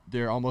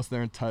their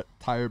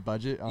entire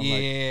budget on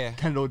like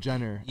Kendall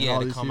Jenner and all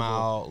to these come people.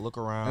 out, look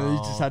around. And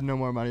he just had no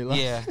more money left.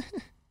 Yeah.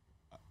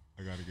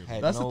 I gotta get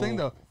Had That's the no thing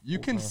though. You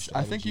can, plan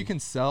I think you strategy. can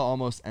sell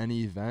almost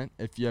any event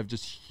if you have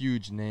just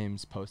huge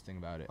names posting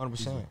about it.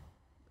 100%.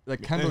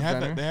 Like Kendall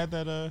Jenner. They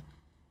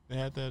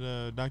had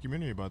that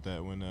documentary about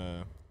that when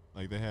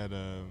like they had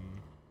it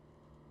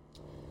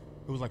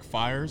was like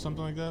Fire or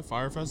something like that,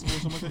 Fire Festival or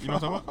something like that. You know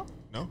what I'm talking about?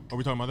 No? Are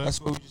we talking about that? That's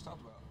what we just talked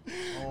about.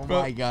 Oh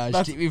Bro, my gosh,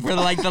 that's- TV, for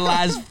like the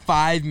last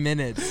 5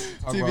 minutes.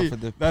 Talk about for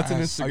the TV, that's an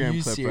past Instagram Are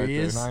you clip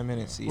serious? right 9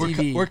 minutes. there.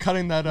 TV. We're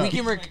cutting that up. We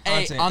can hey,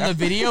 content. on the That's-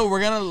 video,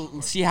 we're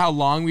gonna see how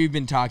long we've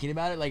been talking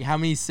about it, like how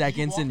many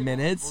seconds and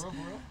minutes.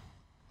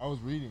 I was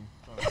reading.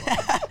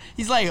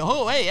 He's like,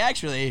 oh hey,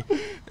 actually,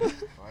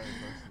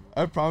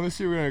 I promise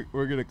you,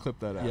 we're gonna clip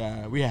that out.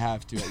 yeah, we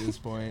have to at this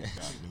point.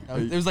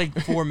 It was like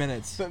 4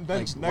 minutes. Then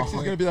Like, next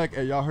he's gonna be like,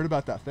 "Hey, y'all heard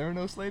about that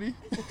Theranos lady?"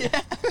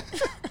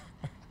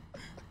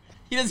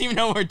 he doesn't even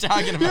know what we're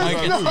talking about.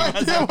 He has no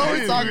idea what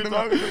we're talking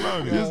about.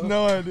 about He has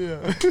no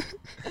idea.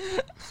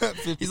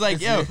 He's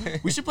like, yo,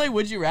 we should play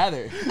Would You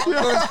Rather.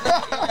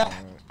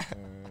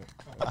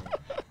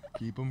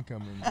 Keep them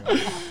coming. Guys.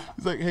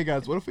 He's like, "Hey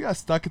guys, what if we got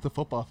stuck at the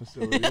football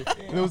facility and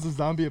it was a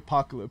zombie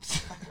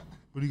apocalypse?"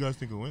 What do you guys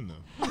think will win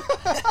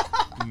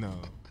though? No.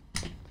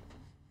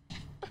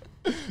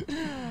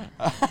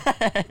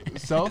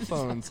 Cell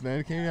phones,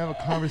 man. Can't even have a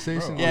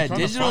conversation. Yeah, I'm trying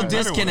to digital find a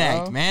better one,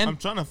 disconnect, bro. man. I'm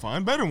trying to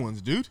find better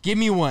ones, dude. Give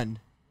me one.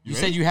 You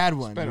said ready? you had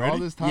one. Spent ready? all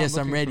this time Yes,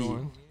 I'm looking ready. for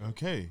one.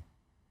 Okay.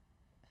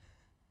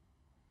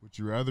 Would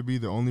you rather be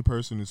the only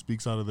person who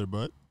speaks out of their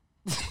butt?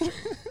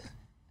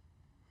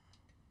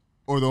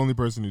 Or the only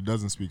person who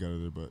doesn't speak out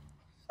of their butt?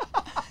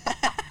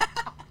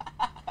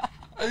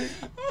 Only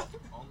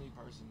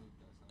person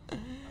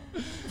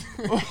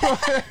who does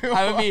that.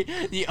 I would be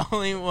the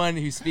only one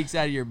who speaks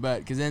out of your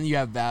butt, because then you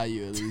have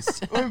value at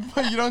least.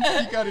 But you don't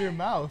speak out of your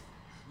mouth.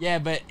 Yeah,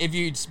 but if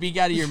you speak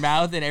out of your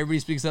mouth and everybody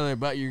speaks out of their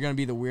butt, you're gonna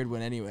be the weird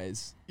one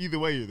anyways. Either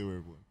way, you're the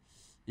weird one.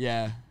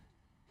 Yeah,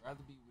 Rather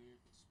be weird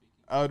than speaking.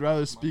 I would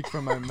rather speak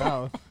from my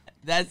mouth.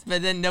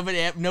 but then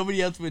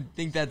nobody else would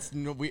think that's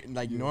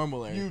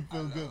normal. Or, You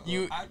feel good.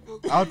 you I feel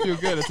good. I'll feel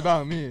good. It's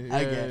about me. Yeah,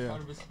 I get yeah,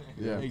 it.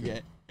 yeah. 100%. Yeah.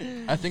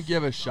 okay. I think you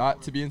have a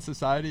shot to be in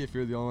society if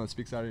you're the only one that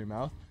speaks out of your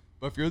mouth.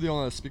 But if you're the only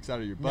one that speaks out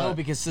of your butt, No,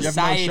 because you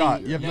society. have no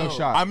shot. You have no no.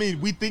 shot. I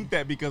mean, we think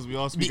that because we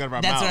all speak out of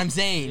our That's mouth. what I'm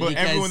saying, But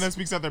because- everyone that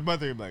speaks out their butt,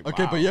 they're like,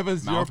 okay, wow, but you have a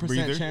mouth 0%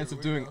 breather. chance of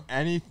doing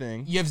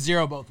anything. You have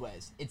 0 both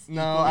ways. It's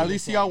No, equally at the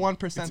least you same. got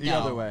 1% the No,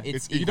 other way.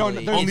 it's you don't.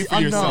 equally- There's Only the for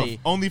yourself. unknown.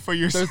 Only for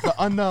yourself. There's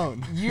the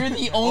unknown. You're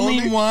the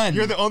only one.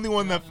 You're the only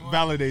one that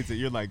validates it.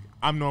 You're like,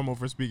 I'm normal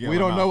for speaking. We out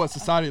of don't my know mouth. what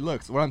society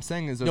looks. What I'm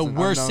saying is there's No, an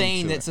we're unknown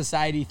saying to that it.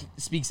 society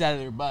speaks out of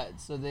their butt,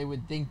 so they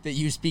would think that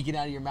you speaking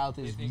out of your mouth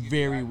is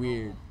very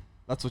weird.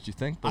 That's what you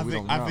think, but I we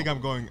think don't know. I think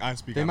I'm going. I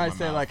speak. They out might of my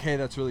say mouth. like, "Hey,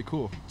 that's really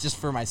cool." Just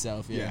for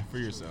myself, yeah. yeah, for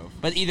yourself.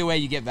 But either way,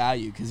 you get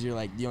value because you're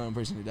like the only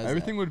person who does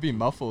Everything that. would be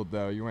muffled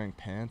though. You're wearing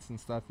pants and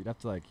stuff. You'd have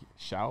to like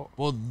shout.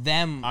 Well,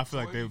 them. I feel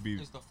like they would be.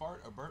 Is the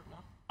fart a burp now?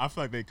 I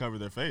feel like they cover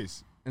their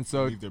face. And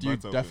so, Leave their do you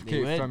butts open. They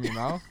defecate would. from your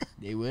mouth?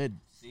 They would.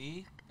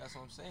 See, that's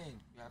what I'm saying.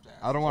 You have to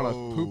ask. I don't want to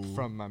Whoa. poop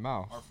from my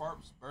mouth. Are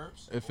farts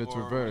burps? If it's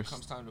or reversed. When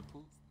it comes time to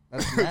poop.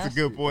 That's, That's a nasty.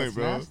 good point, That's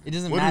bro. nasty. It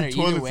doesn't What do matter either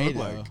toilets way look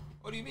though. like?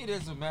 What do you mean it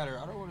doesn't matter?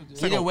 I don't want to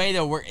do Either that. way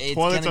though, it's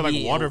Toilets gonna are like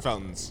be water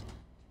fountains.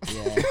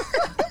 Yeah.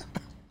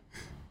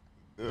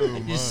 Oh,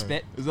 You just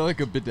spit. Is that like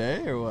a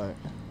bidet or what?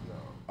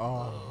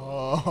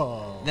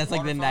 That's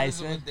like the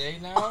nice one. Day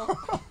now.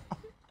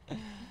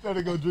 Trying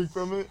to go drink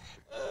from it.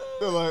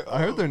 They're like, I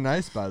heard they're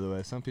nice, by the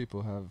way. Some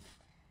people have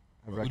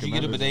Would you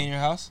get a recommended bidet in them. your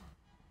house?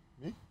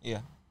 Me? Yeah.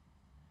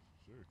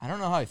 I don't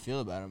know how I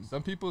feel about them.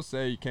 Some people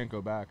say you can't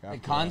go back. The After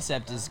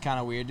concept is kind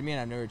of weird to me,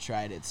 and I've never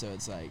tried it, so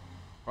it's like,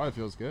 that. Probably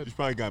feels You good.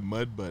 probably got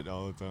mud butt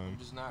all the time. I'm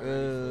just not ready for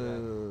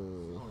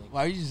that.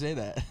 why would you say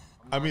that?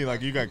 I mean,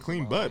 like you got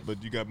clean butt,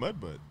 but you got mud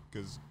butt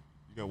because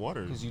you got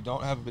water. Because you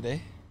don't have a bidet?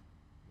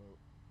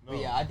 No.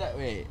 Wait, yeah, I thought.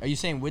 Wait, are you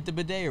saying with the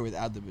bidet or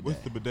without the bidet?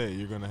 With the bidet,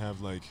 you're gonna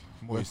have like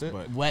moist With it?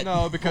 butt. Wet.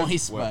 No, because-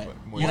 moist Wet butt.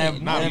 butt, You're moist gonna butt.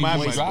 have Not wet my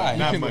moist butt. dry. You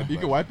Not can, mud you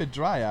butt. can wipe it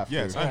dry after.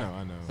 Yes, I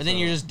know. But then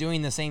you're just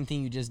doing the same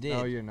thing you just did.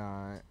 No, you're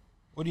not.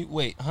 What do you,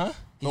 wait, huh? 'Cause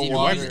No if, you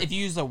water. use, if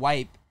you use a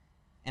wipe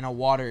and a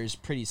water is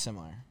pretty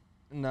similar.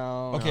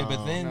 No. Okay, No,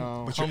 but then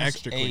no. But you're comes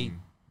extra a clean.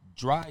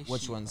 dry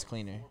Which sheet. one's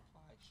cleaner?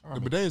 The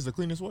bidet is the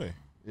cleanest way.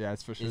 Yeah,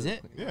 it's for sure. Is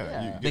it?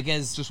 Yeah, you get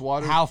Because just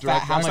water How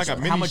direct how It's much like a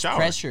how mini much shower.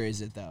 pressure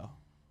is it though?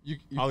 You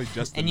probably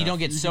just And you enough. don't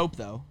get soap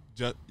though.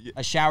 Yeah,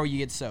 A shower you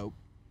get soap.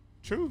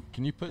 true.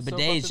 can you put The soap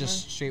bidet up is in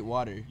just straight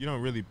water. You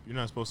don't really. You're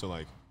not supposed to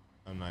like.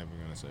 I'm not even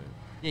gonna say it.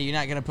 Yeah, you're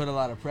not gonna put a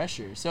lot of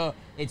pressure, so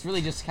it's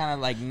really just kind of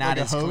like not Like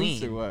a as hose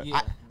clean. or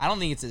what? I don't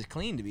think it's as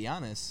clean to be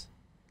honest.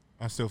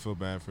 I still feel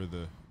bad for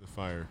the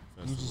fire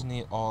You festival. just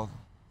need all.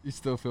 You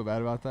still feel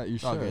bad about that? You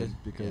It's all should good.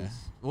 because Yeah.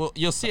 Well,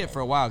 you'll see it for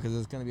a while because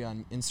it's gonna be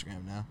on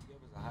Instagram now. Give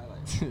us a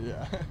highlight.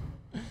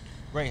 yeah,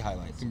 Great it's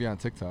highlights. gonna be on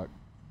TikTok.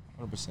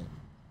 100%.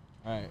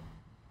 All right,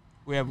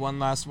 we have one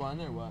last one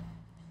or what?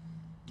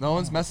 No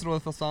one's messing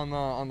with us on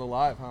the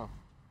live, huh?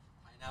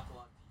 Pineapple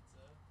on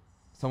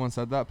pizza. Someone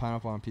said that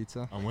pineapple on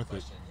pizza. I'm with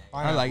it.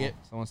 I like it.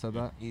 Someone said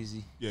that.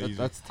 Easy. Yeah, That- easy.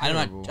 that's I'm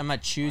terrible.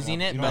 not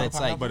choosing it, You but know it's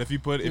pineapple? like, But if you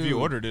Dude.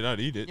 ordered it, I'd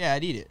eat it. yeah,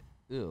 I'd eat it.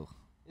 Ew.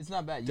 It's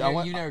not bad. Dude, I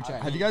want- You've never tried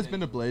Have it. you guys been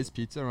to Blaze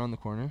Pizza around the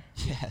corner?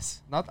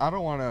 Yes. Not. I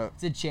don't want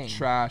It's a to chain.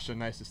 trash a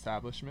nice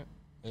establishment,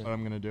 Yeah. but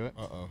I'm gonna do it.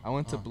 Uh-oh. I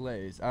went to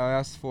Blaze. I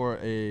asked for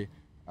a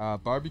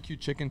barbecue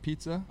chicken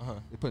pizza. Uh-huh.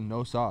 They put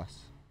no sauce.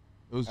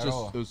 It was At just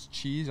all. it was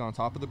cheese on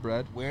top of the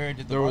bread. Where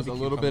did the There was a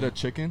barbecue little come bit in? of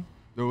chicken.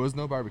 There was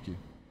no barbecue.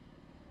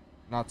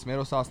 Not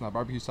tomato sauce, not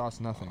barbecue sauce,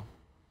 nothing.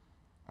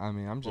 I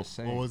mean, I'm just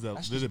saying. What was that?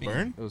 That's Did just it being-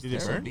 burn? It was Did it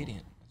terrible. burn?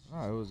 Obedient.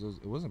 No,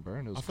 it wasn't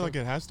burned. It was I feel like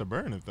cooked. it has to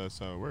burn if that's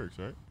how it works,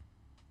 right?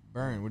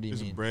 Burn. What do you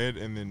Is mean? it bread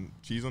and then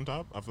cheese on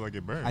top? I feel like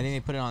it burns. I think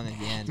they put it on at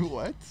the end.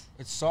 What?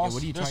 It's sauce.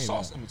 what are you There's talking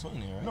sauce about? in between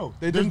there, right? no,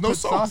 They there's didn't no put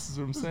sauce. sauce. Is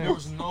what I'm saying. There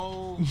was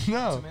no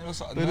No. tomato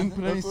sauce. They didn't nothing?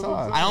 put any That's what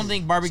I'm sauce. I don't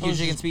think barbecue So it's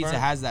chicken just pizza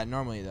burnt. has that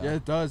normally though. Yeah,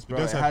 it does, bro.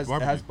 does It, have has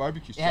barbecue.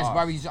 barbecue It has sauce.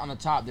 barbecue on the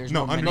top. There's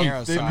No, no, under-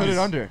 Monero They sauce. put it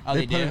under. Oh, they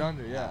they put do? it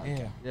under. Yeah.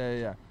 Yeah.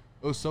 Yeah.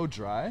 It was so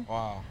dry.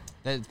 Wow.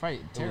 That's probably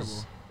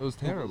terrible. It was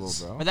terrible,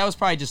 bro. But that was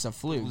probably just a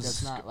fluke. was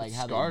That's not like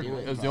how Scarred they do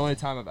me. it. It was the only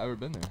time I've ever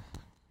been there.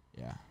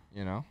 Yeah,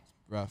 You know.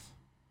 rough.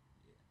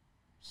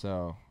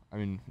 So I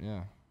mean,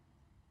 yeah.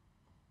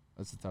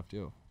 That's a tough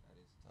deal.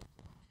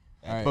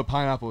 All right. But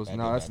pineapple is Bad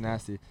no, deal, that's bad deal.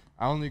 nasty.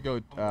 I only go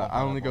I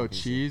only pineapple go on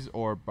pizza. cheese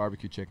or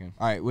barbecue chicken.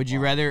 All right. Would you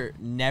rather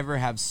never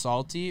have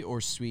salty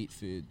or sweet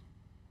food?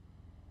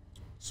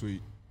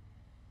 Sweet.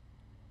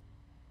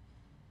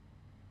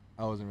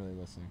 I wasn't really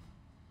listening.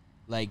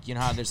 Like, you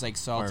know how there's like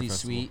salty,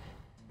 Festival. sweet?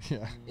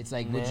 Yeah. It's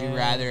like, would you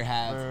rather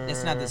have.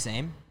 It's not the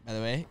same, by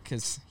the way,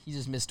 because he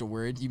just missed a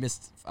word. You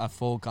missed a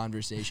full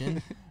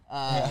conversation.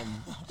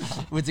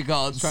 What's it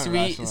called? trying to Sweet,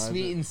 rationalize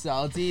sweet it. and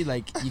salty.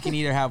 Like, you can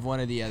either have one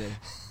or the other.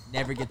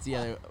 Never get the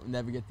other.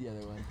 Never get the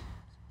other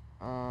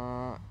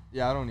one.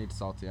 Yeah, I don't need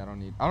salty. I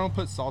don't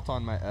put salt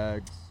on my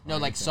eggs. No, or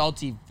like anything.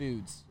 salty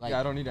foods. Like, Yeah,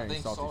 I don't need I any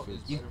think salty salt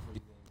foods. is better for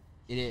you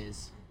than It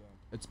is.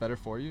 It's better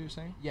for you, you're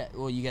saying? Yeah.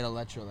 Well, you get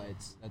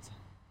electrolytes. That's.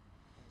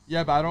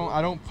 Yeah, but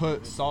I don't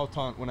put salt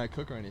on when I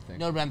cook or anything.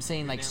 No, but I'm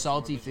saying like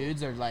salty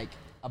foods are like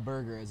a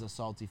burger is a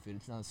salty food.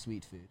 It's not a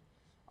sweet food.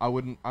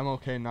 I'm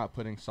okay not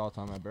putting salt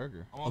on my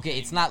burger. Okay,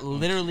 it's not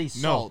literally No,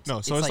 salt.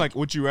 no. So it's like,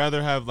 would you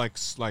rather have like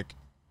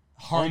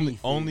Hearty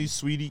only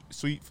food.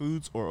 sweet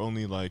foods, or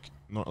only like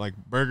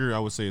burger. I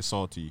would say is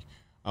salty.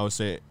 I would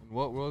say In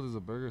what world is a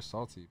burger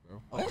salty,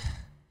 bro? It's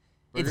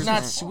Burgers not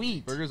aren't-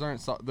 sweet. Burgers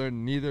aren't salt. They're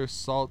neither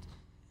salt.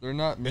 They're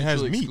not It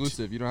has mutually meat.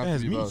 exclusive. You don't It have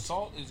has to be meat. both.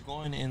 Salt is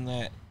going in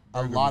that.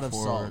 A burger lot of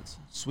before salt.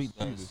 Sweet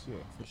does. Yeah.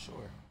 For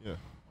sure. Yeah.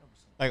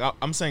 Like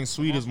I'm saying,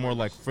 sweet is more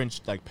like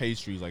French, like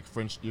pastries, like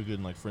French. You're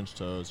getting like French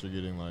toast. You're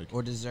getting like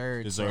Or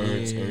desserts.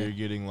 desserts, Yeah. or you're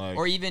getting like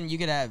Or even you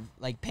could have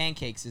like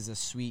pancakes is a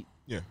sweet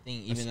yeah.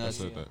 thing, even though That's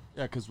it's, like that.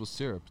 Yeah, because with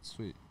syrup, it's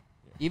sweet.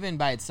 even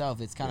by itself,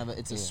 it's kind of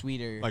a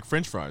sweeter. Like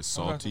French fries,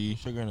 salty.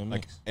 Sugar in the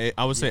Like mix.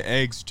 I would say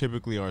eggs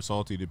typically are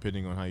salty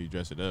depending on how you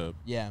dress it up.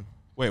 yeah,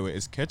 Wait,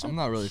 is ketchup? I'm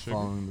not really sugar?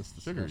 following this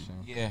Sugar.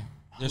 discussion. Yeah.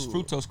 There's Ooh.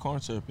 fructose corn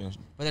syrup in.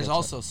 but there's ketchup.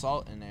 also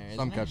salt in there.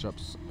 Some isn't there?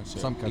 ketchups. That's it.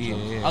 Some ketchup.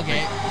 Yeah.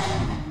 Okay,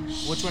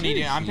 which one are you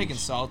doing? I'm picking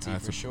salty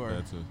That's for a- sure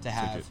that's a to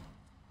have. ticket.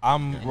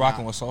 I'm Yeah.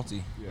 rocking with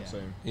salty. Yeah, Yeah.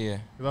 same. Yeah.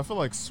 Because I feel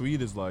like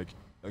sweet is like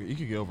it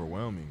could get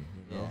overwhelming.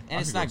 You know? Yeah, I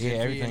and it's could not go- good Yeah, for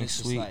you. And everything's it's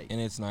just sweet like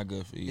and it's not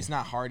good for you. it's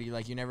not hearty.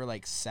 Like you're never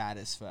like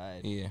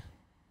satisfied. Yeah.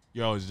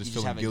 You're always just You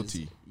feeling have, like, this-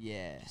 guilty.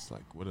 yeah. It's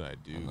like, what did I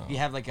do? know. If you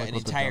have like, Like an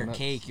with the entire donuts.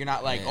 cake, you're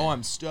not like, Yeah. oh, I'm I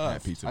had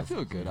stuffed. pizza. I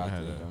feel good I after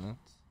had the a-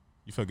 donuts.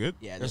 You feel good?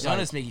 Yeah, the There's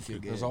donuts like- make you feel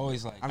good. There's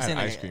always like I'm I had saying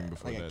like ice cream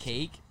before like a that, too.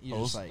 cake. You're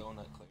post just like,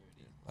 donut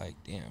clarity. Like,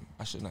 damn,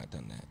 I should not have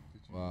done that.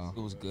 Wow. It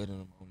was good in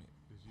the moment.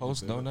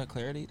 Post donut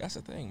clarity, that's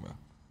a thing, bro.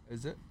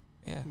 Is it?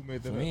 Yeah. Who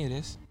made For that me, it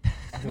is.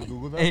 Can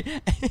Google that?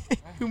 hey,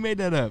 who made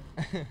that up?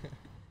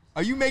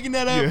 Are you making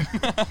that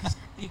up?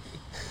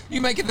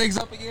 You making things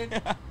up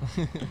again?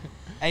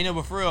 Hey, no,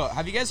 but for real,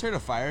 have you guys heard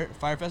of Fire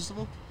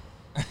Festival?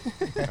 All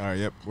right,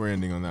 yep, we're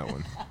ending on that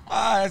one.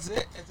 That's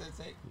it. That's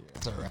it.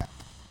 That's a wrap.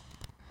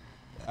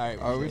 All right,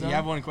 Are we you done?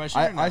 have one question?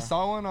 or no? I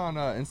saw one on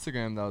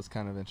Instagram that was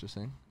kind of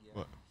interesting.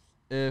 What?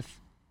 If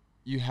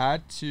you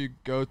had to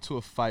go to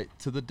a fight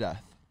to the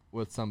death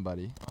with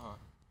somebody, Uh-huh.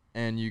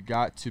 and you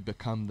got to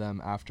become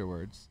them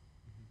afterwards,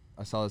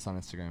 I saw this on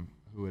Instagram.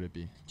 Who would it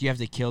be? Do you have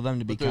to kill them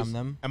to But become there's-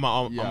 them? Am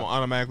I Yeah.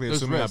 automatically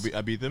There's assuming risk.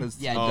 I beat them? It's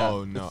Yeah,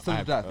 Oh death. no, It's to I the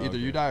have- death. oh, Either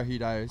you okay. die or he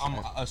dies. I'm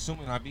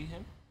assuming I beat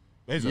him.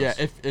 Bezos. Yeah,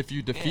 if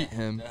you defeat Yeah,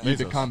 him, Bezos. you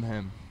become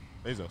him.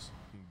 Bezos.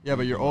 Yeah,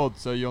 but you're old,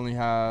 so you only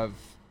have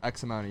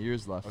X amount of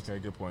years left. Okay,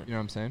 good point. You know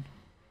what I'm saying?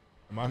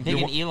 Am I, I'm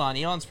picking Elon.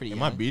 Elon's pretty am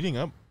young. I beating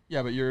up?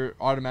 Yeah, but you're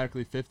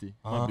automatically 50.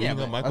 Am I beating Yeah, up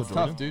but Michael That's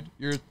Jordan? tough, dude.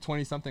 You're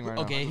 20 something right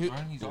Okay, now. who-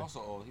 Jordan, he's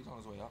also old. He's on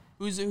his way up.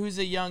 Who's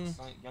a young? He's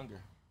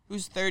younger.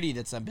 Who's 30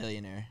 that's a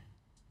billionaire?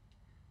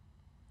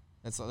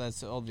 That's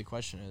all the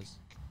question is.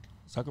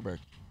 Zuckerberg.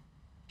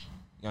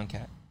 Young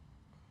cat.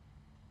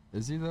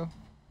 Is he though?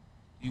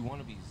 You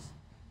want to be?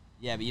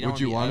 Yeah, but you don't Would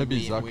you want to be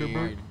be Zuckerberg?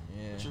 weird. But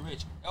Yeah. you're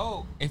rich.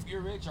 Oh, if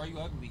you're rich, are you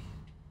ugly?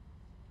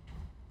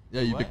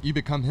 Yeah, you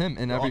become him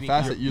in every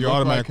become- facet. You You're look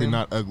automatically like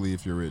him. not ugly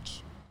if you're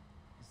rich.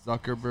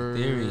 Zuckerberg.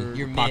 Theory.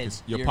 You're mid.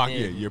 Pockets, your You're pocket,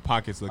 mid. yeah, your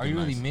pockets looking Are you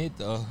really nice. mid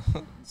though?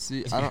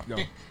 See, I don't. No,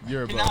 you're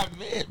You're above. not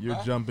mid. You're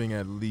bro. jumping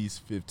at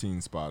least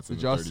 15 spots. in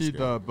Did the y'all 30 see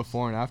scale. the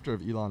before and after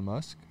of Elon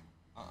Musk?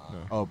 Uh-uh. No.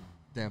 Oh,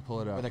 damn,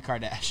 pull it Or up. the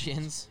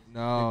Kardashians.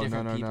 No, They're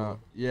no, different no, no. people.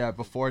 Yeah,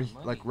 before he,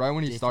 like right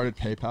when he started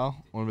PayPal,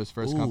 one of his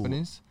first Ooh.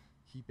 companies,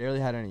 he barely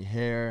had any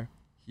hair.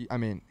 He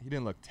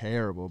didn't look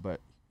terrible, but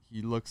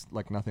he looks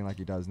like nothing like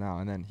he does now.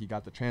 And then he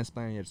got the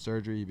transplant. He had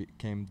surgery. He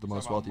became the You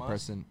most talking wealthy about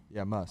Musk? person.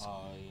 Yeah, Musk.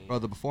 Oh, yeah. Bro,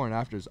 the before and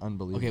after is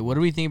unbelievable. Okay, what do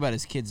we think about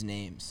his kids'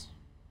 names?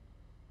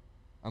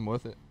 I'm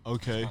with it.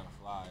 Okay. Kinda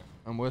fly.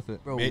 I'm with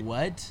it. Bro, May-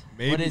 what? What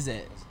maybe- is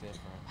it? That's different.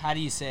 How do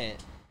you say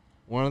it?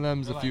 One of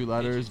them's They're a few like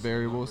letters, digits and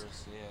variables.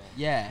 numbers,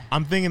 Yeah.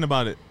 I'm thinking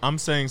about it. I'm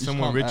saying should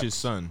someone call him rich's X.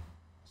 son.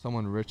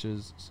 Someone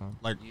rich's son.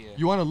 Like, Yeah.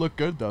 You want to look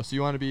good though, so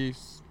you want to be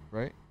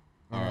right.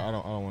 I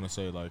don't want to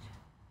say like.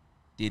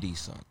 Diddy's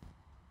son.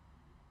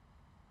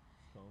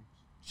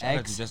 Shout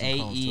out to Justin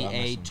Combs, too. I met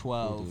some cool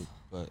XAEA12. dude,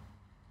 but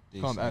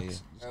Call him yeah.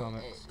 X. Just call him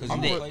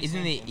X.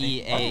 Isn't the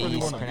EA really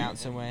wanna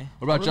pronounced some way?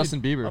 What about I really- Justin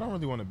I Bieber? don't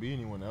really want to be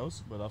anyone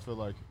else, but I feel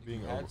like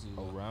being you had to,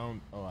 though.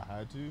 around. Oh, I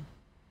had to.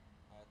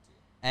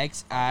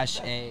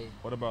 XAE.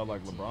 What about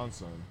like LeBron's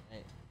son?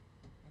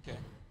 Okay.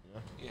 Yeah.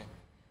 Yeah.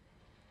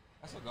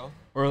 That's a go.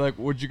 Or like,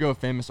 would you go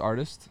famous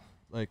artist?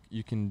 Like,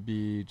 you can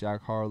be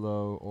Jack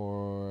Harlow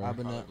or. I've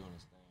been Probably up, doing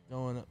his thing.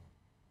 going up.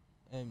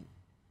 And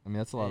I mean,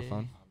 that's a lot of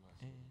fun.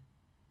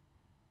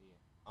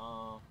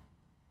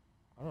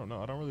 I don't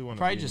know. I don't really want to.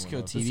 Probably just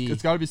go TV.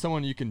 It's got to be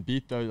someone you can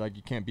beat though. Like,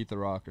 you can't beat The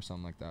Rock or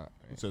something like that.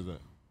 Who says that?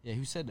 yeah,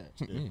 who said that?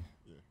 Yeah. Me.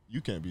 Yeah.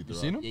 You can't beat the You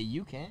Rock. seen him? Yeah,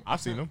 you can't.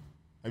 I've seen him.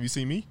 Have you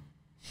seen me?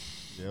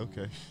 Yeah.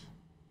 Okay.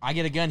 I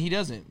get a gun, he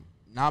doesn't.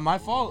 Not my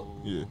fault.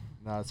 Yeah.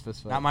 Nah, it's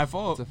fist fight. Not my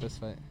fault. It's a fist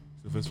fight.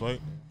 It's a fist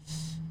fight.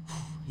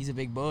 He's a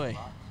big boy.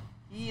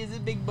 He is a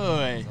big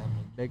boy.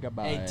 Big up.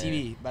 Hey,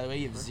 TV. By the way,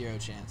 you have zero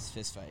chance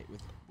fist fight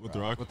with With the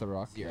Rock. With The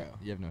Rock. Zero. Yeah,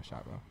 you have no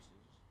shot, bro.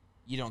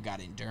 You don't got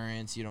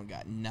endurance. You don't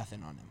got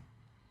nothing on him.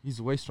 He's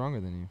way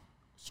stronger than you.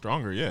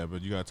 Stronger, yeah,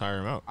 but you gotta tire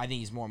him out. I think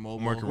he's more mobile.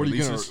 More What are you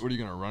gonna? Releases. What are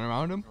you gonna run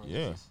around him?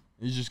 Yeah.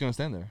 He's just gonna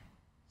stand there.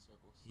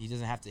 He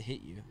doesn't have to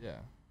hit you. Yeah.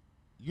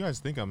 You guys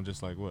think I'm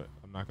just like what?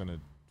 I'm not gonna.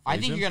 I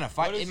face think him? you're gonna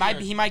fight. What is It might your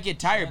be, he might get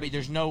tired, but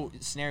there's no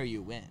scenario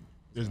you win.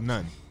 There's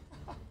none.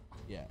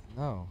 Yeah.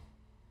 No.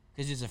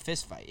 because it's a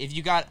fist fight. If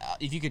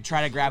you could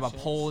try to grab a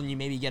pole and you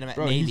maybe get him at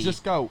Bro, Navy, he's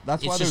just got.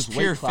 That's it's why just there's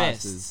pure weight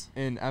classes fists.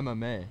 in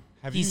MMA.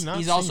 Have He's you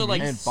not also seen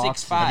like me? And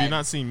boxing. 6'5". Have you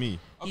not seen me?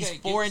 He's Okay,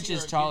 4 give us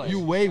inches your- taller. You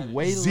weigh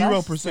way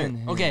 0%. less than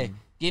him. Okay,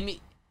 give me.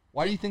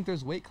 Why do you think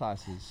there's weight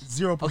classes?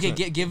 0%. Okay,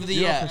 give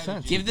the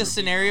 0%. give the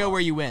scenario where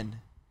you win.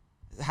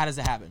 How does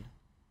it happen?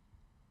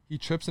 He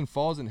trips and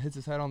falls and hits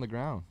his head on the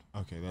ground.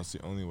 Okay, that's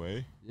the only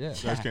way. Yeah.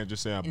 You guys can't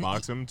just say I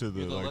box him to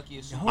the You're the like.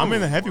 luckiest I'm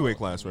in the heavyweight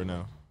class right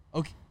now.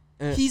 Okay,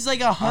 Uh, he's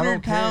like I 100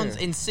 don't pounds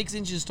care. and 6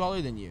 inches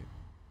taller than you.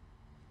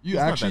 You He's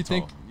not actually that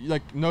think,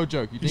 like, no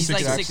joke. You think He's you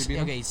like could 6. actually beat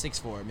him? Okay, he's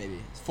 6'4", maybe.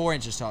 He's 4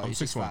 inches taller. I'm He's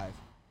 6'1". 6'5".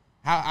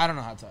 How I don't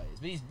know how tall he is,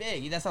 but he's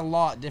big. That's a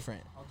lot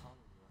different.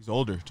 He's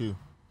older too.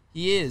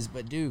 He is,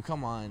 but dude,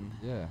 come on.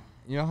 Yeah.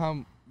 You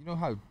know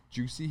how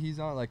juicy he's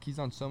on? Like, he's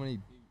on so many.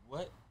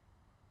 What?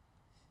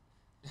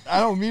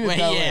 I don't mean it Wait,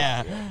 that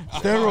yeah. way.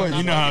 Steroids.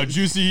 You know how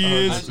juicy he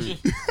I'm is.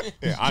 just-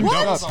 Yeah, I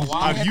What? don't.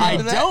 Have you- I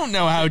don't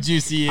know how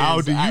juicy he is. How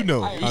do you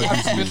know? I- how I'm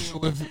juicy he is? familiar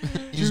with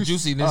his Juiced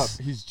juiciness.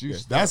 up. He's Yeah,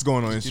 juiced. that's up.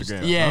 going on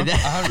Instagram. Yeah,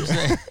 huh?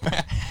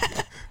 100%.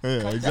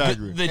 Yeah,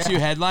 exactly. the two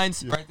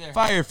headlines: Right there.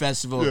 Fire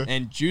Festival Yeah.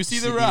 and Juicy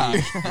the Rock.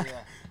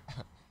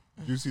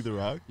 Juicy the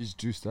Rock. He's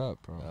juiced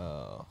up, bro.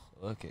 Oh,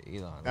 look at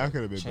Elon. That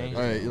could have been Changed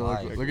better. All right, his look,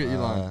 life. look at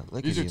Elon.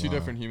 Look These at are two Elon.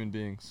 different human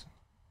beings.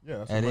 Yeah,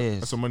 that's It what money, is.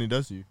 that's what money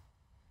does to you.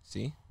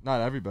 See?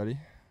 Not everybody.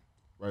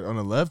 Right on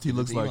the left, he Look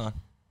looks at like. Elon.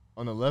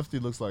 On the left, he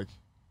looks like.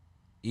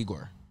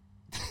 Igor.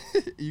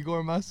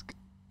 Igor Musk.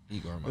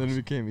 Igor And then he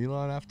Musk. became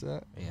Elon after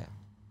that. Yeah.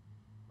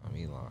 I'm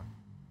Elon.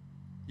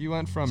 He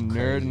went from It's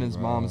nerd in crazy, his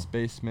bro. mom's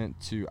basement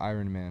to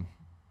Iron Man,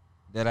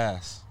 Dead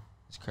ass.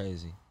 It's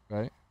crazy.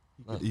 right?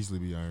 He could easily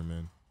be Iron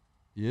Man.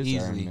 He is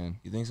Easily. Iron Man.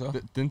 You think so?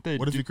 Didn't they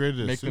What if he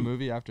created a make the suit?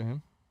 movie after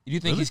him? You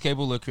think Really? he's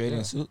capable of creating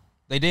Yeah. a suit?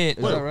 They did.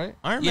 Is that right?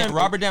 Iron Yeah, Man.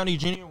 Robert Downey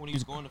Jr. when he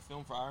was going to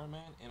film for Iron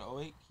Man in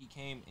 2008, he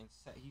came and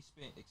he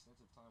spent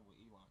extensive time with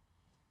Elon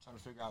trying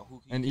to figure out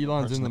who he And could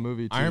Elon's in personally- the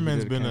movie too. Iron He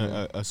Man's did been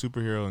cameo. a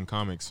superhero in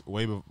comics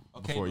way Okay,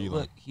 before but Elon.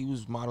 look, he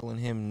was modeling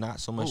him not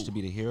so much to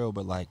be the hero,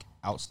 but like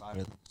outside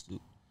of the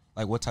suit.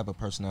 Like, what type of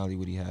personality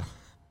would he have?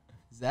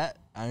 Is that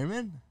Iron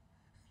Man?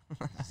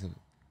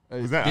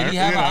 Hey, Was that Did he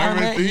have an Iron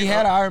Man? theme? He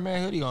had an Iron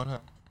Man hoodie on, huh?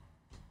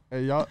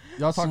 hey, y'all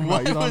talking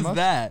What about Elon was Musk?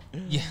 that?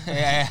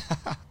 Yeah.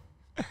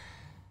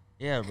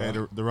 Yeah, bro.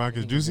 Hey, the Rock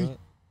is juicy.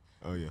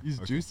 Oh yeah, He's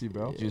okay. juicy,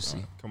 bro.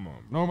 Juicy. Come on,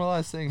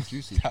 Normalize saying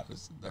juicy. That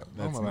was dope.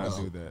 let's not Normalize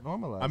do it. that.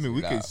 Normalize. I mean,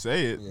 we Nah, could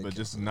say it, yeah, but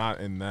just cancel not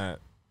in that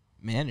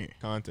Manner.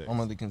 context. I'm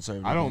on the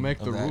conservative. I don't end make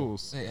of the that.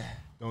 rules. Yeah.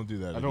 Don't do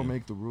that. I don't again.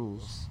 make the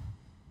rules.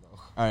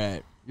 All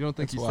right, You don't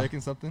think That's he's why.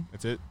 taking something?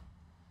 That's it.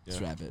 let's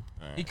Yeah. wrap it.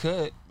 All right. He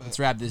could. Let's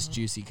wrap this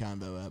juicy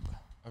combo up.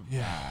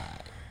 Yeah,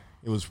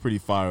 it was pretty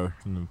fire,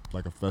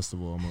 like a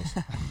festival almost.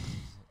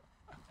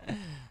 All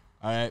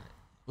right, it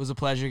was a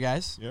pleasure,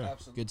 guys. Yeah.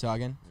 Good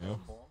talking. Yeah.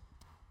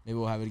 Maybe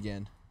we'll have it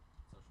again.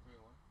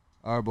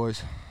 All right,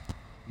 boys.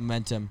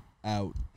 Momentum out.